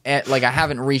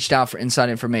haven't reached out for inside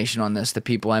information on this to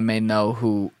people I may know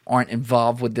who aren't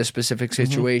involved with this specific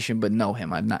situation but know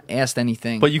him. I've not asked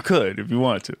anything. But you could if you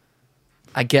wanted to.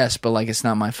 I guess, but it's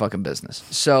not my fucking business.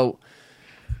 So,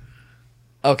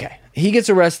 okay. He gets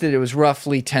arrested. It was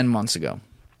roughly 10 months ago,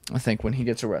 I think, when he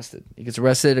gets arrested. He gets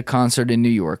arrested at a concert in New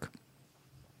York.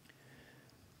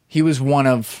 He was one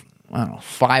of,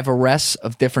 5 arrests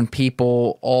of different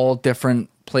people, all different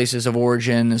places of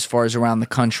origin as far as around the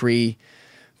country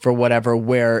for whatever,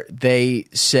 where they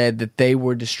said that they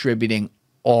were distributing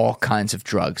all kinds of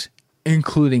drugs,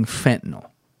 including fentanyl,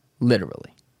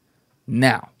 literally.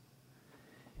 Now,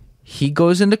 he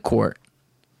goes into court,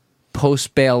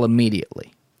 post bail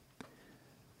immediately.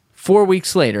 4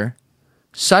 weeks later,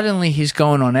 suddenly he's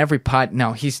going on every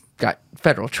Now, he's got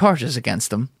federal charges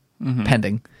against him,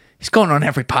 pending. He's going on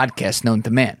every podcast known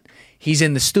to man. He's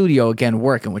in the studio again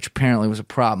working, which apparently was a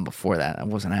problem before that. It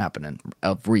wasn't happening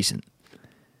of recent.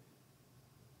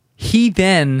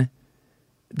 There's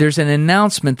an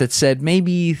announcement that said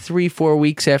maybe 3-4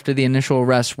 weeks after the initial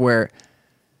arrest where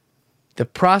the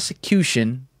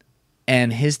prosecution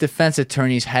and his defense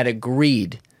attorneys had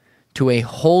agreed to a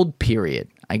hold period.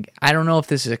 I don't know if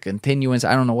this is a continuance.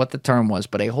 I don't know what the term was,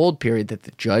 but a hold period that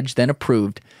the judge then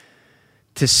approved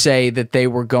to say that they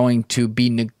were going to be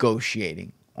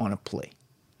negotiating on a plea.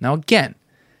 Now, again,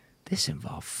 this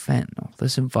involved fentanyl.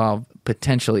 This involved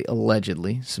potentially,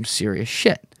 allegedly, some serious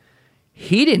shit.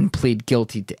 He didn't plead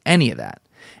guilty to any of that.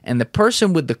 And the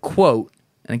person with the quote,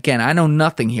 and again, I know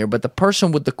nothing here, but the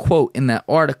person with the quote in that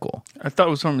article. I thought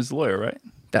it was from his lawyer, right?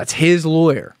 That's his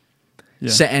lawyer.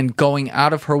 Yeah. And going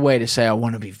out of her way to say, I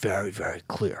want to be very, very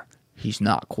clear. He's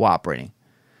not cooperating.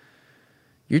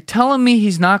 You're telling me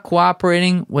he's not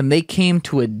cooperating when they came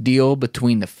to a deal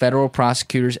between the federal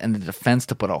prosecutors and the defense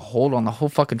to put a hold on the whole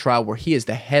fucking trial where he is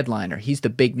the headliner, he's the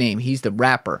big name, he's the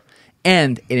rapper,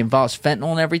 and it involves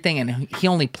fentanyl and everything, and he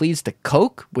only pleads to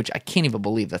coke, which I can't even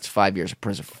believe that's 5 years of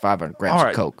prison for 500 grams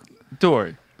of coke.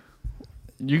 Dory,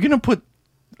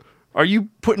 are you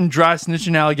putting dry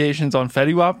snitching allegations on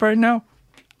Fetty Wap right now?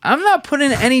 I'm not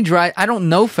putting any dry. I don't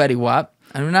know Fetty Wap.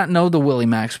 I do not know the Willie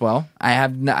Maxwell. I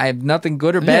have nothing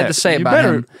good or bad to say about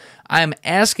him. I am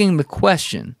asking the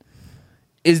question: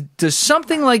 does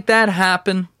something like that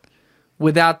happen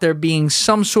without there being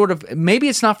some sort of? Maybe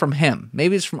it's not from him.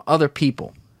 Maybe it's from other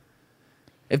people.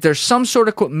 If there's some sort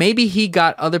of, maybe he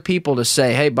got other people to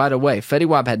say, "Hey, by the way, Fetty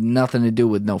Wap had nothing to do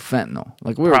with no fentanyl.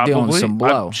 Like we were dealing with some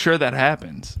blow." I'm sure that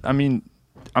happens. I mean,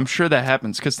 I'm sure that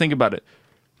happens because think about it.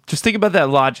 Just think about that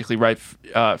logically, right?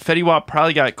 Fetty Wap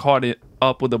probably got caught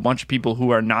up with a bunch of people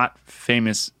who are not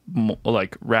famous,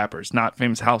 like rappers, not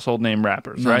famous household name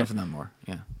rappers, right? None of them were,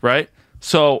 yeah. Right?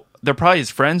 So they're probably his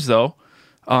friends, though,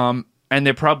 and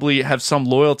they probably have some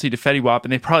loyalty to Fetty Wap,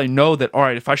 and they probably know that, all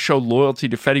right, if I show loyalty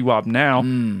to Fetty Wap now,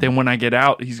 then when I get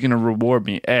out, he's going to reward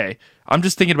me. A, I'm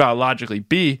just thinking about it logically.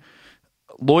 B,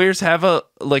 lawyers have a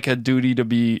duty to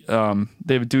be,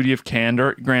 they have a duty of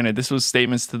candor. Granted, this was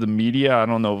statements to the media. I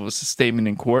don't know if it was a statement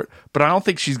in court, but I don't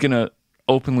think she's going to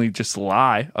openly just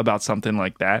lie about something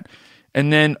like that.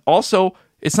 And then also,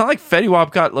 it's not like Fetty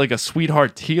Wap got like a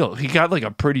sweetheart deal. He got like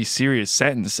a pretty serious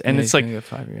sentence. And it's like,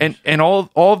 and all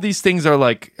of these things are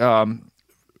like,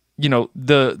 you know,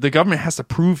 the government has to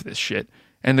prove this shit,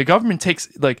 and the government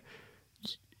takes like.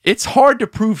 It's hard to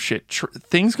prove shit.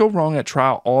 Things go wrong at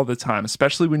trial all the time,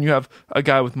 especially when you have a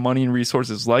guy with money and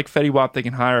resources like Fetty Wap. They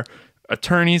can hire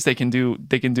attorneys. They can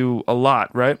do a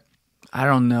lot, right? I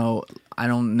don't know. I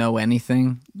don't know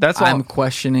anything. That's all. I'm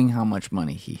questioning how much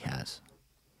money he has.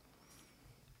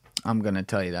 I'm going to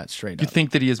tell you that straight You up.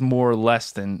 think that he is more or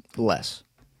less than... Less.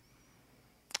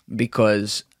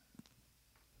 Because...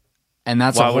 And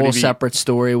that's Why a would he whole be separate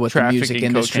story with the music trafficking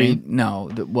industry. cocaine? No,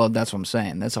 well, that's what I'm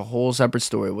saying. That's a whole separate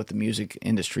story what the music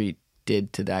industry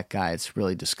did to that guy. It's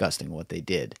really disgusting what they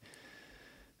did.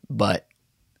 But,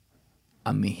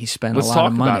 I mean, he spent Let's a lot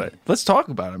talk of money. about it. Let's talk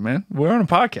about it, man. We're on a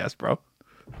podcast, bro.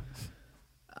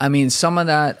 I mean, some of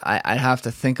that, I'd have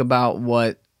to think about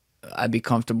what I'd be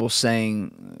comfortable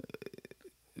saying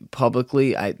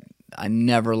publicly. I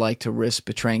never like to risk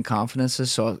betraying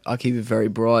confidences, so I'll keep it very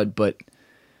broad. But,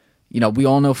 you know, we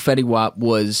all know Fetty Wap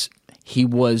was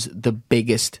the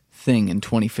biggest thing in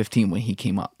 2015 when he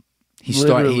came up. He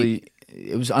started.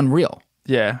 It was unreal.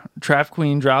 Yeah, Trap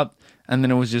Queen dropped, and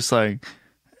then it was just like,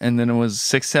 and then it was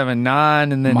 6, 7,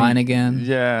 9, and then Mine Again.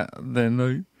 Yeah, then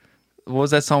like, what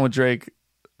was that song with Drake?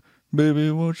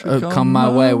 Baby, won't you Come My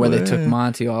Way, where they took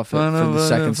Monty off it for the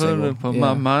second single. Put Yeah.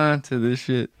 my mind to this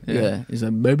shit. Yeah, he's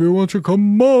like, baby, won't you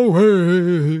come my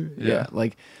way? Yeah,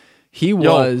 like he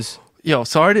was. Yo,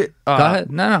 sorry to Go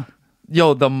ahead. No.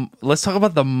 Yo, let's talk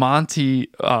about the Monty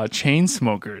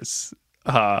Chainsmokers.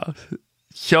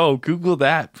 Yo, Google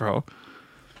that, bro.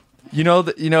 You know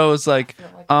that it's like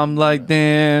I'm like,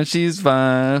 damn, she's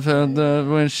fine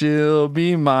when she'll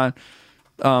be mine.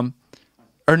 Or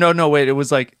no, wait, it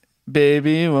was like,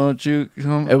 baby, won't you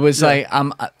come? It was like,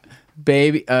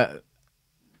 baby,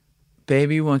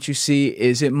 baby, won't you see?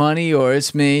 Is it money or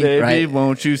it's me? Baby, right?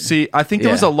 won't you see? I think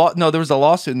there was there was a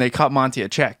lawsuit and they cut Monty a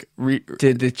check.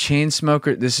 Did the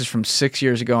Chainsmokers? This is from 6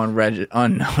 years ago on Reddit.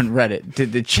 On Reddit,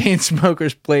 did the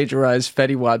Chainsmokers plagiarize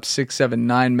Fetty Wap's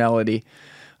 679 melody?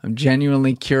 I'm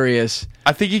genuinely curious.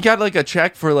 I think he got like a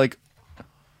check for like.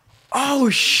 Oh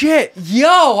shit!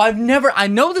 Yo, I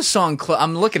know the song.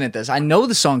 I'm looking at this. I know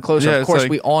the song Closer. Yeah, of course, like,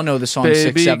 we all know the song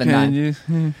Baby,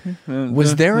 679.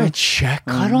 Was there a check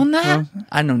cut on that?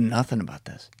 I know nothing about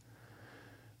this.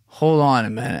 Hold on a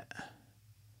minute.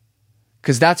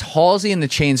 Because that's Halsey and the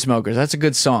Chainsmokers. That's a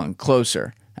good song,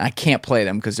 Closer. And I can't play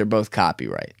them because they're both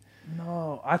copyright.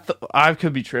 No, I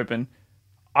could be tripping.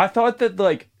 I thought that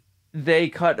like they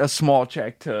cut a small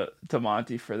check to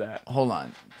Monty for that. Hold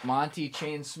on. Monty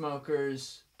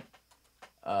Chainsmokers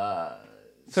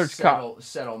Search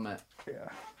settlement.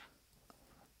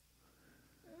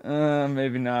 Yeah.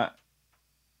 Maybe not.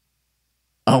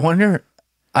 I wonder.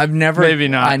 Maybe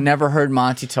not. I never heard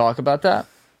Monty talk about that.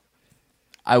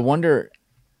 I wonder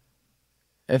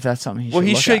if that's something he should. Well,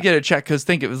 he look should at. get a check because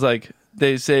think it was like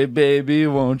they say, "Baby,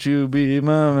 won't you be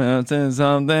my mountain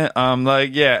something?" I'm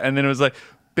like, yeah, and then it was like,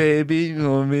 "Baby,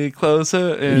 hold me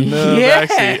closer in the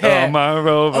backseat of my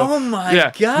Rover." Oh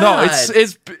my god! No,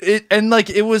 it's and like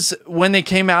it was when they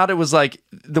came out. It was like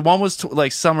the one was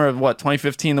like summer of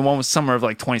 2015. The one was summer of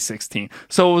like 2016.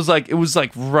 So it was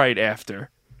like right after.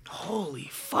 Holy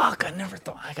fuck! I never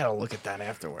thought. I gotta look at that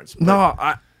afterwards. No,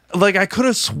 I could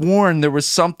have sworn there was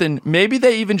something. Maybe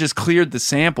they even just cleared the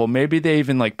sample. Maybe they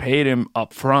even like paid him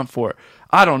up front for it.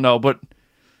 I don't know, but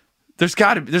there's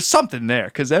something there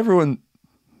because everyone.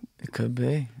 It could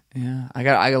be. Yeah, I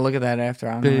got to look at that after.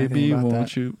 I don't know Baby, anything about won't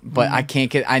that. you? But I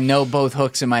can't get. I know both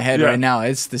hooks in my head right now.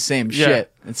 It's the same shit.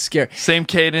 It's scary. Same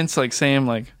cadence, like same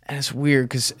like. And it's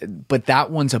weird but that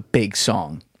one's a big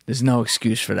song. There's no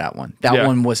excuse for that one. That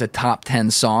one was a top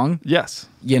 10 song. Yes.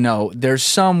 You know, there's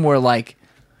some where like,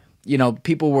 you know,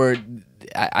 people were.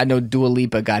 I know Dua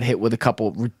Lipa got hit with a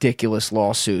couple ridiculous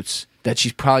lawsuits that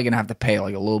she's probably gonna have to pay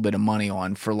like a little bit of money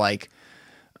on for like.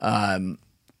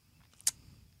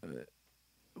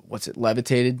 What's it?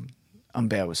 Levitated? I'm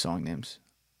bad with song names.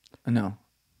 No.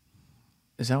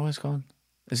 Is that what it's called?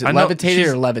 Is it Levitated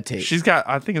or Levitate? She's got,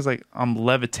 I think it's like, I'm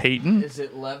levitating. Is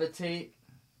it Levitate?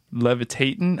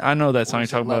 Levitating? I know that song you're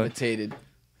talking about. Levitated.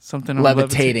 Something I'm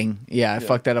Levitating. Yeah, I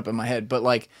fucked that up in my head. But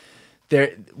like,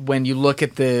 when you look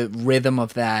at the rhythm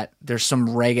of that, there's some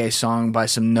reggae song by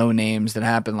some no names that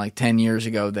happened like 10 years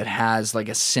ago that has like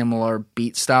a similar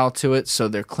beat style to it. So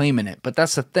they're claiming it. But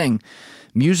that's the thing.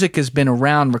 Music has been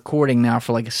around recording now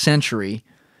for like a century.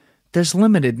 There's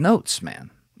limited notes, man.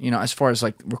 You know, as far as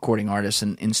like recording artists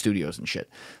in studios and shit.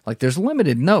 Like there's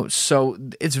limited notes. So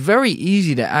it's very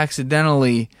easy to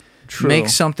accidentally make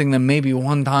something that maybe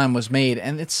one time was made.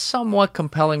 And it's somewhat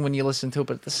compelling when you listen to it,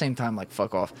 but at the same time, like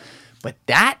fuck off. But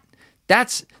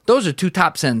those are two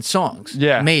top 10 songs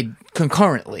made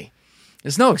concurrently.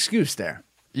 There's no excuse there.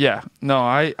 Yeah, no,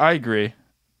 I agree.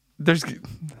 There's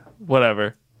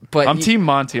whatever. But I'm Team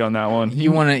Monty on that one.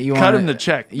 You want to cut him the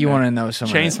check. You want to know some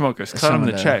Chainsmokers, cut him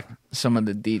the check. Some of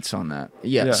the deets on that.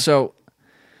 Yeah, Yeah. So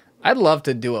I'd love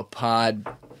to do a pod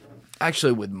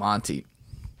actually with Monty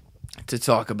to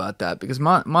talk about that because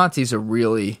Monty's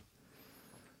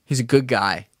he's a good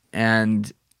guy,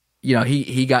 and you know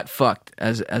he got fucked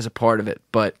as a part of it,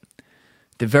 but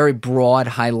the very broad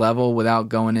high level without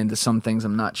going into some things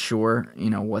I'm not sure, you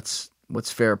know, what's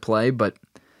fair play, but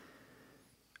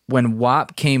when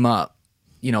WAP came up,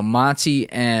 you know, Monty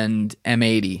and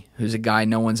M80, who's a guy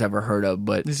no one's ever heard of,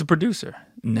 but He's a producer.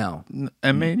 no,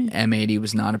 M80? M80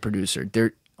 was not a producer.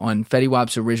 They're on Fetty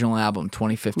Wap's original album,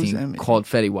 2015, Who's M80? called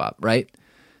Fetty Wap, right?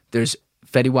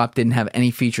 Fetty Wap didn't have any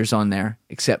features on there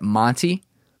except Monty,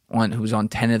 who was on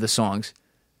 10 of the songs,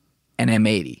 and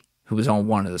M80, who was on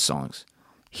one of the songs.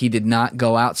 He did not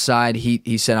go outside.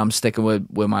 He said, I'm sticking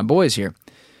with my boys here.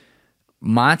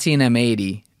 Monty and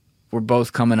M80 were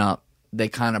both coming up. They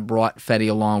kind of brought Fetty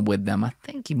along with them. I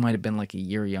think he might have been like a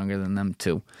year younger than them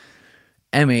too.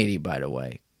 M80, by the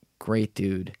way, great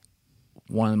dude.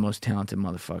 One of the most talented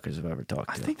motherfuckers I've ever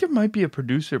talked to. I think there might be a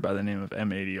producer by the name of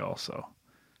M80 also.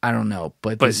 I don't know,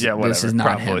 but yeah, whatever. this is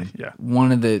not Probably, him. yeah.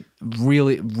 One of the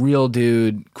real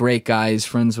dude, great guy. He's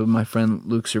friends with my friend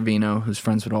Luke Servino, who's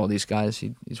friends with all these guys.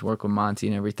 He's worked with Monty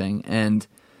and everything. And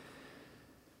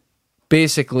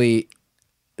basically,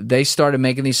 they started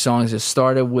making these songs. It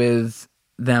started with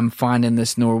them finding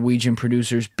this Norwegian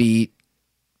producer's beat.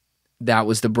 That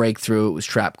was the breakthrough. It was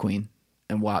Trap Queen.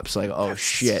 And WAP's like, oh,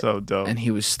 shit. so dope. And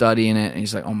he was studying it, and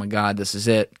he's like, oh, my God, this is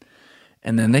it.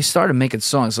 And then they started making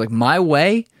songs. Like My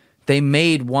Way, they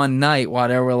made one night while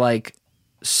there were like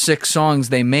 6 songs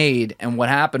they made. And what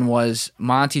happened was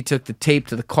Monty took the tape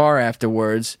to the car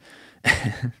afterwards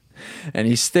and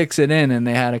he sticks it in, and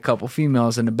they had a couple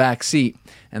females in the back seat,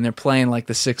 and they're playing like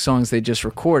the 6 songs they just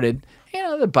recorded. You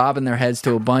know, they're bobbing their heads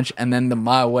to a bunch, and then the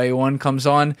My Way one comes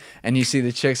on, and you see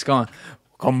the chicks going,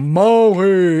 come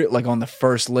on, like on the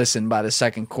first listen by the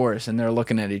second chorus, and they're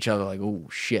looking at each other like, oh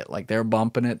shit, like they're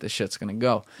bumping it, the shit's gonna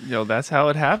go. Yo, that's how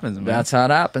it happens, man. That's how it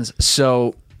happens.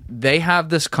 So they have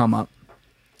this come up.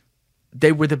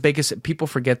 They were the biggest, people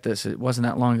forget this, it wasn't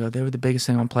that long ago, they were the biggest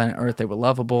thing on planet Earth. They were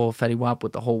lovable. Fetty Wap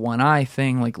with the whole one eye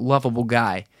thing, like lovable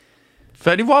guy.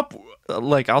 Fetty Wap,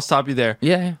 like, I'll stop you there.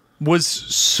 Yeah. Was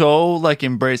so like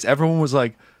embraced. Everyone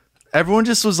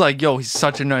just was like, yo, he's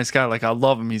such a nice guy. Like, I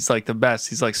love him. He's like the best.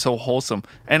 He's like so wholesome.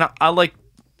 And I like,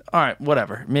 all right,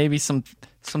 whatever. Maybe some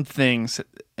things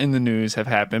in the news have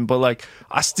happened, but like,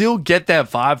 I still get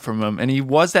that vibe from him. And he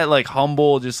was that like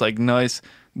humble, just like nice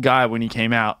guy when he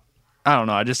came out. I don't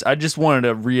know. I just wanted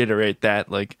to reiterate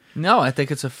that. Like, No, I think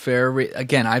it's a fair.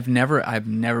 Again, I've never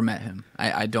met him.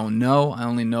 I don't know. I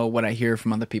only know what I hear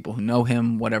from other people who know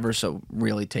him. Whatever. So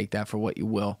really, take that for what you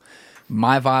will.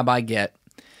 My vibe I get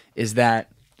is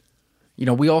that, you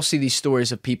know, we all see these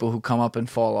stories of people who come up and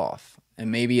fall off,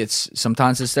 and maybe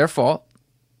sometimes it's their fault,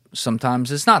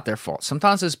 sometimes it's not their fault,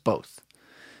 sometimes it's both,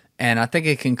 and I think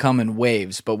it can come in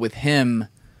waves. But with him,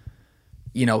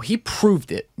 you know, he proved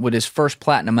it with his first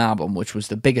platinum album, which was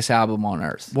the biggest album on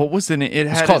earth. what was the name?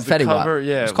 It's called Fetty Wap.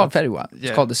 Yeah, it's called Fetty Wap. yeah.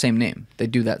 It's called the same name. They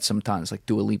do that sometimes. Like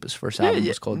Dua Lipa's first album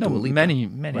was called no, Dua Lipa. Many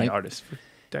right? artists for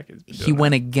decades. been He doing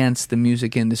went against the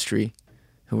music industry,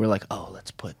 who were like, "Oh,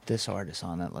 let's put this artist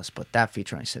on it. Let's put that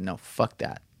feature on." He said, "No, fuck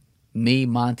that. Me,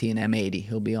 Monty, and M80,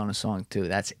 he'll be on a song too.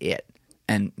 That's it,"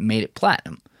 and made it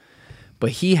platinum.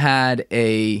 But he had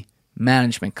a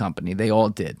management company. They all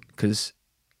did, because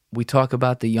we talk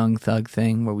about the Young Thug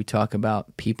thing, where we talk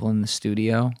about people in the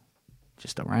studio,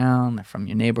 just around, they're from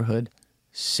your neighborhood.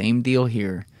 Same deal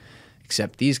here,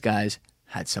 except these guys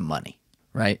had some money,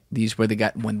 right? These were the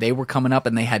guys, when they were coming up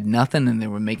and they had nothing and they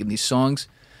were making these songs,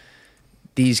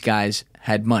 these guys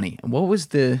had money. And what was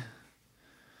oh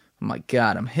my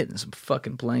God, I'm hitting some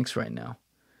fucking blanks right now.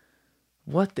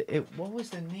 What was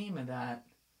the name of that?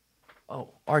 Oh,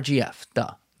 RGF,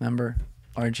 duh. Remember?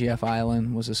 RGF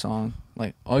Island was a song.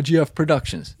 Like, RGF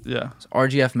Productions. Yeah. It's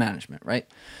RGF Management, right?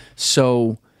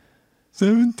 So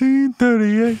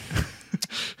 1738.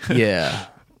 yeah,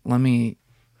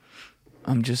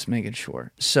 I'm just making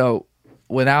sure. So,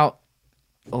 without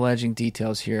alleging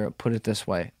details here, I'll put it this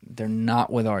way. They're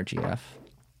not with RGF.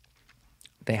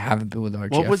 They haven't been with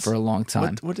RGF for a long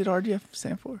time. What did RGF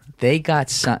stand for? They got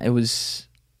signed. It was,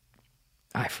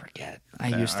 I forget. I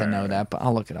used to know that, but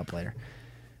I'll look it up later.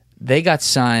 They got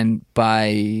signed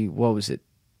by, what was it?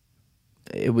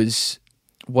 It was,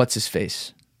 what's his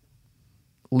face?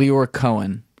 Leor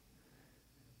Cohen,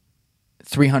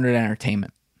 300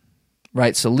 Entertainment.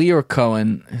 right? So Lyor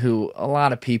Cohen, who a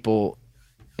lot of people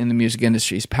in the music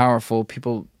industry is powerful.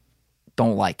 People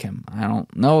don't like him. I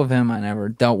don't know of him. I never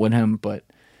dealt with him, but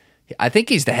I think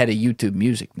he's the head of YouTube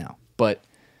Music now. But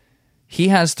he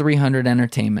has 300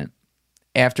 Entertainment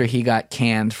after he got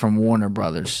canned from Warner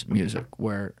Brothers Music,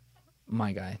 where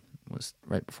my guy was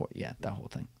right before. Yeah, that whole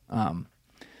thing.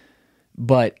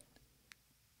 But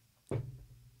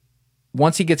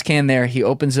once he gets canned there, he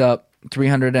opens up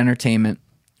 300 Entertainment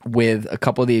with a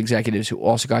couple of the executives who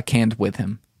also got canned with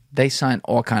him. They signed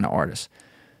all kind of artists.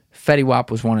 Fetty Wap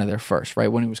was one of their first,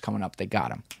 right? When he was coming up, they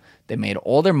got him. They made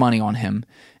all their money on him.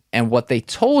 And what they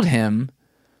told him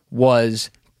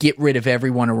was, get rid of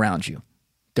everyone around you.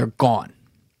 They're gone.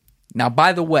 Now,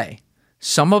 by the way,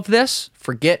 some of this,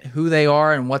 forget who they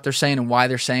are and what they're saying and why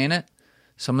they're saying it.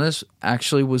 Some of this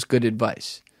actually was good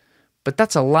advice. But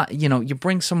that's a lot. You know, you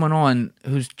bring someone on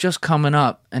who's just coming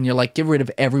up and you're like, get rid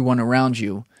of everyone around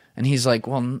you. And he's like,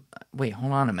 well, wait,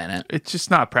 hold on a minute. It's just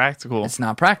not practical. It's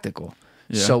not practical.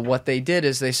 Yeah. So what they did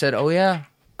is they said, oh, yeah,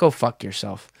 go fuck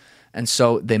yourself. And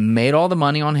so they made all the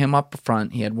money on him up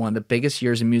front. He had one of the biggest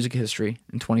years in music history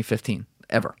in 2015,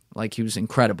 ever. Like, he was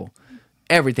incredible.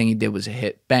 Everything he did was a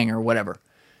hit, banger, whatever.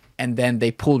 And then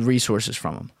they pulled resources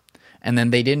from him. And then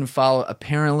they didn't follow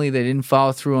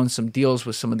through on some deals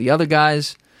with some of the other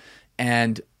guys.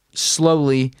 And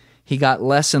slowly he got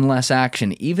less and less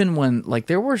action. Even when, like,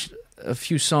 there were a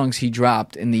few songs he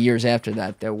dropped in the years after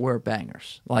that were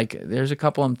bangers. Like, there's a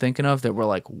couple I'm thinking of that were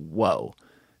like, whoa,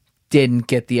 didn't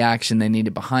get the action they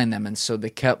needed behind them. And so they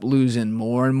kept losing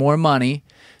more and more money,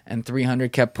 and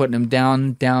 300 kept putting him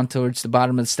down towards the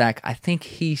bottom of the stack. I think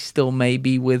he still may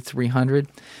be with 300,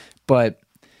 but,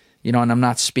 you know, and I'm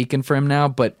not speaking for him now,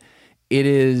 but it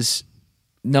is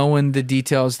knowing the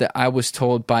details that I was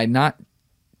told by not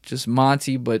just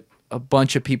Monty, but a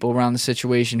bunch of people around the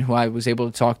situation who I was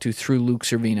able to talk to through Luke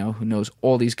Servino, who knows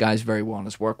all these guys very well and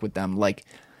has worked with them. Like,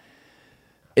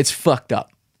 it's fucked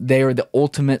up. They are the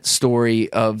ultimate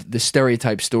story of the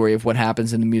stereotype story of what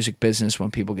happens in the music business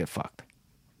when people get fucked.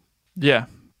 Yeah.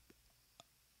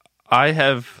 I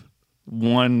have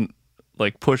one,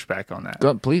 like, pushback on that. Go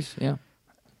ahead, please, yeah.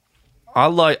 I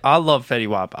love Fetty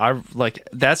Wap. I like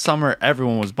that summer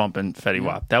everyone was bumping Fetty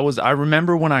Wap. That was, I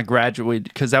remember when I graduated,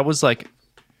 because that was like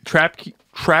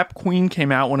Trap Queen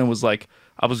came out when it was like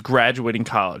I was graduating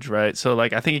college, right? So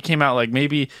like I think it came out like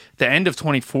maybe the end of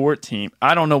 2014.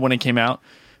 I don't know when it came out,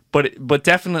 but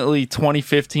definitely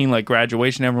 2015, like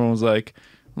graduation, everyone was like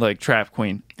Trap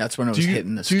Queen. That's when it was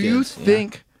hitting the skids. Do you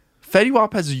think Fetty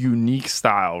Wap has a unique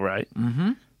style, right?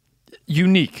 Mm-hmm.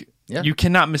 Unique. Yeah. You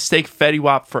cannot mistake Fetty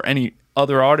Wap for any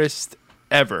other artist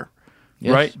ever,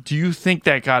 yes. Right? Do you think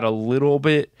that got a little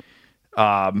bit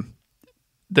that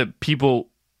people,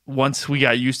 once we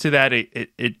got used to that,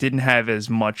 it didn't have as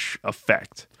much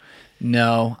effect?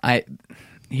 No,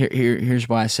 here's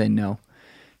why I say no.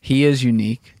 He is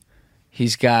unique.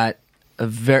 He's got a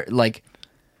very, like,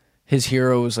 his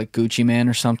hero was like Gucci Mane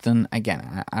or something.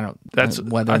 Again, I don't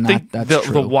know whether or not that's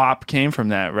true. The WAP came from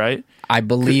that, right? I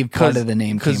believe part of the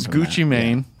name came from that. Because Gucci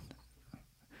Mane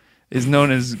is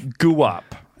known as Guwap.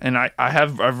 And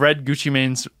I've read Gucci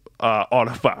Mane's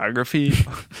autobiography,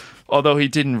 although he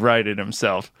didn't write it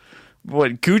himself.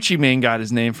 But Gucci Mane got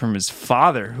his name from his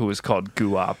father, who was called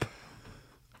Guwap.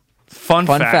 Fun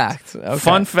fact. Okay.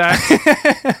 Fun fact.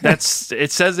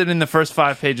 It says it in the first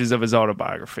 5 pages of his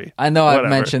autobiography. I know I've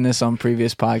mentioned this on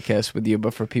previous podcasts with you,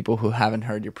 but for people who haven't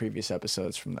heard your previous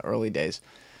episodes from the early days,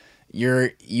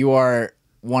 you are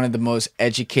one of the most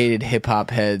educated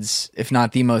hip-hop heads, if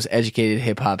not the most educated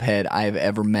hip-hop head I have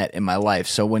ever met in my life.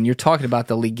 So when you're talking about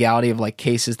the legality of like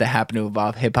cases that happen to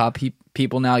involve hip-hop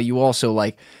people now, you also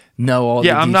like know all the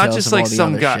details. Yeah, I'm not just like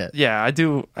some guy. Shit. Yeah, I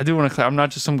do want to clear. I'm not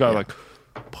just some guy like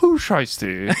Pooh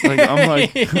Shiesty. Like I'm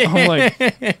like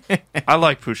I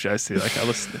like Pooh Shiesty. Like I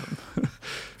listen to him.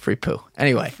 Free Pooh.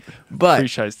 Anyway, but Free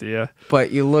Shiesty, yeah. But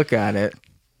you look at it.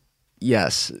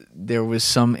 Yes, there was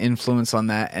some influence on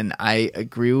that, and I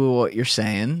agree with what you're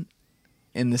saying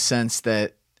in the sense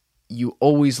that you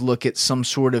always look at some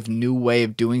sort of new way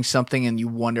of doing something and you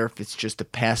wonder if it's just a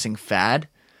passing fad.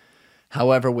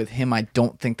 However, with him, I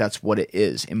don't think that's what it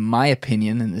is. In my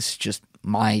opinion, and this is just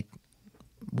my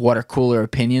water cooler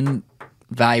opinion,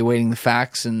 evaluating the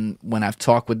facts, and when I've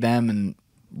talked with them and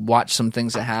watched some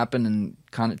things that happen and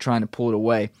kind of trying to pull it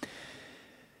away,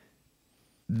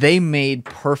 they made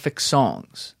perfect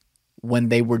songs when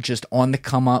they were just on the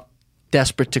come up,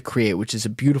 desperate to create, which is a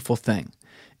beautiful thing.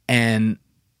 And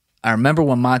I remember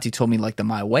when Monty told me like the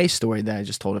My Way story that I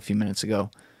just told a few minutes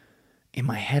ago, in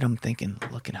my head I'm thinking,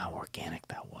 look at how organic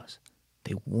that was.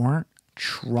 They weren't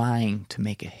trying to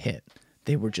make a hit.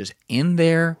 They were just in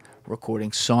there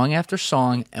recording song after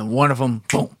song, and one of them,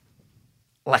 boom,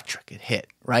 electric, it hit,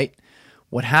 right?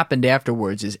 What happened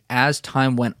afterwards is as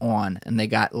time went on and they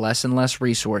got less and less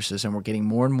resources and were getting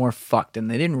more and more fucked,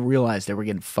 and they didn't realize they were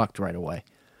getting fucked right away,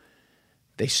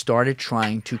 they started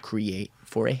trying to create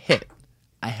for a hit.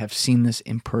 I have seen this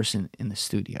in person in the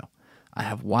studio. I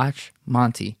have watched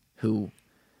Monty, who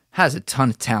has a ton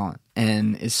of talent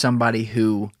and is somebody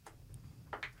who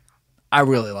I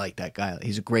really like. That guy.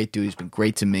 He's a great dude. He's been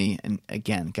great to me, and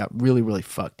again, got really, really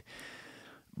fucked.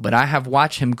 But I have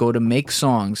watched him go to make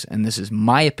songs, and this is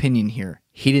my opinion here.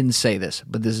 He didn't say this,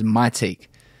 but this is my take,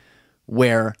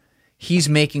 where he's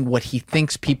making what he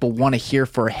thinks people want to hear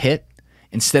for a hit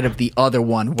instead of the other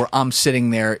one where I'm sitting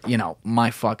there,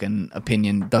 my fucking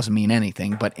opinion doesn't mean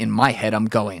anything, but in my head I'm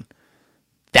going,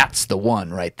 that's the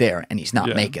one right there, and he's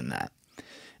not making that.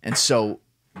 And so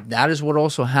that is what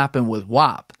also happened with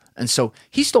WAP. And so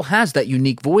he still has that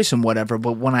unique voice and whatever,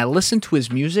 but when I listen to his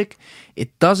music,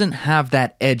 it doesn't have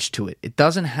that edge to it. It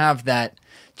doesn't have that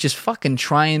just fucking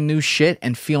trying new shit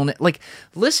and feeling it. Like,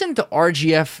 listen to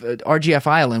RGF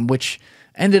Island, which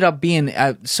ended up being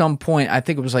at some point, I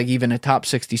think it was like even a top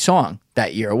 60 song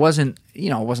that year. It wasn't,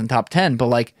 it wasn't top 10, but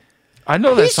like, I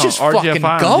know that he's song, just RGF fucking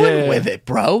Island. going with it,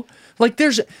 bro. Like,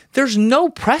 there's no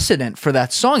precedent for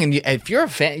that song, and if you're a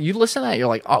fan, you listen to that, you're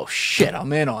like, oh shit,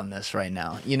 I'm in on this right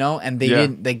now, And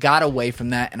they got away from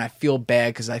that, and I feel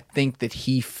bad because I think that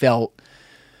he felt,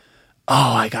 oh,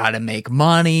 I gotta make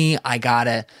money,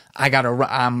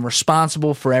 I'm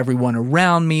responsible for everyone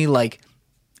around me, like.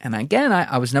 And again,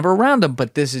 I was never around him,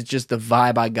 but this is just the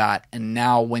vibe I got. And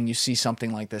now when you see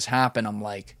something like this happen, I'm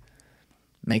like,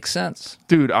 makes sense.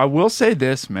 Dude, I will say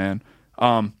this, man.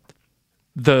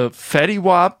 The Fetty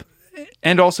Wap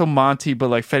and also Monty, but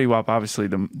like Fetty Wap, obviously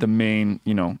the main,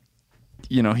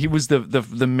 he was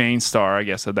the main star, I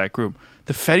guess, of that group.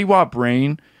 The Fetty Wap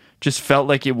reign just felt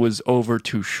like it was over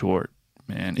too short,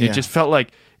 man. It just felt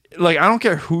like I don't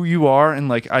care who you are, and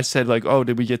like I said, like, oh,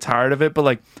 did we get tired of it? But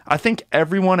like I think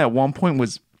everyone at one point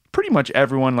was pretty much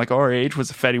everyone like our age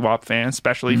was a Fetty Wap fan,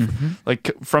 especially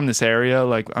like from this area.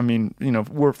 Like, I mean,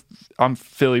 I'm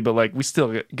Philly, but like we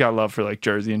still got love for like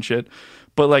Jersey and shit.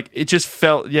 But like it just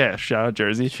felt, shout out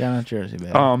Jersey. Shout out Jersey,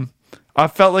 baby. I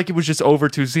felt like it was just over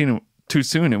too soon.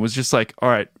 It was just like, all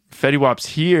right, Fetty Wap's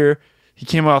here. He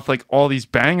came out with like all these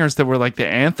bangers that were like the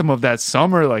anthem of that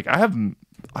summer. Like I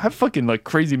have fucking like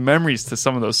crazy memories to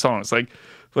some of those songs. Like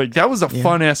that was a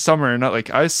fun ass summer, and not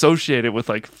like I associate it with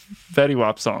like Fetty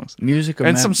Wap songs,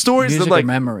 and some stories that like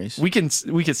memories we could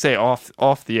say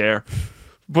off the air,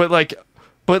 but like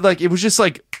it was just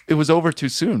like it was over too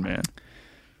soon, man.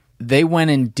 They went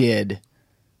and did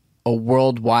a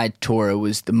worldwide tour. It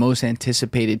was the most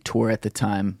anticipated tour at the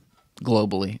time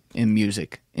globally in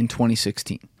music in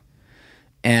 2016.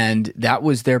 And that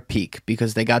was their peak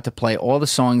because they got to play all the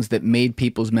songs that made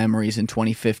people's memories in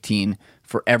 2015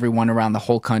 for everyone around the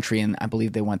whole country. And I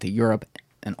believe they went to Europe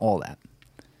and all that.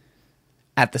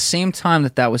 At the same time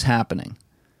that was happening,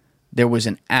 there was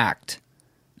an act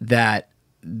that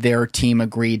their team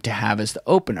agreed to have as the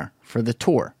opener for the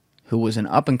tour, who was an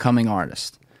up-and-coming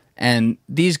artist. And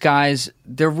these guys,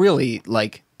 they're really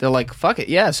like, fuck it,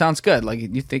 yeah, sounds good. Like,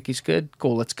 you think he's good?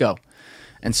 Cool, let's go.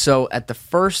 And so at the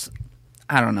first,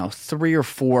 3 or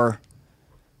 4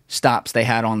 stops they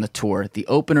had on the tour, the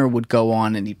opener would go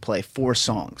on and he'd play 4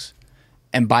 songs.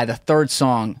 And by the 3rd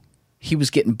song, he was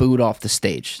getting booed off the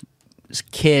stage. He was a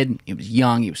kid, he was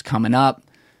young, he was coming up,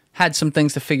 had some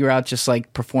things to figure out just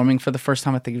like performing for the first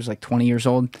time. I think he was like 20 years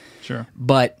old. Sure.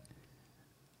 But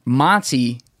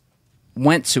Monty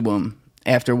went to him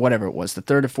after whatever it was, the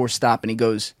 3rd or 4th stop, and he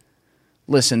goes,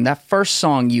 listen, that first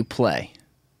song you play,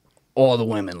 all the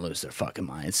women lose their fucking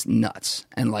mind. It's nuts.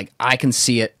 And like I can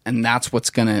see it, and that's what's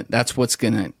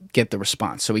gonna get the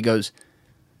response. So he goes,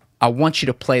 I want you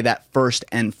to play that 1st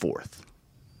and 4th.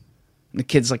 And the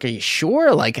kid's like, are you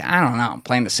sure? Like, I don't know. I'm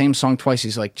playing the same song twice.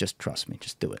 He's like, just trust me,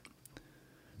 just do it.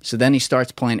 So then he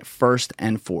starts playing it 1st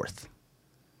and 4th.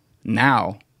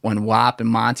 Now, when WAP and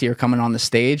Monty are coming on the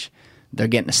stage, they're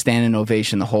getting a standing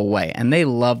ovation the whole way. And they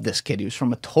love this kid. He was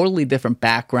from a totally different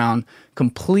background,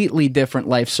 completely different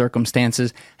life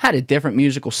circumstances, had a different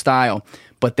musical style,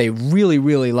 but they really,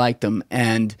 really liked him.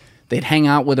 And they'd hang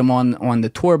out with him on the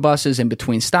tour buses in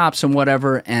between stops and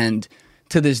whatever, and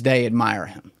to this day admire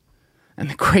him. And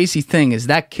the crazy thing is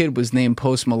that kid was named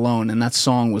Post Malone, and that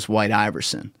song was White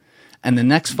Iverson. And the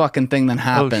next fucking thing that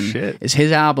happened is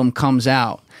his album comes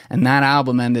out, and that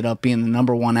album ended up being the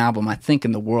 #1 album, I think,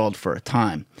 in the world for a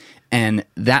time. And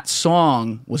that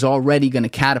song was already going to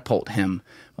catapult him,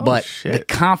 but the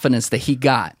confidence that he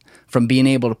got from being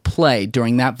able to play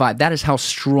during that vibe. That is how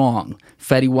strong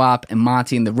Fetty Wap and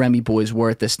Monty and the Remy boys were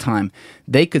at this time.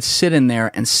 They could sit in there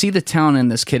and see the talent in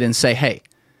this kid and say, hey,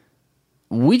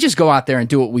 we just go out there and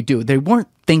do what we do. They weren't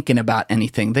thinking about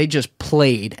anything. They just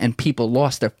played, and people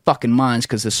lost their fucking minds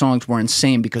because the songs were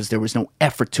insane because there was no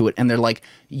effort to it. And they're like,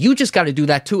 you just got to do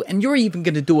that too, and you're even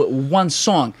going to do it with one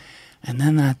song. And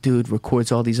then that dude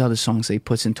records all these other songs that he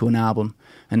puts into an album,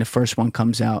 and the first one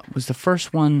comes out. Was the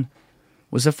first one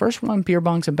Beer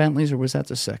Bongs and Bentleys, or was that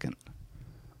the second?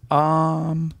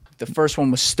 The first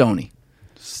one was Stoney.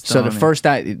 So the first,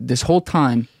 this whole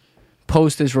time,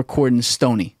 Post is recording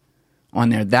Stoney on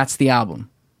there. That's the album.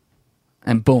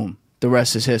 And boom, the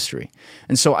rest is history.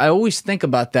 And so I always think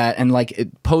about that, and like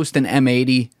Post and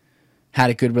M80 had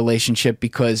a good relationship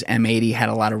because M80 had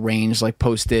a lot of range like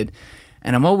Post did.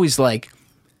 And I'm always like,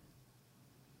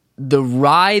 the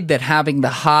ride that having the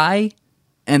high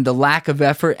and the lack of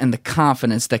effort and the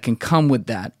confidence that can come with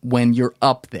that when you're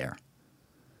up there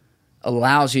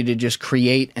allows you to just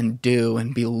create and do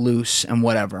and be loose and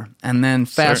whatever. And then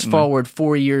fast forward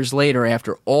 4 years later,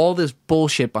 after all this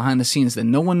bullshit behind the scenes that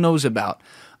no one knows about,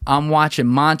 I'm watching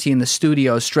Monty in the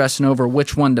studio stressing over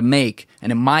which one to make,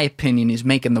 and in my opinion, he's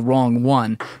making the wrong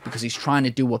one because he's trying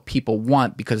to do what people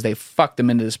want because they fucked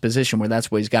him into this position where that's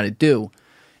what he's got to do.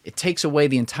 It takes away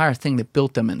the entire thing that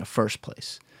built them in the first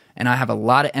place. And I have a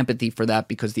lot of empathy for that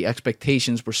because the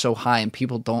expectations were so high and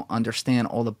people don't understand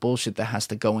all the bullshit that has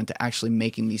to go into actually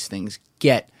making these things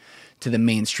get to the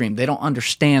mainstream. They don't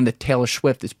understand that Taylor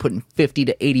Swift is putting $50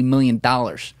 to $80 million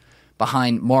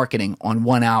behind marketing on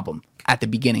one album at the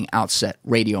beginning, outset,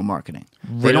 radio marketing.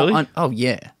 Really? Oh,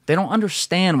 yeah. They don't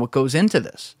understand what goes into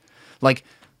this. Like,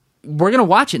 we're going to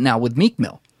watch it now with Meek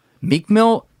Mill. Meek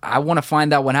Mill, I want to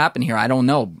find out what happened here. I don't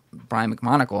know. Brian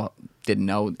McMonagle didn't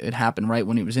know it happened right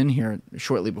when he was in here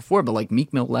shortly before, but like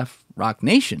Meek Mill left Rock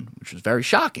Nation, which was very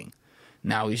shocking.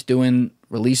 Now he's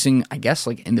releasing, I guess,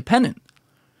 like independent.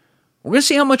 We're going to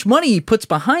see how much money he puts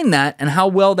behind that and how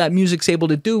well that music's able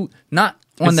to do, not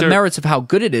on the merits of how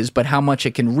good it is, but how much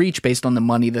it can reach based on the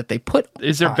money that they put.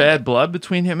 Is there bad blood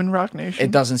between him and Rock Nation?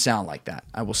 It doesn't sound like that.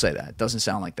 I will say that. It doesn't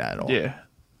sound like that at all. Yeah.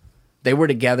 They were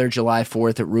together July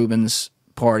 4th at Ruben's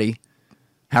party,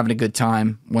 having a good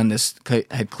time when this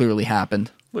had clearly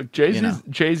happened. Look,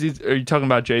 Jay-Z's, are you talking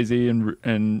about Jay-Z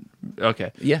and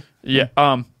okay. Yeah.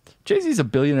 Yeah. Jay-Z's a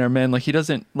billionaire, man. Like, he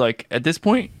doesn't, like, at this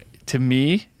point, to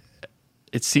me,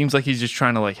 it seems like he's just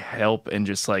trying to like help and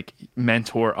just like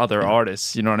mentor other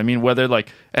artists. You know what I mean? Whether like,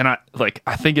 and I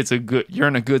think it's you're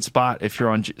in a good spot if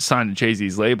you're signed to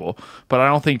Jay-Z's label, but I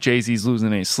don't think Jay-Z's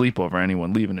losing any sleep over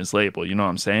anyone leaving his label. You know what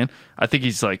I'm saying? I think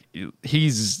he's like,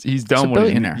 he's done what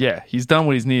he's done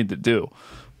what he's needed to do.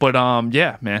 But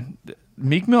yeah, man,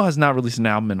 Meek Mill has not released an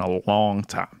album in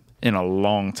a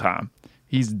long time.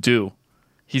 He's due.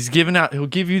 He's giving out. He'll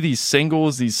give you these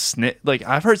singles, like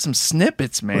I've heard some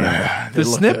snippets, man. The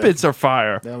snippets are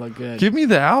fire. They look good. Give me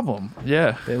the album.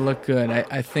 Yeah, they look good.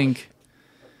 I think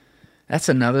that's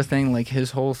another thing. Like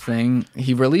his whole thing,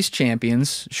 he released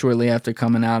Champions shortly after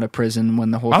coming out of prison.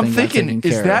 When the whole thing got taken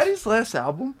care of. Is that his last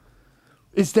album?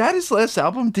 Is that his last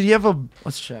album? Did he have a?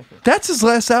 Let's check it. That's his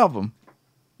last album.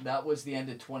 That was the end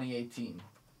of 2018.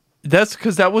 That's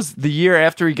because that was the year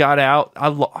after he got out.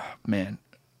 Man.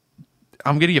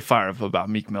 I'm going to get fired up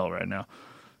about Meek Mill right now.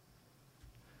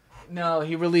 No,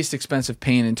 he released Expensive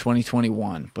Pain in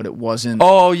 2021, but it wasn't.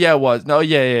 Oh, yeah, it was. No,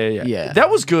 yeah.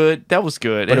 That was good. But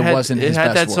it wasn't his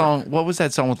had best that song. What was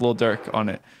that song with Lil Durk on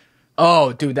it?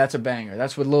 Oh, dude, that's a banger.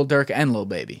 That's with Lil Durk and Lil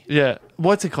Baby. Yeah.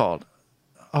 What's it called?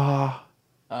 I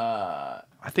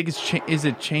think it's is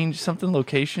it Change something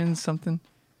locations something?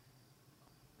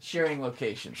 Sharing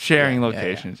Locations. Sharing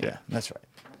Locations. Yeah, that's right.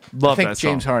 Love that song. I think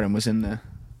James Harden was in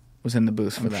the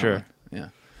booth for that. Sure. One. Yeah.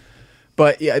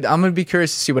 But yeah, I'm gonna be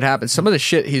curious to see what happens. Some of the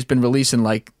shit he's been releasing,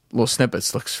 like little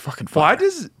snippets, looks fucking fire.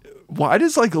 Why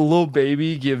does like a Lil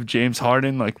Baby give James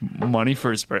Harden like money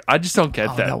for his birthday? I just don't get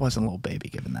that. That wasn't Lil Baby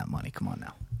giving that money. Come on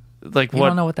now. Like you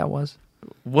don't know what that was?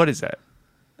 What is that?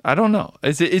 I don't know.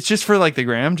 It's just for like the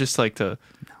gram, just like to.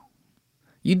 No.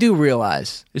 You do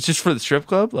realize it's just for the strip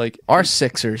club, like our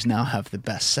Sixers now have the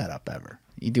best setup ever.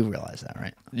 You do realize that,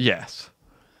 right? Yes.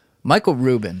 Michael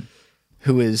Rubin,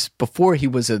 who is, before he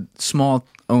was a small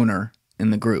owner in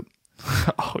the group.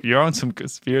 Oh, you're on some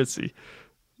conspiracy.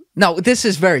 No, this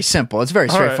is very simple. It's very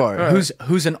straightforward. All right.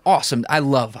 Who's an awesome, I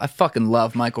fucking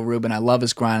love Michael Rubin. I love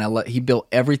his grind. He built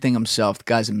everything himself. The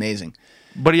guy's amazing.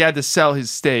 But he had to sell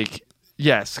his stake,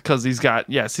 yes, because he's got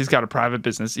a private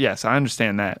business. Yes, I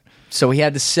understand that. So he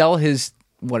had to sell his,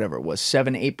 whatever it was,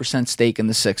 7-8% stake in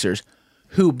the Sixers,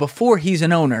 who, before he's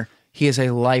an owner, he is a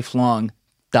lifelong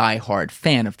diehard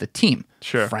fan of the team.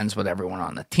 Sure. Friends with everyone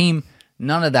on the team.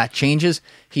 None of that changes.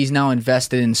 He's now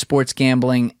invested in sports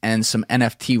gambling and some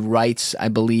NFT rights, I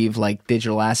believe, like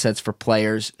digital assets for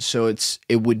players. So it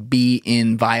would be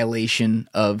in violation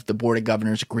of the Board of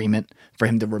Governors agreement for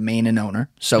him to remain an owner.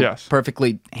 So Yes.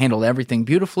 perfectly handled everything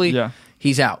beautifully. Yeah.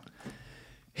 He's out.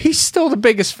 He's still the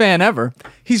biggest fan ever.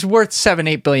 He's worth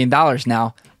 $7-8 billion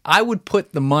now. I would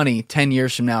put the money 10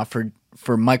 years from now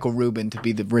for Michael Rubin to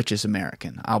be the richest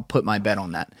American. I'll put my bet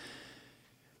on that.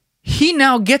 He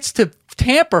now gets to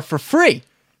tamper for free.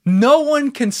 No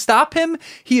one can stop him.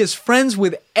 He is friends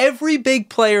with every big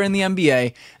player in the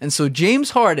NBA. And so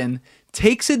James Harden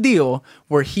takes a deal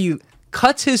where he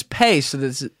cuts his pay so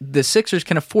that the Sixers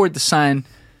can afford to sign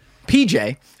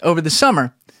PJ over the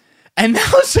summer. And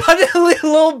now suddenly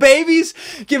Lil Baby's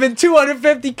giving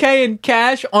 $250K in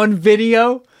cash on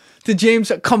video to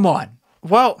James. Come on.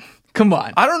 Well, Come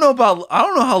on. I don't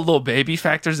know how Lil Baby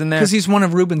factors in there. Because he's one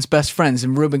of Ruben's best friends.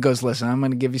 And Ruben goes, listen, I'm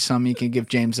going to give you something. You can give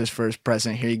James this for his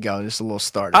present. Here you go. Just a little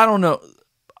starter. I don't know.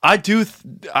 I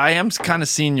am kind of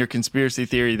seeing your conspiracy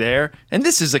theory there, and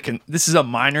this is a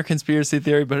minor conspiracy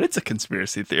theory, but it's a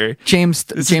conspiracy theory. James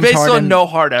It's based Harden, on no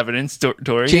hard evidence,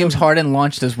 Tori. James Harden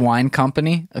launched his wine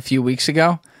company a few weeks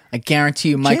ago. I guarantee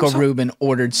you Michael James Har- Rubin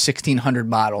ordered 1,600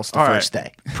 bottles the All first right.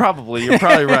 day. Probably. You're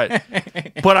probably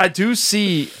right. But I do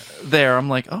see there, I'm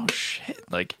like, oh,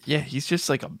 shit. Like, yeah, he's just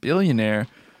like a billionaire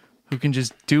who can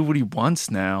just do what he wants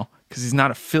now because he's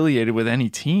not affiliated with any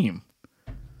team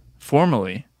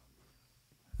formally.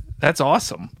 That's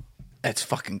awesome. That's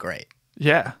fucking great.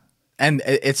 Yeah. And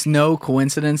it's no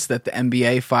coincidence that the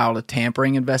NBA filed a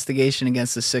tampering investigation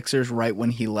against the Sixers right when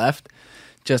he left,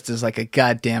 just as like a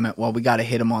goddamn it, well, we got to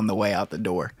hit him on the way out the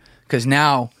door. Because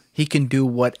now he can do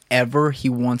whatever he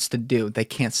wants to do. They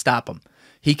can't stop him.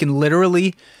 He can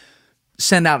literally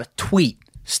send out a tweet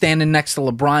standing next to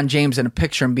LeBron James in a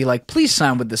picture and be like, please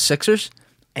sign with the Sixers.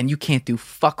 And you can't do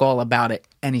fuck all about it.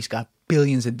 And he's got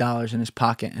billions of dollars in his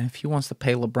pocket. And if he wants to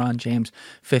pay LeBron James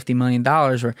 $50 million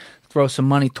or throw some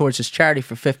money towards his charity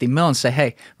for $50 million and say,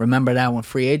 hey, remember that when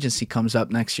free agency comes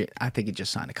up next year. I think he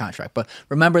just signed a contract. But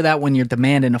remember that when you're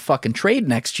demanding a fucking trade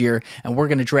next year and we're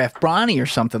going to draft Bronny or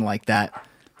something like that.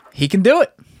 He can do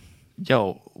it.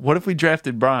 Yo, what if we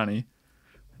drafted Bronny?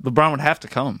 LeBron would have to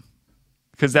come.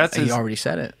 Because that's He his, already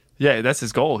said it. yeah, that's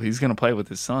his goal. He's going to play with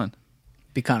his son.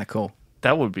 Be kind of cool.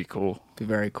 That would be cool. Be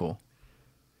very cool.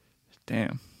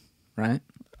 Damn. Right?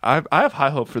 I have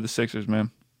high hope for the Sixers, man.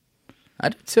 I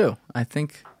do too. I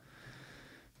think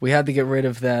we had to get rid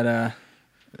of that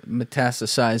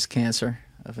metastasized cancer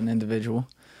of an individual.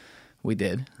 We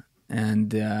did.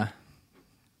 And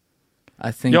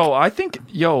I think...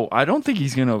 I don't think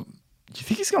he's going to... You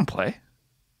think he's going to play?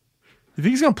 You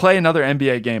think he's going to play another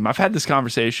NBA game? I've had this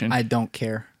conversation. I don't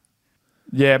care.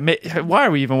 Yeah, why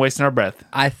are we even wasting our breath?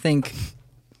 I think...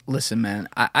 Listen, man,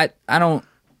 I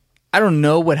don't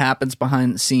know what happens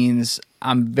behind the scenes.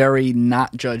 I'm very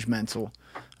not judgmental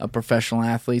of professional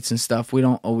athletes and stuff. We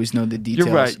don't always know the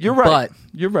details. You're right. But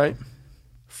You're right.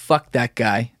 fuck that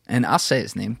guy. And I'll say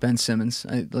his name, Ben Simmons.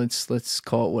 Let's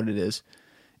call it what it is.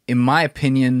 In my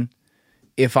opinion,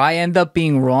 if I end up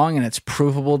being wrong and it's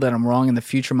provable that I'm wrong in the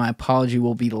future, my apology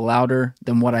will be louder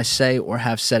than what I say or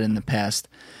have said in the past.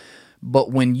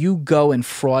 But when you go and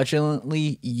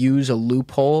fraudulently use a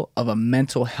loophole of a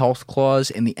mental health clause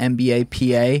in the NBA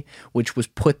PA, which was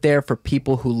put there for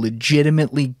people who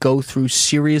legitimately go through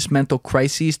serious mental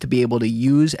crises to be able to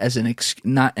use as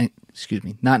not an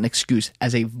excuse,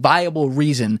 as a viable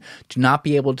reason to not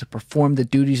be able to perform the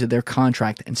duties of their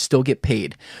contract and still get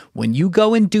paid. When you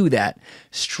go and do that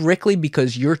strictly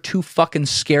because you're too fucking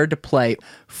scared to play,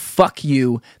 fuck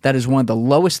you. That is one of the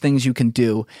lowest things you can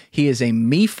do. He is a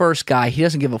me first guy. He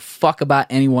doesn't give a fuck about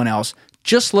anyone else.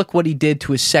 Just look what he did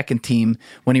to his second team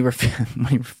when he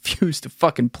refused to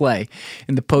fucking play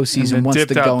in the postseason once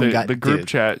the going got the group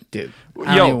chat. Dude,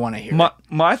 I don't even want to hear it.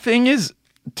 My thing is,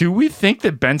 do we think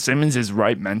that Ben Simmons is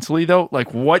right mentally though?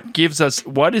 Like, what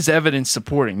is evidence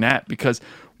supporting that? Because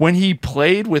when he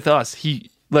played with us, he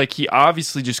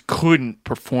obviously just couldn't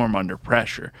perform under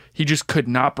pressure. He just could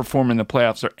not perform in the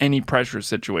playoffs or any pressure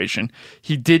situation.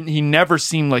 He never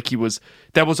seemed like he was.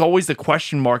 That was always the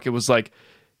question mark. It was like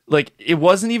it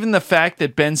wasn't even the fact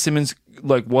that Ben Simmons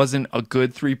wasn't a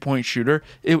good 3-point shooter.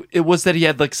 It was that he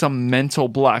had some mental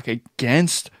block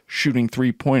against shooting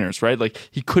 3-pointers, right? Like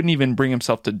he couldn't even bring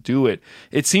himself to do it.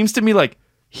 It seems to me like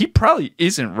he probably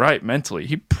isn't right mentally.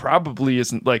 He probably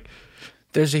isn't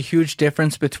There's a huge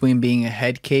difference between being a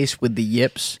head case with the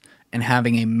yips and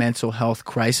having a mental health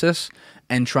crisis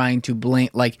and trying to blame.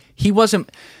 He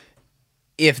wasn't.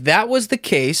 If that was the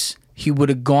case he would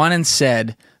have gone and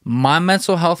said, my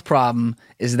mental health problem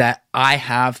is that I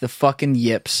have the fucking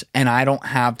yips and I don't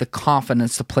have the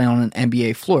confidence to play on an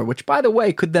NBA floor, which, by the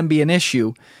way, could then be an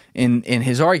issue in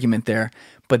his argument there.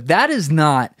 But that is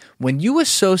not, when you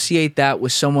associate that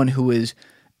with someone who is,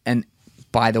 and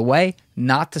by the way,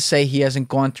 not to say he hasn't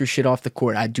gone through shit off the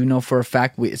court. I do know for a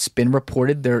fact it's been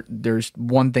reported. There's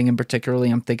one thing in particularly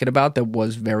I'm thinking about that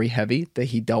was very heavy that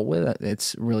he dealt with.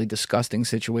 It's a really disgusting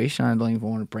situation. I don't even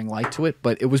want to bring light to it,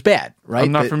 but it was bad, right?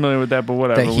 I'm not familiar with that, but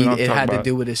whatever. It had to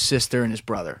do with his sister and his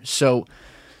brother. So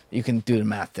you can do the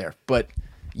math there. But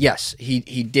yes, he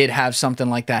did have something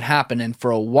like that happen, and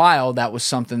for a while that was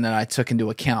something that I took into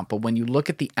account. But when you look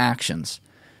at the actions,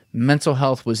 mental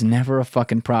health was never a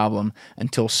fucking problem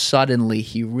until suddenly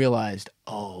he realized,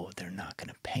 oh, they're not going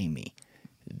to pay me.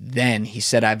 Then he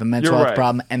said, I have a mental health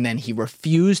problem, and then he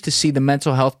refused to see the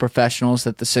mental health professionals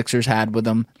that the Sixers had with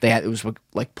him. It was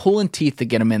like pulling teeth to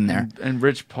get him in there. And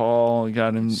Rich Paul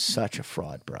got him. Such a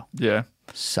fraud, bro. Yeah.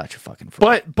 Such a fucking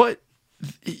fraud. But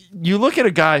you look at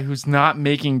a guy who's not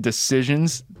making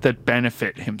decisions that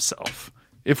benefit himself.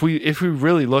 If we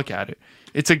really look at it,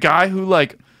 it's a guy who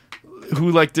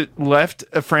left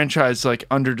a franchise like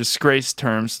under disgrace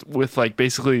terms with like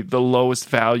basically the lowest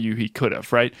value he could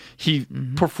have, right? He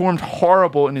performed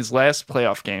horrible in his last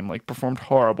playoff game, like performed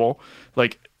horrible,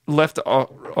 like left an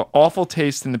awful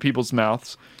taste in the people's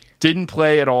mouths, didn't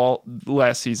play at all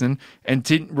last season, and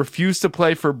refused to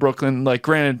play for Brooklyn. Like,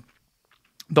 granted,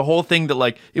 the whole thing that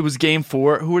like it was game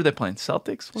 4. Who were they playing?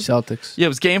 Celtics? Celtics. Yeah, it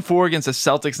was game 4 against the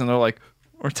Celtics, and they're like,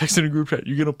 or texting a group chat,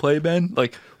 you gonna play, Ben?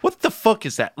 Like, what the fuck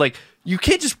is that? Like, you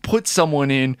can't just put someone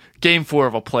in game 4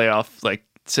 of a playoff like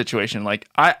situation. Like,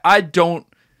 I don't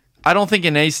think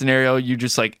in any scenario you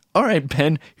just like, all right,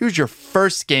 Ben, here's your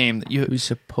first game that you. He was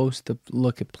supposed to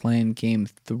look at playing game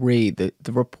 3. The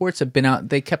reports have been out.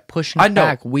 They kept pushing it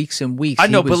back weeks and weeks. I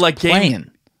know, but like playing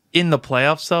game in the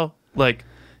playoffs though, like.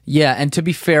 Yeah, and to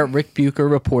be fair, Rick Bucher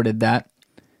reported that.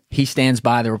 He stands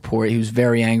by the report. He was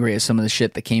very angry at some of the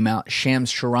shit that came out.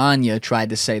 Shams Charania tried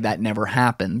to say that never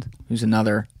happened. Who's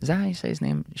another... Is that how you say his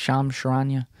name? Shams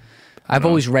Charania? I've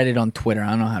always read it on Twitter. I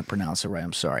don't know how to pronounce it right.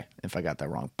 I'm sorry if I got that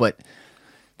wrong. But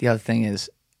the other thing is,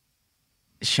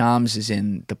 Shams is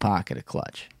in the pocket of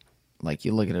Clutch. Like,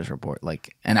 you look at his report.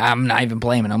 Like, and I'm not even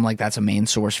blaming him. Like, that's a main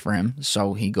source for him.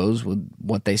 So he goes with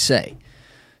what they say.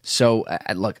 So,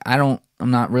 look, I'm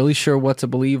not really sure what to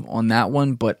believe on that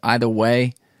one. But either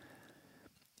way...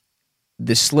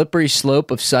 the slippery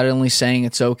slope of suddenly saying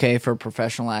it's okay for a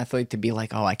professional athlete to be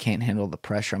like, oh, I can't handle the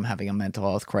pressure. I'm having a mental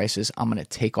health crisis. I'm going to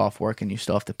take off work and you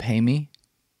still have to pay me.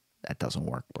 That doesn't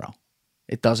work, bro.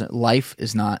 It doesn't. Life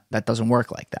is not, that doesn't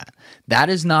work like that. That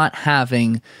is not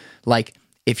having, like,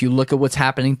 if you look at what's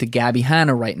happening to Gabby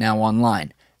Hanna right now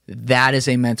online, that is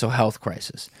a mental health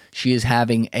crisis. She is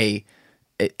having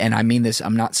and I mean this,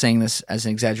 I'm not saying this as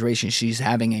an exaggeration, she's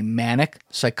having a manic,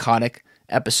 psychotic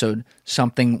episode.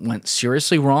 Something went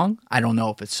seriously wrong. I don't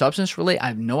know if it's substance related. I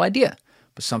have no idea.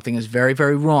 But something is very,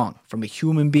 very wrong. From a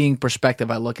human being perspective,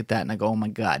 I look at that and I go, oh my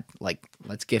God, like,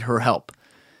 let's get her help.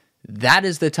 That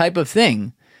is the type of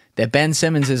thing that Ben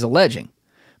Simmons is alleging.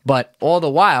 But all the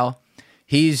while,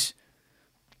 he's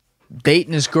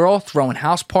dating his girl, throwing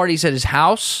house parties at his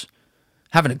house,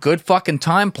 having a good fucking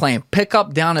time, playing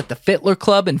pickup down at the Fittler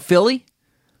Club in Philly,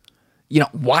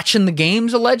 watching the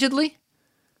games allegedly.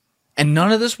 And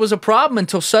none of this was a problem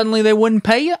until suddenly they wouldn't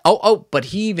pay you. But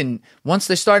he even, once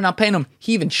they started not paying him,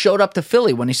 he even showed up to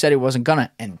Philly when he said he wasn't gonna.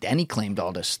 And then he claimed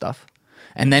all this stuff.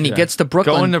 And then he gets to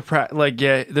Brooklyn. Going to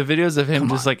the videos of him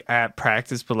just like at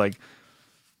practice, but like.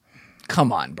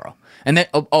 Come on, bro. And then,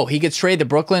 he gets traded to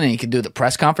Brooklyn and he can do the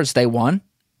press conference day 1.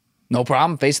 No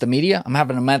problem. Face the media. I'm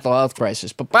having a mental health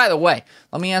crisis. But by the way,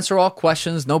 let me answer all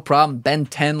questions. No problem. Ben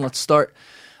 10, let's start.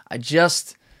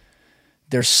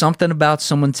 There's something about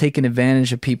someone taking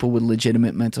advantage of people with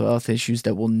legitimate mental health issues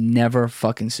that will never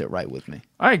fucking sit right with me.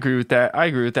 I agree with that.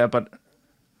 But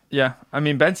yeah, I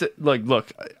mean, Ben's like,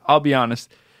 look, I'll be honest.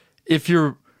 If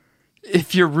you're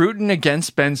rooting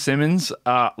against Ben Simmons,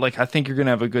 like, I think you're gonna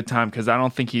have a good time because I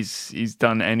don't think he's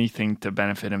done anything to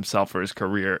benefit himself or his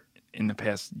career in the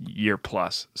past year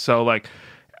plus. So like,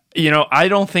 I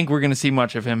don't think we're going to see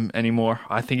much of him anymore.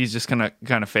 I think he's just going to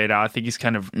kind of fade out. I think he's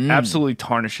kind of absolutely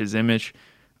tarnished his image.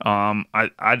 I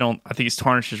think he's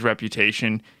tarnished his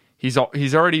reputation. He's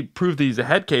already proved that he's a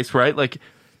head case, right? Like,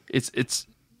 it's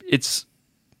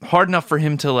hard enough for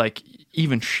him to like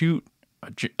even shoot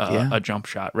a jump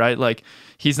shot, right? Like,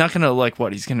 he's not going to like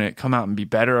what? He's going to come out and be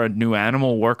better, a new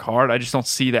animal, work hard. I just don't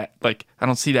see that. Like, I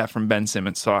don't see that from Ben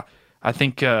Simmons. So I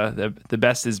think the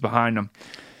best is behind him.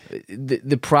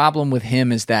 The problem with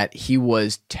him is that he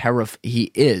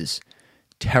is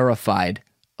terrified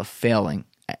of failing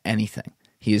at anything.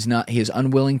 He is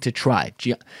unwilling to try.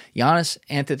 Giannis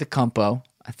Antetokounmpo,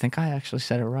 I think I actually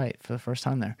said it right for the first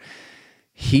time there.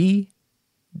 He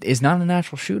is not a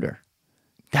natural shooter.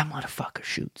 That motherfucker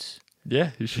shoots.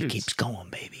 Yeah, he shoots. He keeps going,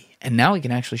 baby. And now he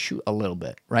can actually shoot a little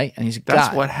bit, right? And he's a That's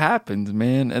guy. what happens,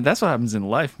 man. And that's what happens in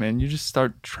life, man. You just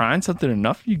start trying something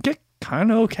enough, you get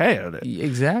kind of okay at it.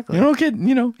 Exactly. You don't get,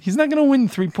 he's not going to win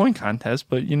 3-point contest,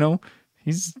 but,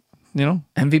 he's,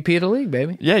 MVP of the league,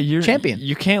 baby. yeah, you're champion.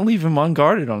 You can't leave him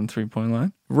unguarded on the 3-point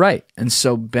line. Right. And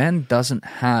so Ben doesn't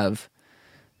have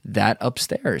that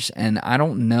upstairs. And I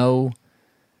don't know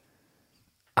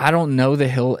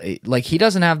that he'll, like, he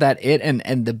doesn't have that it.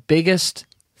 And the biggest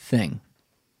thing,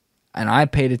 and I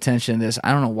paid attention to this,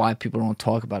 I don't know why people don't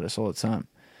talk about this all the time.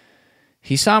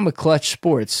 He signed with Clutch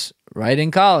Sports right in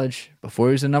college before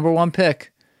he was the number 1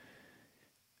 pick.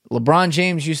 LeBron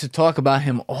James used to talk about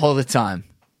him all the time.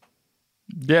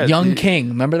 Yeah, Young King,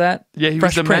 remember that? Yeah, he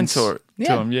Fresh was the Prince. mentor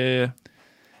to him. Yeah.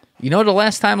 You know the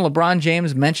last time LeBron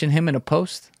James mentioned him in a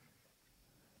post?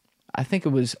 I think it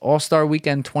was All-Star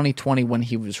Weekend 2020 when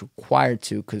he was required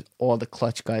to, because all the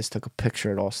Clutch guys took a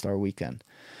picture at All-Star Weekend.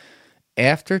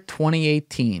 After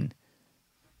 2018,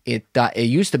 it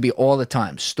used to be all the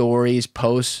time. Stories,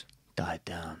 posts, died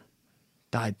down.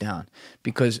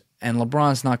 Because, and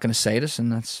LeBron's not going to say this,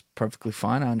 and that's perfectly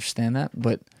fine. I understand that.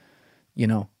 But,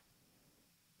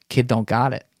 kid don't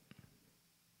got it.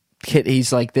 Kid,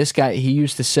 he's like this guy. He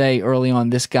used to say early on,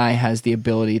 this guy has the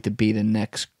ability to be the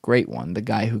next great one, the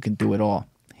guy who can do it all.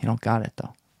 He don't got it,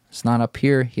 though. It's not up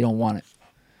here. He don't want it.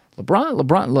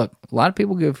 LeBron, look, a lot of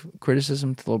people give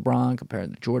criticism to LeBron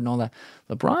compared to Jordan, all that.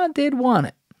 LeBron did want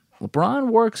it. LeBron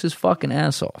works his fucking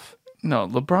ass off. No,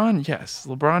 LeBron, yes.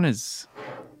 LeBron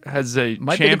has a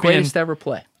Might be the greatest to ever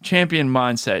play. champion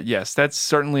mindset. Yes, that's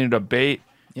certainly a debate.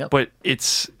 Yep. But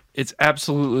it's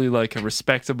absolutely like a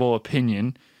respectable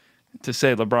opinion to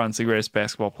say LeBron's the greatest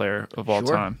basketball player of all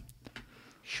time.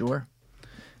 Sure.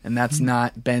 And that's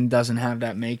not, Ben doesn't have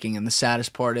that making. And the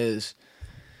saddest part is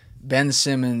Ben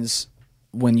Simmons,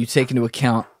 when you take into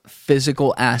account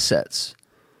physical assets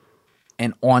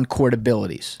and on-court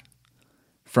abilities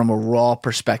from a raw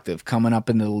perspective coming up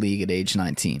into the league at age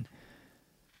 19,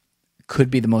 could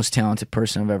be the most talented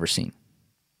person I've ever seen.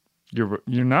 You're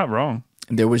not wrong.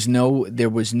 There was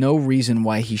no reason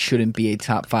why he shouldn't be a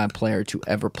top 5 player to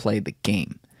ever play the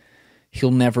game.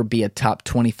 He'll never be a top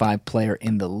 25 player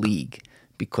in the league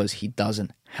because he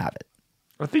doesn't have it.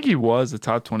 I think he was a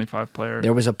top 25 player.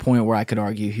 There was a point where I could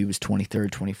argue he was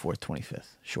 23rd, 24th, 25th.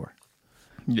 Sure.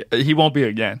 Yeah, he won't be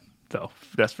again, though.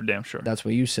 That's for damn sure. That's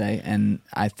what you say, and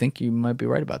I think you might be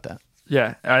right about that.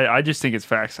 Yeah, I just think it's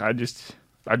facts. I just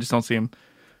don't see him.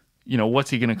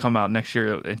 What's he going to come out next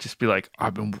year and just be like,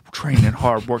 I've been training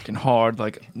hard, working hard,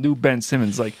 like new Ben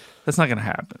Simmons. Like, that's not going to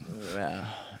happen.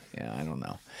 Yeah, I don't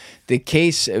know. The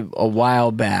case a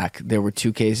while back, there were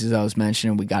 2 cases I was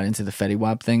mentioning. We got into the Fetty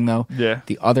Wap thing, though. Yeah.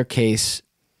 The other case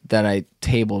that I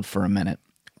tabled for a minute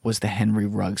was the Henry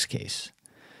Ruggs case.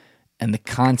 And the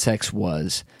context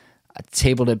was, I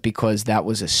tabled it because that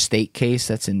was a state case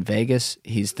that's in Vegas.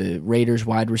 He's the Raiders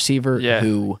wide receiver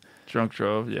who... Drunk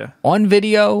drove, yeah. On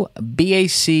video,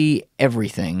 BAC,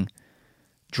 everything.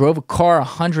 Drove a car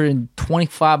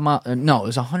 125 miles. No, it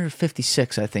was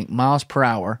 156, I think, miles per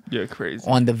hour. Yeah, crazy.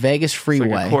 On the Vegas freeway.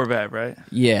 It's like a Corvette, right?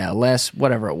 Yeah,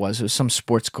 whatever it was some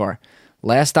sports car.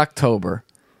 Last October,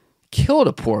 killed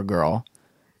a poor girl.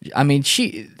 I mean,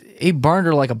 he burned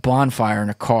her like a bonfire in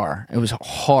a car. It was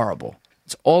horrible.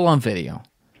 It's all on video.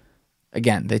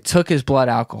 Again, they took his blood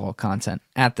alcohol content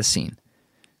at the scene.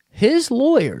 His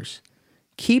lawyers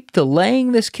keep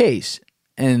delaying this case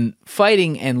and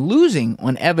fighting and losing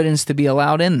on evidence to be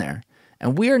allowed in there.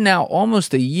 And we are now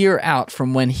almost a year out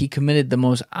from when he committed the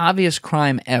most obvious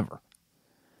crime ever.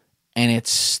 And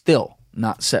it's still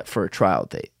not set for a trial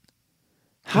date.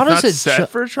 How does it set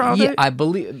for a trial date? Yeah, I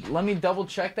believe. Let me double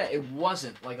check that. It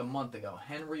wasn't like a month ago.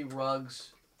 Henry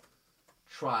Ruggs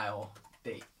trial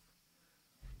date.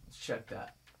 Let's check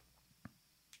that.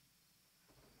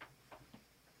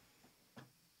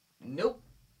 Nope.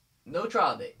 No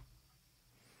trial date.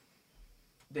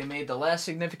 They made the last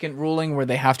significant ruling where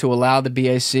they have to allow the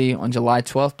BAC on July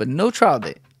 12th, but no trial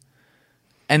date.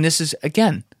 And this is,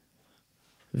 again,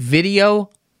 video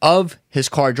of his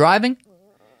car driving,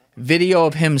 video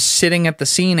of him sitting at the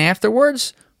scene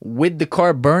afterwards with the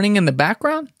car burning in the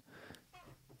background,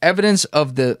 evidence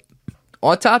of the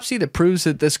autopsy that proves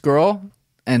that this girl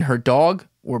and her dog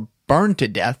were burned to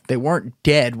death. They weren't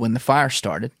dead when the fire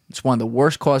started. It's one of the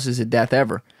worst causes of death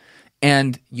ever.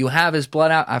 And you have his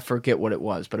blood out. I forget what it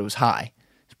was, but it was high.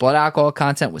 His blood alcohol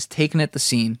content was taken at the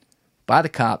scene by the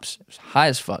cops. It was high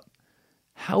as fuck.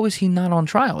 How is he not on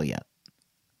trial yet?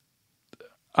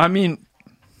 I mean,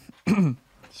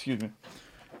 excuse me.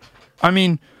 I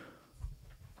mean,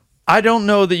 I don't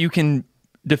know that you can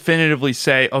definitively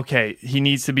say, okay, he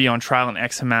needs to be on trial in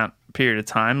X amount period of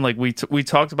time. Like we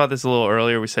talked about this a little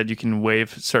earlier. We said you can waive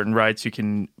certain rights. You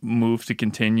can move to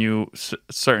continue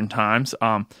certain times.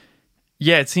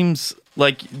 Yeah, it seems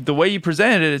like the way you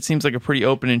presented it, it seems like a pretty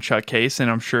open and shut case,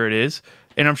 and I'm sure it is.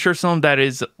 And I'm sure some of that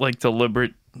is like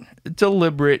deliberate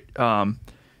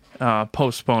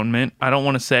postponement. I don't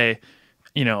want to say,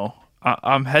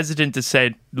 I'm hesitant to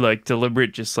say like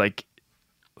deliberate, just like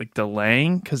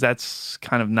delaying, because that's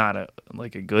kind of not a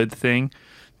good thing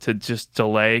to just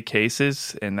delay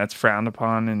cases, and that's frowned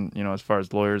upon, and as far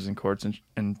as lawyers and courts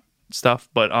and stuff.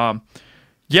 But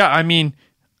yeah, I mean,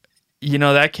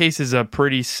 that case is a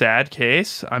pretty sad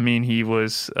case. I mean, he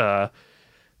was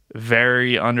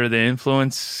very under the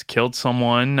influence, killed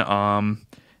someone,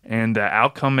 and the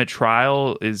outcome at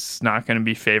trial is not going to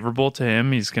be favorable to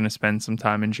him. He's going to spend some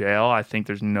time in jail. I think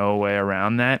there's no way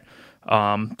around that.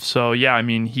 So yeah, I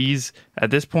mean, he's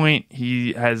at this point,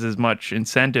 he has as much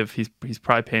incentive. He's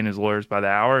probably paying his lawyers by the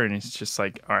hour, and he's just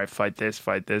like, all right, fight this,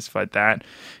 fight that.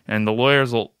 And the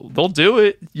lawyers they'll do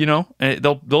it, and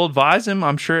they'll advise him.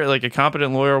 I'm sure like a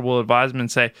competent lawyer will advise him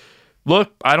and say,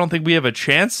 look, I don't think we have a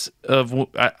chance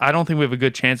I don't think we have a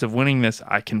good chance of winning this.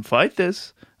 I can fight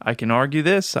this. I can argue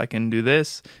this. I can do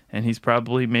this. And he's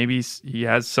probably, maybe he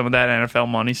has some of that NFL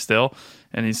money still,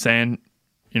 and he's saying,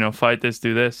 fight this,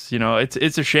 do this.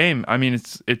 It's a shame. I mean,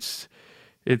 it's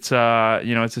it's a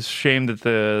shame that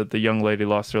the young lady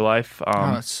lost her life.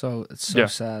 It's so yeah.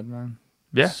 sad, man.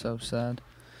 Yeah, it's so sad.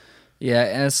 Yeah,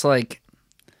 and it's like,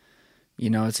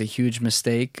 it's a huge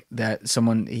mistake that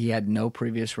he had no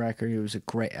previous record. He was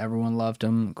everyone loved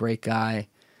him, great guy,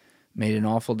 made an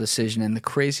awful decision. And the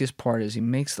craziest part is he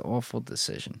makes the awful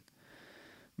decision.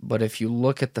 But if you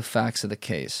look at the facts of the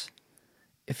case,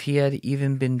 if he had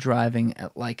even been driving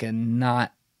at like a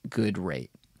not good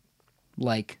rate,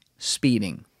 like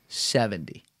speeding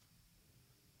 70,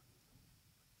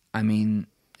 I mean,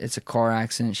 it's a car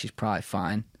accident. She's probably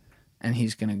fine. And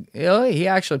he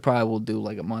actually probably will do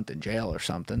like a month in jail or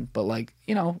something. But like,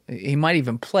 he might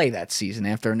even play that season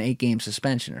after an 8-game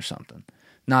suspension or something.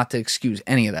 Not to excuse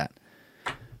any of that.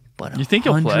 But you think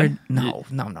he'll play? No.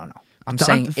 I'm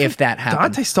saying if that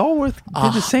happened. Dante Stallworth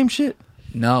did the same shit.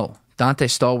 No, Dante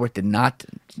Stallworth did not.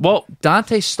 Well,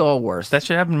 Dante Stallworth. That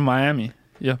shit happened in Miami.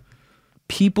 Yeah.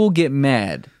 People get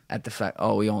mad at the fact,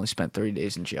 he only spent 30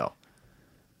 days in jail.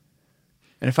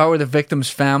 And if I were the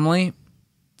victim's family,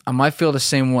 I might feel the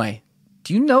same way.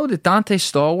 Do you know that Dante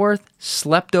Stallworth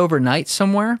slept overnight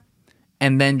somewhere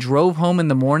and then drove home in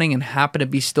the morning and happened to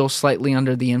be still slightly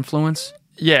under the influence?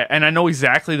 Yeah, and I know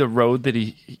exactly the road that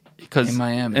because in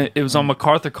Miami. It was on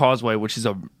MacArthur Causeway, which is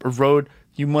a road.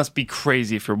 You must be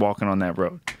crazy if you're walking on that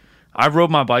road. I rode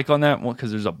my bike on that one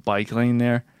because there's a bike lane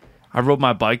there. I rode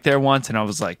my bike there once, and I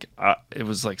was like, it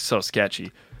was like so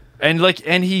sketchy. And I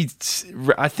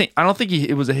don't think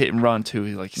it was a hit and run too.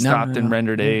 He like stopped and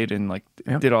rendered aid and like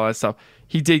did all that stuff.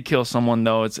 He did kill someone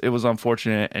though. It was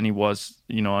unfortunate, and he was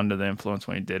under the influence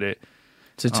when he did it.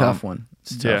 It's a tough one.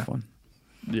 It's a tough one.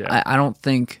 Yeah, I don't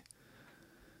think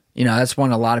that's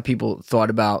one a lot of people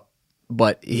thought about,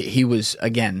 but he was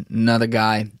again another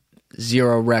guy,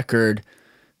 0 record,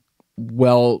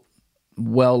 well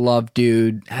loved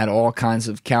dude, had all kinds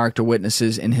of character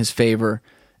witnesses in his favor.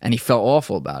 And he felt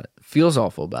awful about it, feels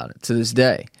awful about it to this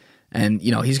day. And,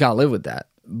 he's got to live with that.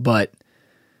 But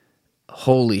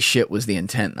holy shit was the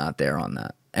intent not there on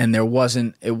that. And it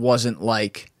wasn't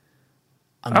like...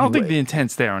 I don't think the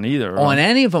intent's there on either. On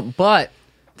any of them, but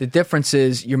the difference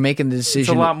is you're making the decision... It's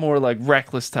a lot more like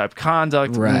reckless type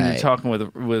conduct when you're talking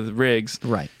with Riggs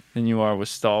than you are with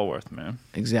Stallworth, man.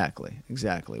 Exactly.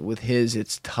 With his,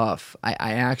 it's tough. I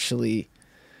actually...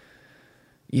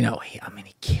 he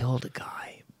killed a guy.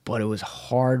 But it was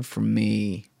hard for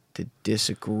me to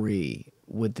disagree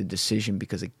with the decision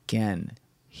because, again,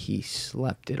 he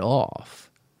slept it off.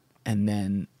 And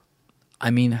then,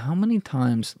 how many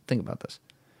times... Think about this.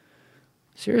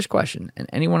 Serious question. And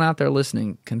anyone out there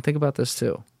listening can think about this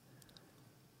too.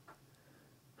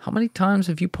 How many times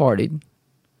have you partied,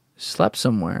 slept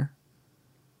somewhere,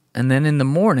 and then in the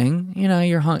morning,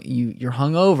 you're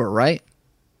hungover, right?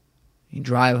 You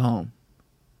drive home.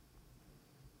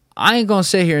 I ain't going to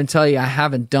sit here and tell you I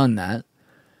haven't done that.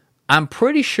 I'm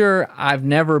pretty sure I've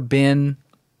never been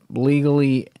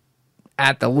legally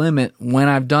at the limit when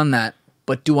I've done that.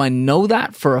 But do I know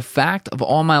that for a fact of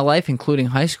all my life, including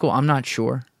high school? I'm not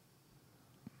sure.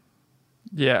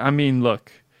 Yeah, I mean,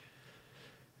 look,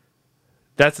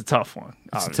 that's a tough one.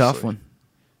 It's a tough one.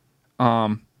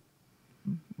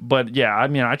 But yeah, I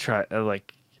mean, I try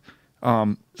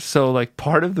so like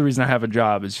part of the reason I have a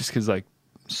job is just because like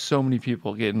so many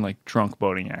people get in like drunk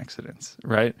boating accidents,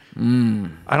 right?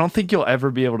 I don't think you'll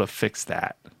ever be able to fix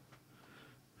that.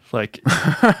 Like,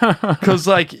 because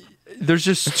like there's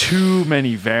just too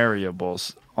many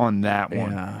variables on that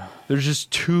one. Yeah. There's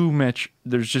just too much.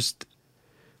 There's just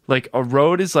like a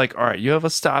road is like, all right, you have a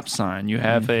stop sign, you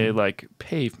have a like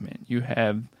pavement, you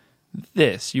have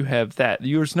this, you have that.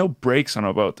 There's no brakes on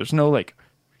a boat. There's no like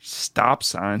stop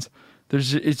signs.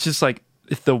 It's just like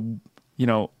if the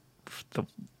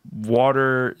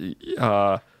water,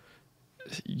 the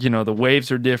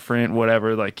waves are different,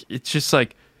 whatever. Like it's just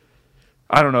like,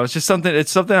 I don't know. It's just something.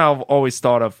 It's something I've always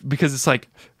thought of because it's like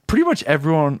pretty much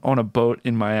everyone on a boat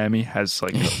in Miami has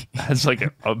like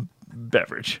a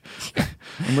beverage,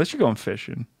 unless you're going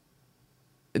fishing.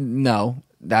 No,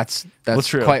 that's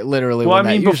true. quite literally. Well, when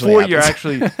I mean, that usually before you're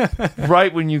happens. actually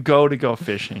right when you go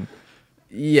fishing.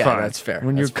 Yeah, Fine. that's fair.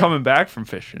 When That's you're coming back from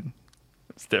fishing,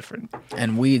 it's different.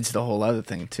 And weed's the whole other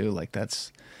thing too. Like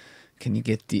that's, can you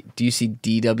get? Do you see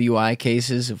DWI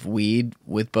cases of weed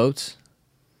with boats?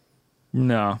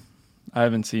 No, I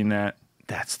haven't seen that.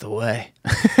 That's the way.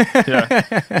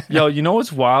 Yeah. Yo, you know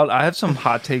what's wild? I have some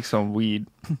hot takes on weed.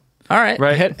 All right,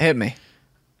 Right. hit me.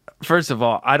 First of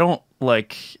all,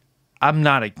 I'm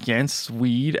not against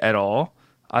weed at all.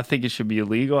 I think it should be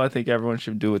illegal. I think everyone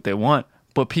should do what they want.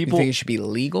 But You people think it should be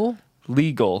legal?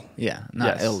 legal. Yeah,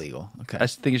 not Yes. illegal. Okay. I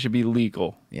think it should be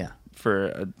legal Yeah. for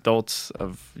adults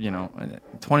of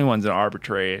 21's an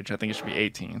arbitrary age. I think it should be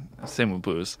 18. Same with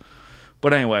booze.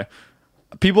 But anyway,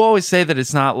 people always say that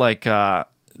it's not like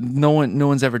no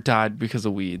one's ever died because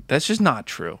of weed. That's just not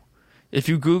true. If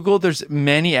you Google, there's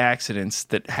many accidents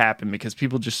that happen because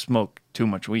people just smoke too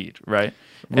much weed, right?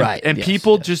 Right, And yes,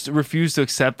 people yes. just refuse to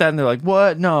accept that, and they're like,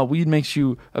 "What? No, weed makes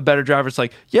you a better driver." It's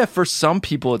like, yeah, for some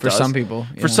people it does. some people,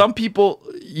 For yeah. some people,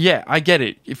 yeah, I get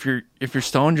it. If you're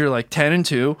stoned, you're like 10 and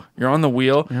 2, you're on the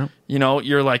wheel,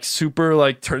 you're like super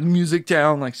like turn the music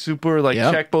down, like super like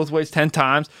Yep. check both ways 10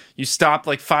 times. You stop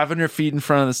like 500 feet in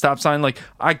front of the stop sign. Like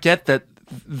I get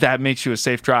that makes you a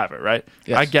safe driver, right?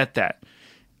 Yes. I get that.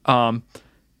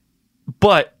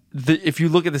 But if you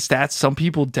look at the stats, some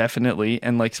people definitely,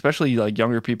 and like especially like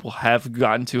younger people, have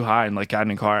gotten too high and like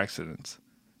gotten in car accidents.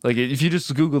 Like if you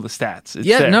just Google the stats, it's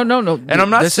Yeah, there. no. And I'm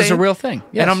not This saying is a real thing.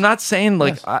 Yes. And I'm not saying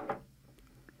like Yes.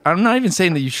 I'm not even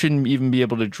saying that you shouldn't even be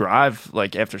able to drive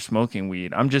like after smoking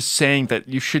weed. I'm just saying that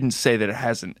you shouldn't say that it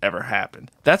hasn't ever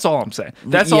happened. That's all I'm saying.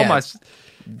 That's all Yeah. my.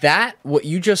 That, what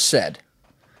you just said,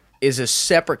 is a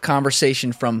separate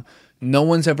conversation from no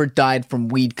one's ever died from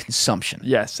weed consumption.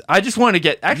 Yes, I just want to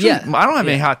get. Actually, Yeah. I don't have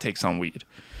any Yeah. hot takes on weed.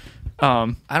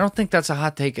 I don't think that's a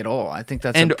hot take at all. I think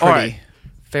that's And, a all pretty right.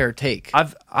 fair take.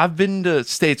 I've been to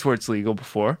states where it's legal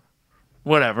before.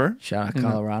 Whatever. Shout out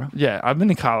Colorado. Yeah, I've been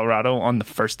to Colorado on the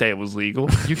first day it was legal.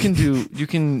 You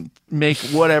can make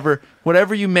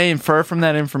whatever you may infer from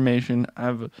that information.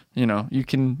 You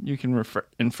can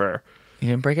infer You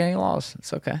didn't break any laws.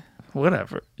 It's okay.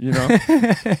 whatever, I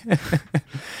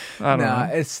don't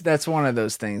know. That's one of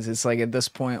those things. It's like at this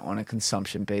point on a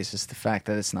consumption basis, the fact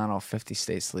that it's not all 50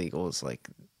 states legal is like,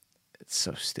 it's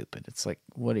so stupid. It's like,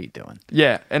 what are you doing?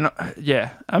 Yeah, and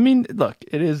I mean, look,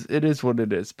 it is what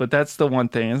it is. But that's the one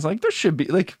thing. It's like there should be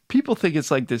like people think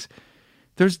it's like this.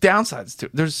 There's downsides to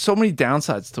it. There's so many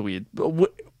downsides to weed,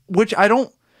 which I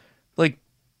don't like.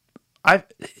 I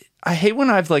hate when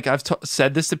I've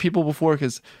said this to people before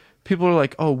because people are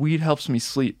like, "Oh, weed helps me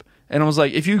sleep," and I was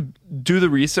like, if you do the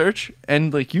research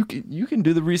and like you can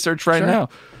do the research right Sure.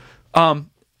 now,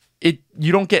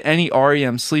 you don't get any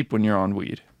REM sleep when you're on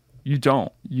weed. You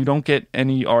don't get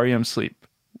any REM sleep.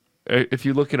 If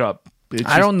you look it up,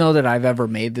 I don't know that I've ever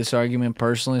made this argument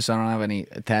personally, so I don't have any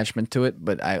attachment to it,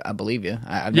 but I believe you.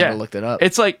 I've never looked it up.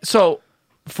 It's like, so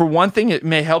for one thing, it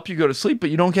may help you go to sleep,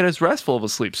 but you don't get as restful of a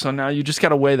sleep. So now you just got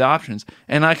to weigh the options.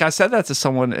 And like I said that to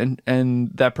someone, and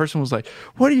that person was like,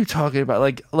 "What are you talking about?"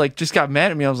 Like just got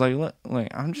mad at me. I was like, "Look,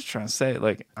 I'm just trying to say it.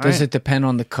 Like, Does it depend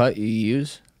on the cut you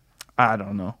use? I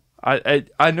don't know.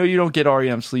 I know you don't get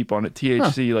REM sleep on it.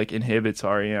 THC like inhibits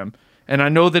REM, and I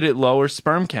know that it lowers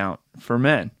sperm count for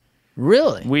men.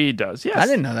 Really? Weed does. Yes, I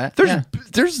didn't know that.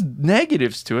 There's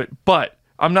negatives to it, but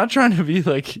I'm not trying to be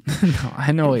like No,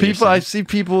 I know what people. you're I saying. see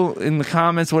people in the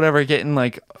comments, whatever, getting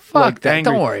like Fuck that.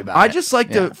 angry. Don't worry about I it. just like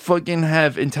Yeah. to fucking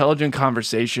have intelligent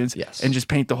conversations Yes. and just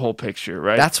paint the whole picture,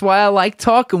 right? That's why I like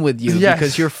talking with you Yes.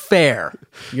 because you're fair.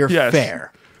 You're Yes.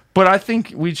 fair. But I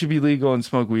think weed should be legal and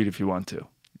smoke weed if you want to,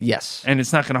 Yes. and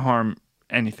it's not going to harm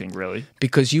anything really.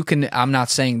 Because you can, I'm not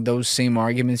saying those same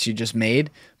arguments you just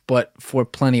made, but for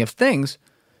plenty of things,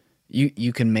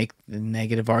 you can make the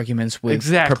negative arguments with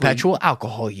Exactly. perpetual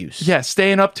alcohol use. Yeah,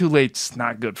 staying up too late's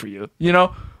not good for you. You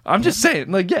know, I'm just saying,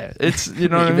 like, yeah, it's you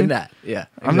know what I Even mean. that. Yeah.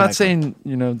 I'm not exactly.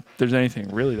 saying there's anything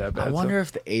really that bad. I wonder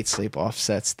if the 8 sleep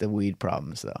offsets the weed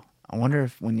problems, though. I wonder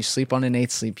if when you sleep on an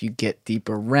 8 sleep, you get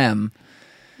deeper REM,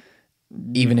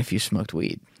 even if you smoked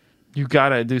weed. You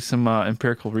gotta do some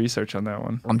empirical research on that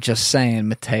one. I'm just saying,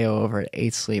 Mateo over at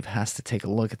 8 Sleep has to take a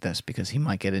look at this because he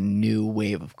might get a new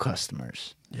wave of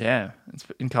customers. Yeah, it's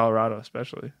in Colorado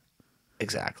especially.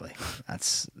 Exactly.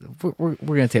 That's we're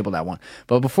gonna table that one.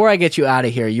 But before I get you out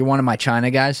of here, you're one of my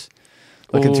China guys,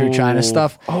 looking through China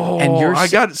stuff. Oh, and you're I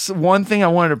got one thing I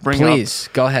wanted to bring up. please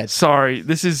go ahead, Sorry,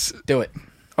 this is do it.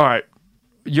 all right.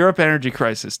 Europe energy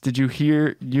crisis. Did you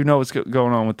hear? You know what's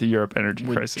going on with the Europe energy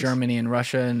With crisis? Germany and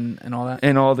Russia and all that.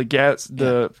 And all the gas,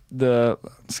 the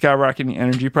skyrocketing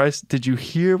energy price. Did you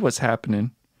hear what's happening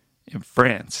in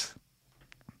France?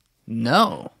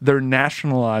 No, They're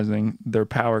nationalizing their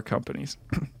power companies,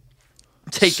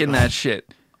 taking that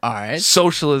shit. all right.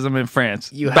 Socialism in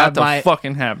France. You about have to my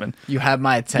fucking happen. You have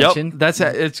my Yep, attention.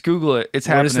 it's Google it. It's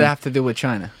What happening. does that have to do with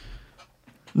China?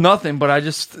 Nothing, but I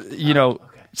just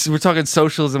so we're talking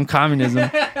socialism, communism.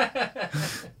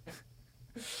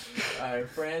 All right,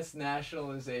 France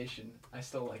nationalization. I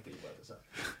still like that you brought this up.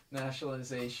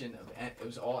 Nationalization of it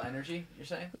was all energy. You're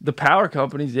saying? The power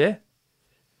companies, yeah.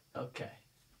 Okay.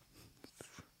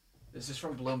 This is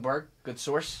from Bloomberg. Good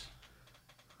source.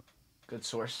 Good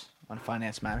source on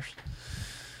finance matters.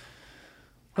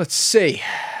 Let's see.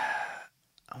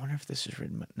 I wonder if this is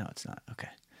written. No, it's not. Okay.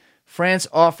 France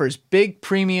offers big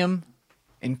premium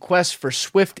in quest for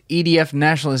swift EDF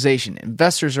nationalization.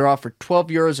 Investors are offered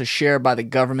 €12 a share by the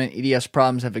government. EDF's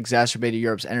problems have exacerbated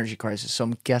Europe's energy crisis, so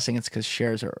I'm guessing it's because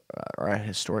shares are at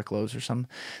historic lows or something.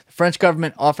 The French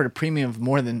government offered a premium of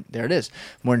more than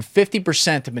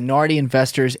 50% to minority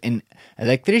investors in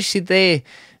Électricité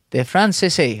de France.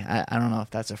 I don't know if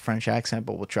that's a French accent,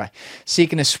 but we'll try.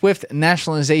 Seeking a swift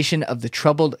nationalization of the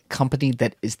troubled company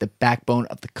that is the backbone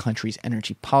of the country's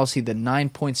energy policy. The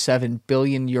 €9.7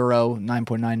 billion,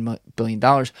 $9.9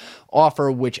 billion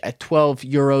offer, which at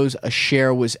 €12 a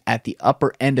share was at the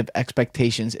upper end of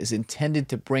expectations, is intended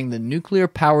to bring the nuclear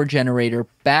power generator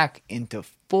back into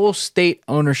full state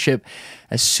ownership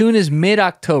as soon as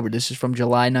mid-October. This is from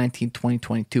July 19,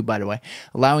 2022, by the way,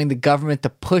 allowing the government to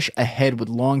push ahead with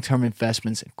long-term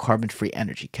investments in carbon-free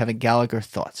energy. Kevin Gallagher,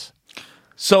 thoughts?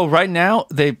 So right now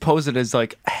they pose it as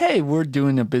like, hey, we're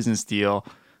doing a business deal.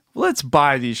 Let's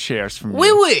buy these shares from you.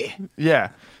 Oui. Yeah.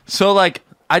 So like,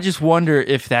 I just wonder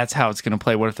if that's how it's going to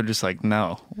play. What if they're just like,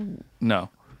 no.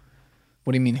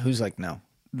 What do you mean, who's like no?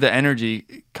 The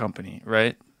energy company,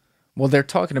 right? Well, they're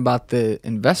talking about the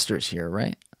investors here,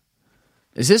 right?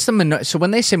 Is this the so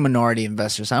when they say minority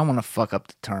investors, I don't want to fuck up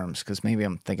the terms because maybe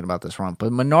I'm thinking about this wrong.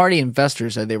 But minority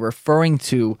investors, are they referring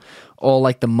to all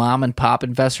like the mom and pop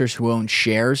investors who own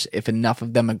shares if enough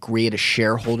of them agree at a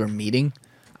shareholder meeting?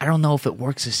 I don't know if it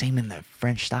works the same in the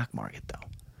French stock market though.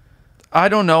 I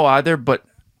don't know either, but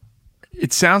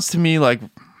it sounds to me like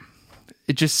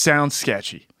it just sounds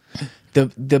sketchy.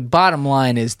 The bottom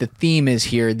line is the theme is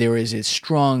here. There is a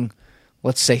strong,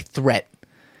 let's say, threat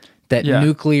that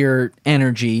nuclear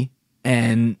energy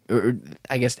and or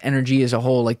I guess energy as a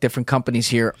whole, like different companies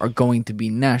here, are going to be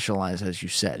nationalized, as you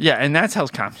said. Yeah, and that's how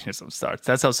communism starts.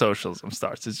 That's how socialism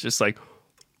starts. It's just like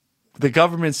the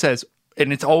government says,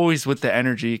 and it's always with the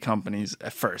energy companies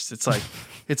at first. It's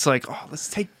like, oh, let's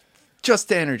take just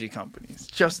the energy companies,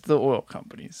 just the oil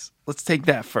companies. Let's take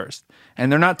that first. And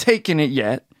they're not taking it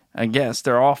yet. I guess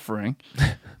they're offering,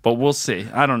 but we'll see.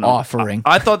 I don't know. Offering.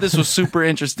 I thought this was super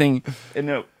interesting in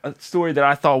a story that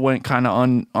I thought went kind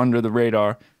of under the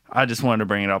radar. I just wanted to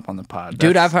bring it up on the pod.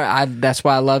 Dude, I've heard. That's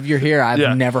why I love you're here.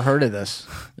 I've never heard of this.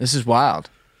 This is wild.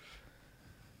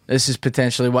 This is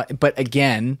potentially what. But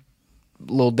again,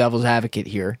 little devil's advocate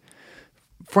here.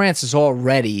 France is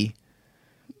already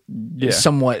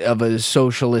somewhat of a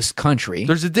socialist country.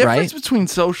 There's a difference right? between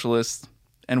socialist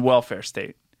and welfare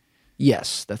state.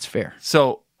 Yes, that's fair.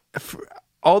 So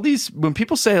all these, when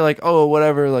people say like, oh,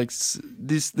 whatever, like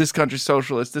this country's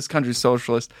socialist, this country's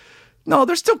socialist, No,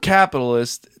 they're still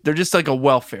capitalist. They're just like a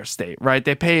welfare state, right?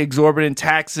 They pay exorbitant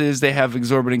taxes. They have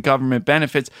exorbitant government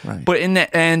benefits. Right. But in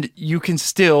the end, you can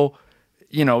still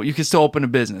open a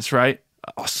business, right?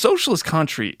 A socialist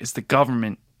country is the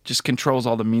government just controls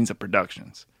all the means of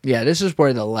productions. Yeah, this is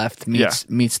where the left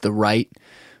meets the right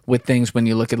with things when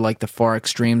you look at like the far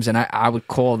extremes. And I would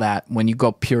call that, when you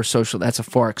go pure social, that's a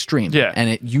far extreme. Yeah.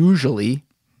 And it usually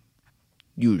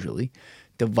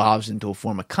devolves into a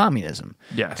form of communism.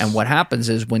 Yes. And what happens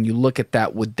is when you look at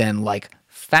that with then like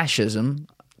fascism,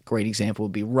 a great example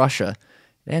would be Russia,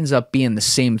 it ends up being the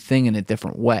same thing in a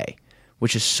different way,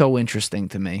 which is so interesting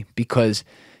to me because,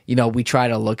 you know, we try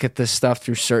to look at this stuff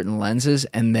through certain lenses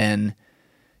and then,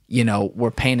 you know,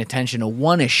 we're paying attention to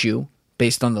one issue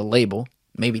based on the label,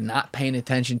 maybe not paying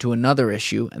attention to another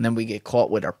issue, and then we get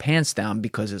caught with our pants down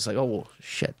because it's like, oh, well,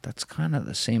 shit, that's kind of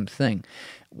the same thing.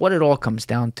 What it all comes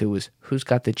down to is who's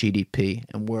got the GDP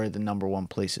and where are the number one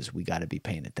places we got to be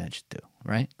paying attention to,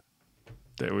 right?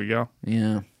 There we go.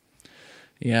 Yeah.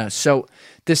 Yeah. So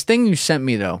this thing you sent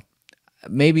me, though,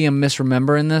 maybe I'm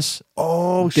misremembering this.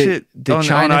 Oh, shit. Did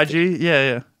China on IG?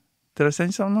 Yeah. Did I send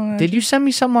you something on IG? Did you send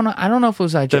me something on, I don't know if it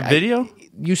was IG. The video?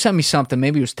 You sent me something.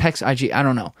 Maybe it was text, IG. I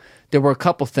don't know. There were a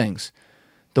couple things.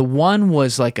 The one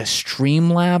was like a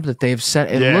Streamlab that they've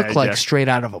set. It looked like straight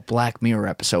out of a Black Mirror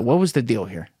episode. What was the deal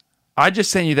here? I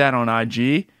just sent you that on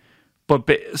IG. But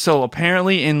so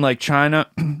apparently in like China,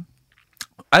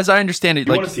 as I understand it,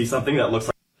 You like, want to see something that looks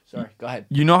like... Sorry, go ahead.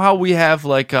 you know how we have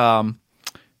like QVC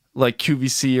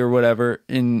or whatever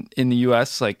in the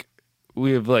US? Like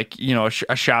we have like, you know,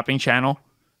 a shopping channel.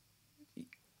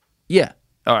 Yeah.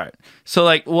 All right. So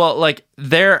like, well, like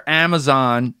their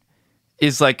Amazon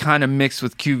is like kind of mixed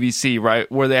with QVC,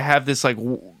 right? Where they have this like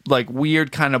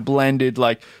weird kind of blended,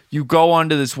 like you go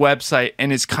onto this website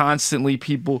and it's constantly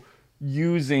people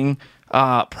using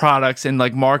products and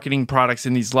like marketing products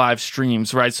in these live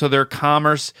streams, right? So their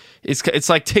commerce it's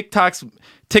like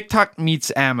TikTok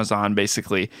meets Amazon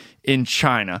basically in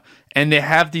China. And they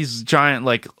have these giant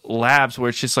like labs where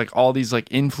it's just like all these like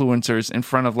influencers in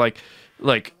front of like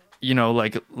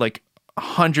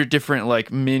 100 different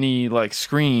like mini like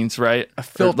screens, right? A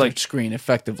filtered like screen,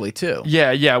 effectively, too.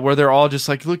 Yeah, where they're all just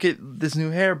like, look at this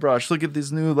new hairbrush, look at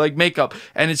this new like makeup,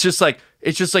 and it's just like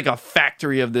a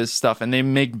factory of this stuff, and they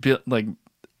make like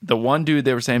the one dude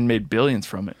they were saying made billions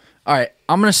from it. All right,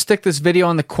 I'm going to stick this video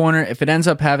on the corner. If it ends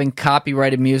up having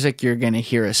copyrighted music, you're going to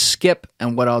hear a skip,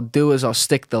 and what I'll do is I'll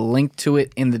stick the link to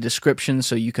it in the description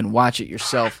so you can watch it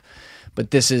yourself. But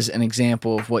this is an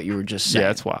example of what you were just saying.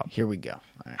 Yeah, it's wild. Here we go.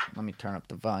 All right, let me turn up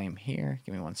the volume here.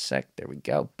 Give me 1 sec. There we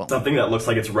go. Boom. Something that looks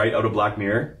like it's right out of Black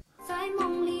Mirror. 在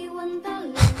梦里闻到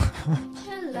冷，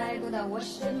却来不到我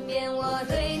身边，我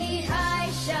对你还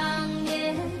想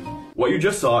念。 What you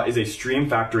just saw is a stream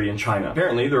factory in China.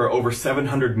 Apparently, there are over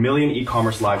 700 million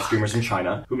e-commerce live streamers in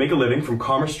China who make a living from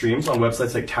commerce streams on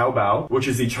websites like Taobao, which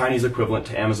is the Chinese equivalent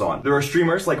to Amazon. There are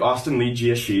streamers like Austin Lee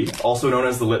Jieshi, also known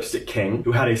as the Lipstick King,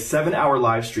 who had a 7-hour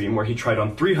live stream where he tried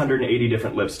on 380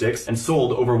 different lipsticks and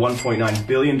sold over $1.9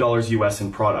 billion US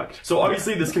in product. So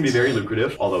obviously this can be very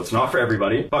lucrative, although it's not for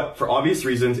everybody, but for obvious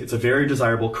reasons, it's a very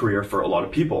desirable career for a lot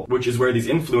of people, which is where these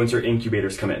influencer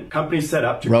incubators come in. Companies set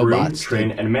up to Robots, groom, train,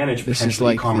 dude. and manage This is potential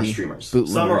like e-commerce the streamers.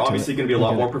 bootlegger Some are to obviously it. going to be a lot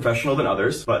Look at more it. professional than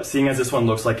others, but seeing as this one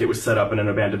looks like it was set up in an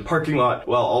abandoned parking lot,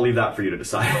 well, I'll leave that for you to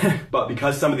decide. But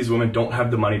because some of these women don't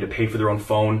have the money to pay for their own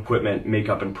phone, equipment,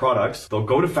 makeup, and products, they'll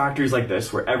go to factories like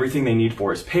this where everything they need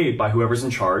for is paid by whoever's in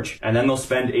charge, and then they'll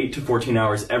spend 8 to 14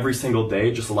 hours every single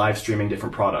day just live streaming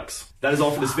different products. That is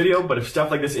all for this video, but if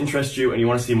stuff like this interests you and you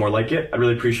want to see more like it, I'd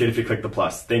really appreciate if you click the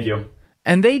plus. Thank you.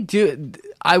 And they do.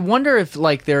 I wonder if,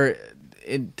 like, they're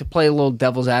to play a little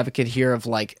devil's advocate here. Of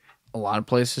like, a lot of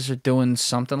places are doing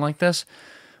something like this.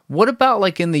 What about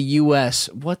like in the U.S.?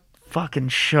 What fucking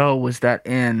show was that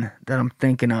in that I'm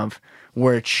thinking of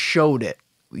where it showed it?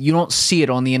 You don't see it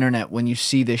on the internet when you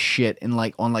see this shit in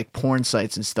like on like porn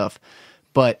sites and stuff,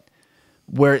 but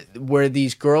where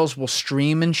these girls will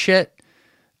stream and shit.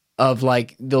 Of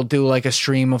like, they'll do like a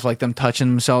stream of like them touching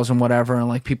themselves and whatever, and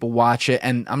like people watch it.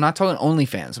 And I'm not talking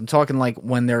OnlyFans. I'm talking like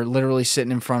when they're literally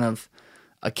sitting in front of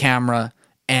a camera,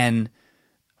 and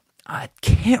I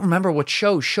can't remember what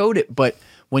show showed it, but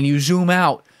when you zoom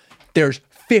out, there's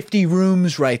 50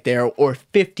 rooms right there or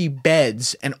 50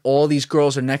 beds, and all these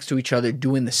girls are next to each other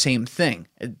doing the same thing.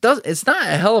 It's not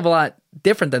a hell of a lot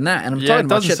different than that. And I'm talking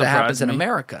about shit that happens in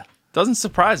America. Doesn't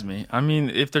surprise me. I mean,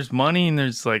 if there's money and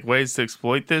there's like ways to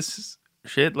exploit this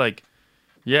shit, like,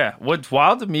 yeah. What's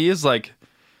wild to me is like,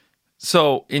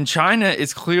 So in China,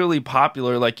 it's clearly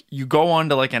popular. Like you go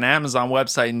onto like an Amazon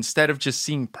website, instead of just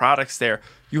seeing products there,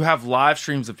 you have live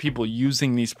streams of people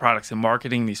using these products and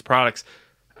marketing these products.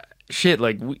 Shit,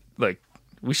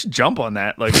 we should jump on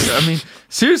that. Like, I mean,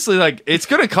 seriously, like it's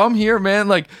gonna come here, man.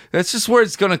 Like that's just where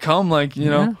it's gonna come. Like,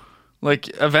 you know, like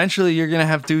eventually you're gonna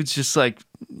have dudes just like,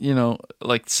 you know,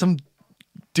 like some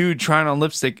dude trying on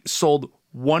lipstick sold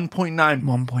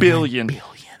 1.9 billion.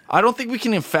 I don't think we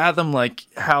can even fathom like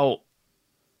how.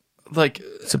 Like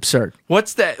It's absurd.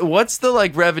 what's the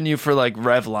like revenue for like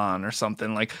Revlon or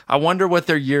something? Like I wonder what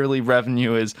their yearly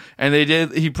revenue is. And he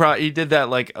did that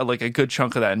like a good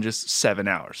chunk of that in just 7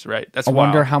 hours, right? That's I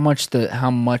wonder wild.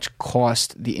 how much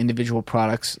cost the individual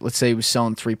products. Let's say he was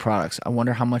selling 3 products. I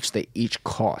wonder how much they each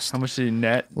cost. How much did he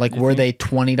net? Like, were they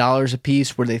 $20 a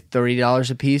piece? Were they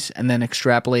 $30 a piece? And then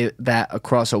extrapolate that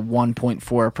across a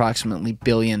 1.4 approximately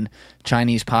billion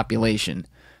Chinese population.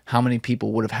 How many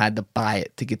people would have had to buy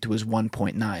it to get to his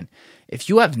 1.9? If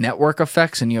you have network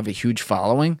effects and you have a huge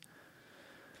following,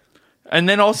 And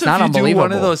then also, It's if not you do one of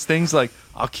unbelievable. those things like,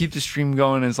 I'll keep the stream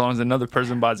going as long as another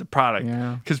person buys a product.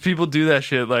 Yeah. Because people do that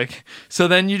shit. Like, so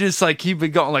then you just like keep it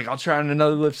going. Like, I'll try on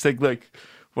another lipstick, like,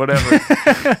 whatever.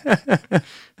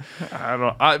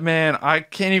 I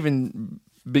can't even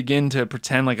begin to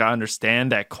pretend like I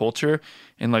understand that culture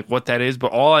and like what that is.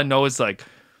 But all I know is like,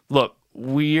 look,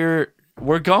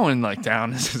 we're going like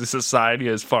down as a society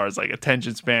as far as like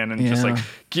attention span and just Yeah.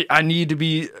 like I need to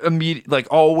be immediate, like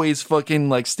always fucking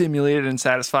like stimulated and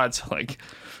satisfied. So like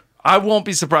I won't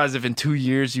be surprised if in 2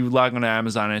 years you log on to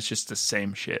Amazon and it's just the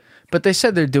same shit. but they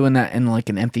said they're doing that in like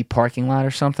an empty parking lot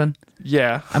or something.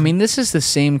 Yeah. I mean, this is the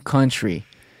same country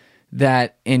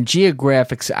that in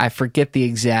geographics, I forget the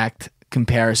exact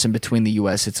comparison between the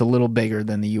U.S. It's a little bigger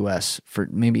than the U.S. for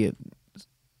maybe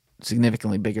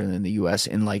significantly bigger than the U.S.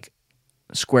 in like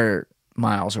square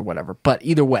miles or whatever. But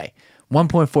either way,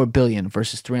 1.4 billion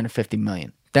versus 350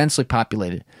 million, densely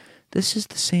populated. This is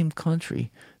the same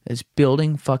country that's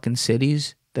building fucking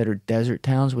cities that are desert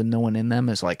towns with no one in them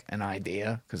as like an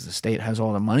idea because the state has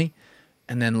all the money.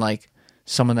 And then like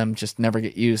some of them just never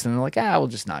get used and they're like, we'll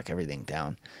just knock everything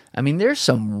down. I mean, there's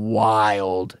some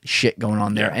wild shit going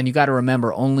on there. Yeah. And you got to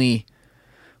remember only,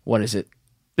 what is it?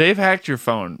 They've hacked your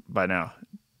phone by now.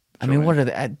 I mean, what are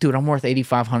they? Dude, I'm worth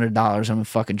 $8,500. I'm in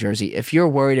fucking Jersey. If you're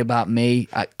worried about me,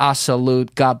 I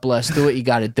salute. God bless. Do what you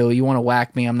got to do. You want to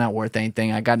whack me? I'm not worth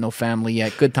anything. I got no family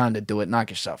yet. Good time to do it. Knock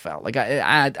yourself out. Like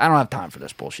I don't have time for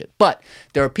this bullshit. But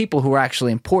there are people who are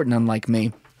actually important, unlike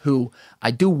me, who I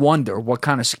do wonder what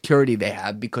kind of security they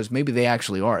have because maybe they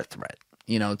actually are a threat.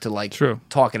 You know, to like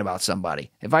talking about somebody.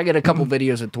 If I get a couple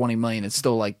videos at 20 million, it's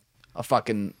still like a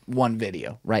fucking one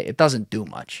video, right? It doesn't do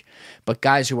much. But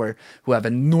guys who have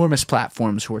enormous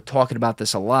platforms who are talking about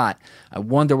this a lot, I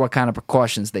wonder what kind of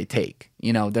precautions they take.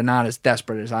 You know, they're not as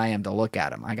desperate as I am to look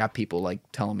at them. I got people like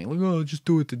telling me, like, oh, just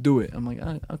do it to do it. I'm like,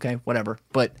 okay, whatever.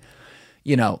 But,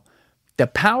 you know, the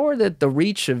power that the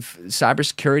reach of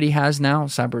cybersecurity has now,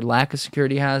 cyber lack of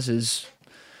security has is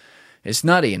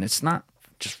nutty. And it's not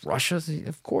just Russia,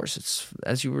 of course. It's,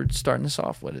 as you were starting this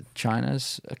off with,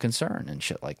 China's a concern and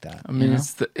shit like that. I mean,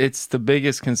 it's the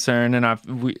biggest concern,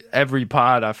 and every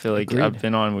pod I feel like I've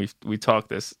been on, we talk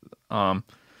this.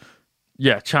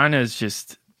 Yeah, China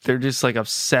is they're just like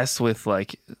obsessed with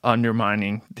like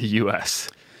undermining the U.S.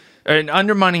 and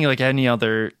undermining like any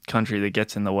other country that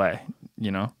gets in the way.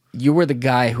 You know, you were the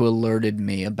guy who alerted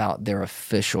me about their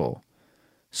official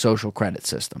social credit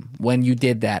system. When you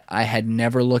did that, I had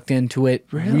never looked into it,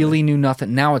 really knew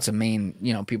nothing. Now it's a main,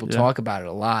 you know, people talk about it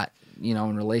a lot, you know,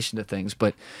 in relation to things.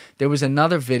 But there was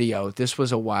another video. This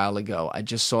was a while ago. I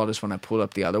just saw this when I pulled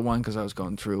up the other one because I was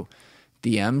going through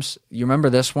DMs. You remember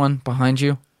this one behind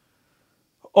you?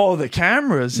 Oh, the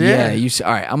cameras, Yeah.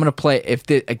 All right, I'm going to play. If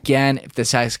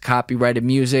this has copyrighted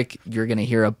music, you're going to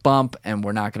hear a bump, and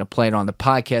we're not going to play it on the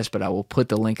podcast, but I will put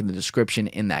the link in the description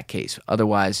in that case.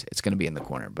 Otherwise, it's going to be in the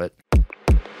corner. But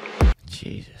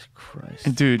Jesus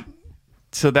Christ. Dude,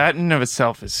 so that in and of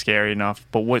itself is scary enough.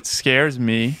 But what scares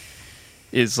me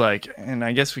is like, and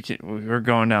I guess we're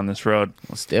going down this road.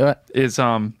 Let's do it. Is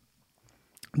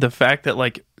the fact that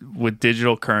like with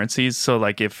digital currencies, so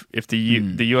like if the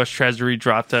U.S. Treasury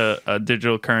dropped a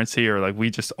digital currency, or like we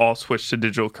just all switched to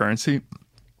digital currency,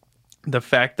 the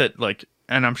fact that like,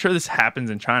 and I'm sure this happens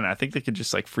in China, I think they could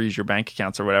just like freeze your bank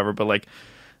accounts or whatever, but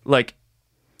like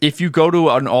if you go to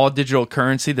an all digital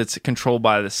currency that's controlled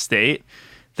by the state,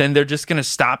 then they're just going to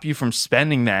stop you from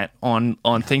spending that on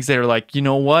things that are like, you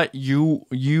know what,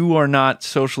 you are not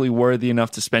socially worthy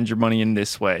enough to spend your money in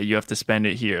this way. You have to spend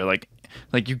it here. Like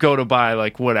you go to buy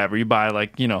like whatever, you buy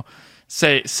like, you know,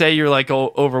 say you're like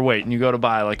overweight and you go to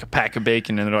buy like a pack of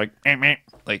bacon and they're like,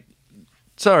 like,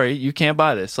 sorry, you can't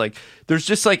buy this. Like, there's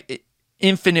just like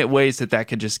infinite ways that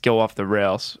could just go off the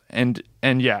rails. And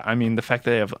yeah, I mean, the fact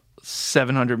that they have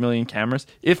 700 million cameras.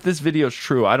 If this video is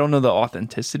true, I don't know the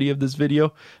authenticity of this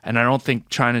video, and I don't think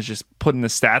China's just putting the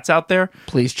stats out there.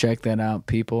 Please check that out,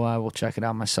 people. I will check it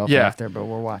out myself after, but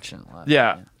we're watching it live.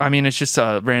 Yeah, I mean, it's just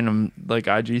a random like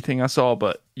IG thing I saw,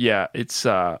 but yeah, it's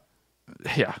yeah.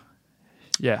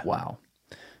 Wow.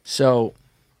 So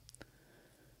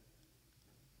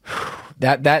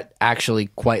that actually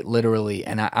quite literally,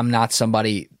 and I'm not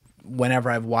somebody. Whenever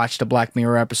I've watched a Black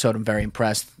Mirror episode, I'm very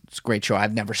impressed. It's a great show.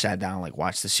 I've never sat down and like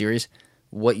watched the series.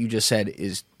 What you just said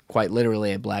is quite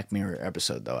literally a Black Mirror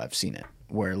episode, though. I've seen it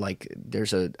where like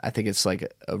I think it's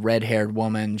like a red-haired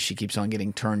woman. She keeps on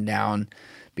getting turned down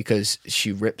because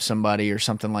she ripped somebody or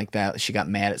something like that. She got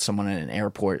mad at someone in an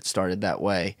airport. It started that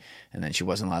way, and then she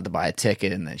wasn't allowed to buy a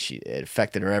ticket, and then it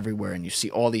affected her everywhere. And you see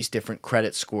all these different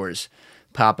credit scores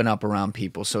popping up around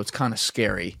people, so it's kind of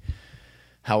scary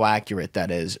how accurate that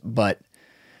is. But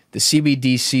the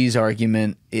CBDC's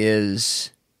argument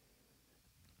is,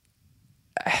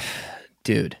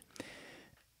 dude,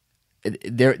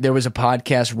 there was a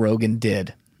podcast Rogan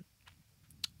did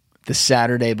the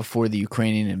Saturday before the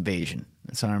Ukrainian invasion.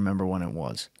 That's how I remember when it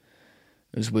was.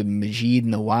 It was with Majid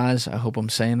Nawaz. I hope I'm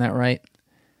saying that right.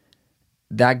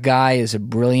 That guy is a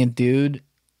brilliant dude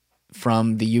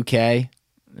from the UK.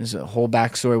 There's a whole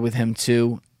backstory with him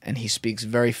too. And he speaks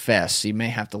very fast, so you may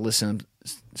have to listen to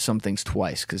some things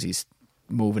twice because he's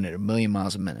moving at 1,000,000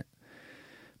 miles a minute.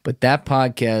 But that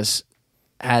podcast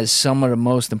has some of the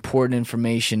most important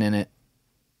information in it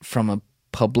from a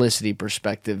publicity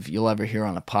perspective you'll ever hear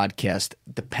on a podcast,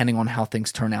 depending on how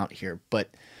things turn out here. But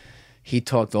he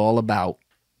talked all about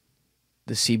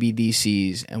the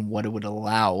CBDCs and what it would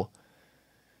allow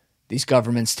these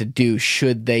governments to do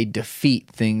should they defeat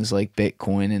things like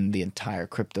Bitcoin and the entire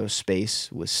crypto space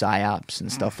with PSYOPs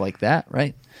and stuff like that,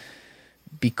 right?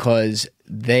 Because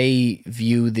they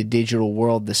view the digital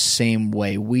world the same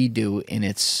way we do in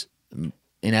its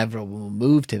inevitable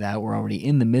move to that. We're already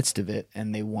in the midst of it,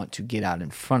 and they want to get out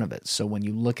in front of it. So when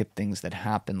you look at things that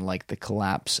happen, like the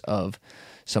collapse of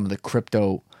some of the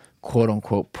crypto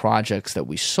quote-unquote projects that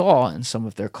we saw and some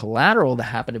of their collateral that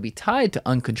happen to be tied to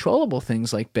uncontrollable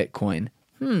things like Bitcoin,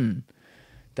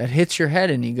 that hits your head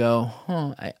and you go,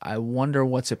 I wonder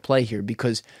what's at play here.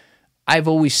 Because I've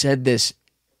always said this,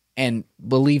 and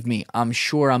believe me, I'm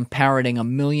sure I'm parroting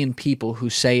 1,000,000 people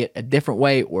who say it a different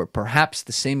way or perhaps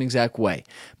the same exact way.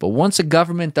 But once a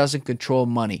government doesn't control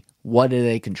money, what do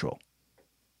they control?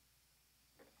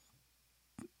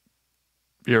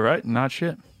 You're right, not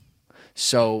shit.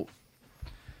 So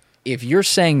if you're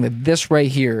saying that this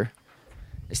right here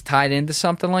is tied into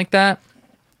something like that,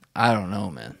 I don't know,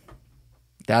 man.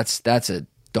 That's a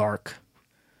dark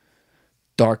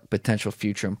potential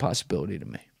future and possibility to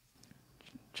me.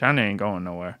 China ain't going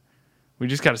nowhere. We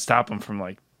just got to stop them from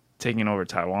like taking over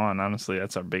Taiwan. Honestly,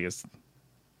 that's the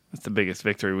biggest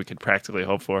victory we could practically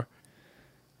hope for.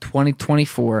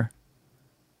 2024,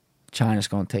 China's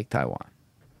going to take Taiwan.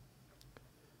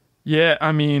 Yeah,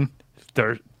 I mean,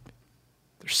 they're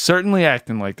certainly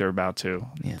acting like they're about to.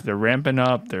 Yeah. They're ramping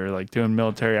up. They're like doing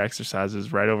military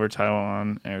exercises right over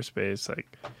Taiwan airspace. Like,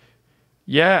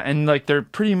 yeah, and like they're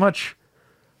pretty much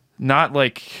not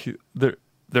like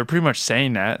they're pretty much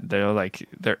saying that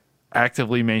they're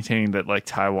actively maintaining that like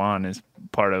Taiwan is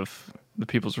part of the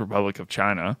People's Republic of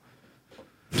China.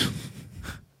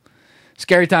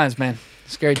 Scary times, man.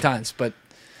 Scary times, but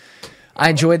I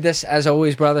enjoyed this as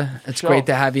always, brother. It's great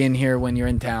to have you in here when you're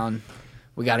in town.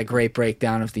 We got a great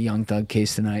breakdown of the Young Thug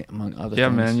case tonight, among other things. Yeah,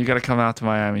 man, you got to come out to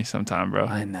Miami sometime, bro.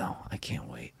 I know. I can't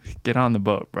wait. Get on the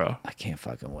boat, bro. I can't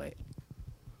fucking wait.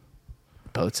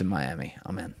 Boats in Miami.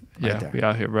 I'm in. Yeah, there. we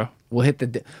out here, bro. We'll hit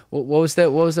the. What was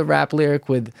the rap lyric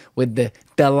with the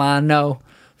Delano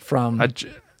from?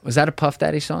 Was that a Puff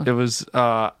Daddy song? It was.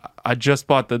 I just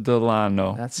bought the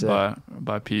Delano. That's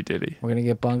by P Diddy. We're gonna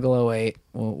get Bungalow 8.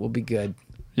 We'll be good.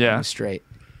 Yeah, we'll be straight.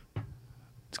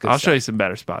 I'll show you some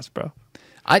better spots, bro.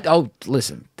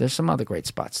 Listen, there's some other great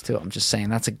spots too. I'm just saying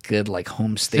that's a good like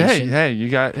home station.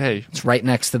 Hey, it's right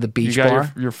next to the beach bar.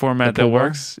 bar. Your format that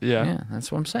works. Yeah,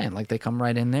 that's what I'm saying. Like they come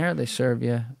right in there, they serve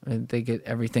you, they get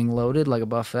everything loaded like a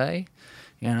buffet.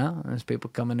 You know, there's people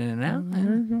coming in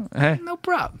and out. Hey, no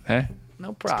problem. Hey,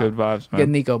 no problem. It's good vibes, man. Get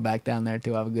Nico back down there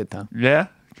too. Have a good time. Yeah,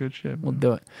 good shit. We'll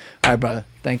do it. All right, brother.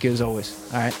 Thank you as always.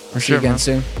 All right, we'll see sure, you again man.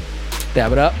 soon.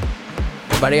 Dab it up.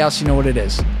 Everybody else, you know what it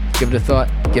is. Give it a thought.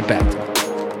 Get back to it.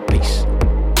 Peace.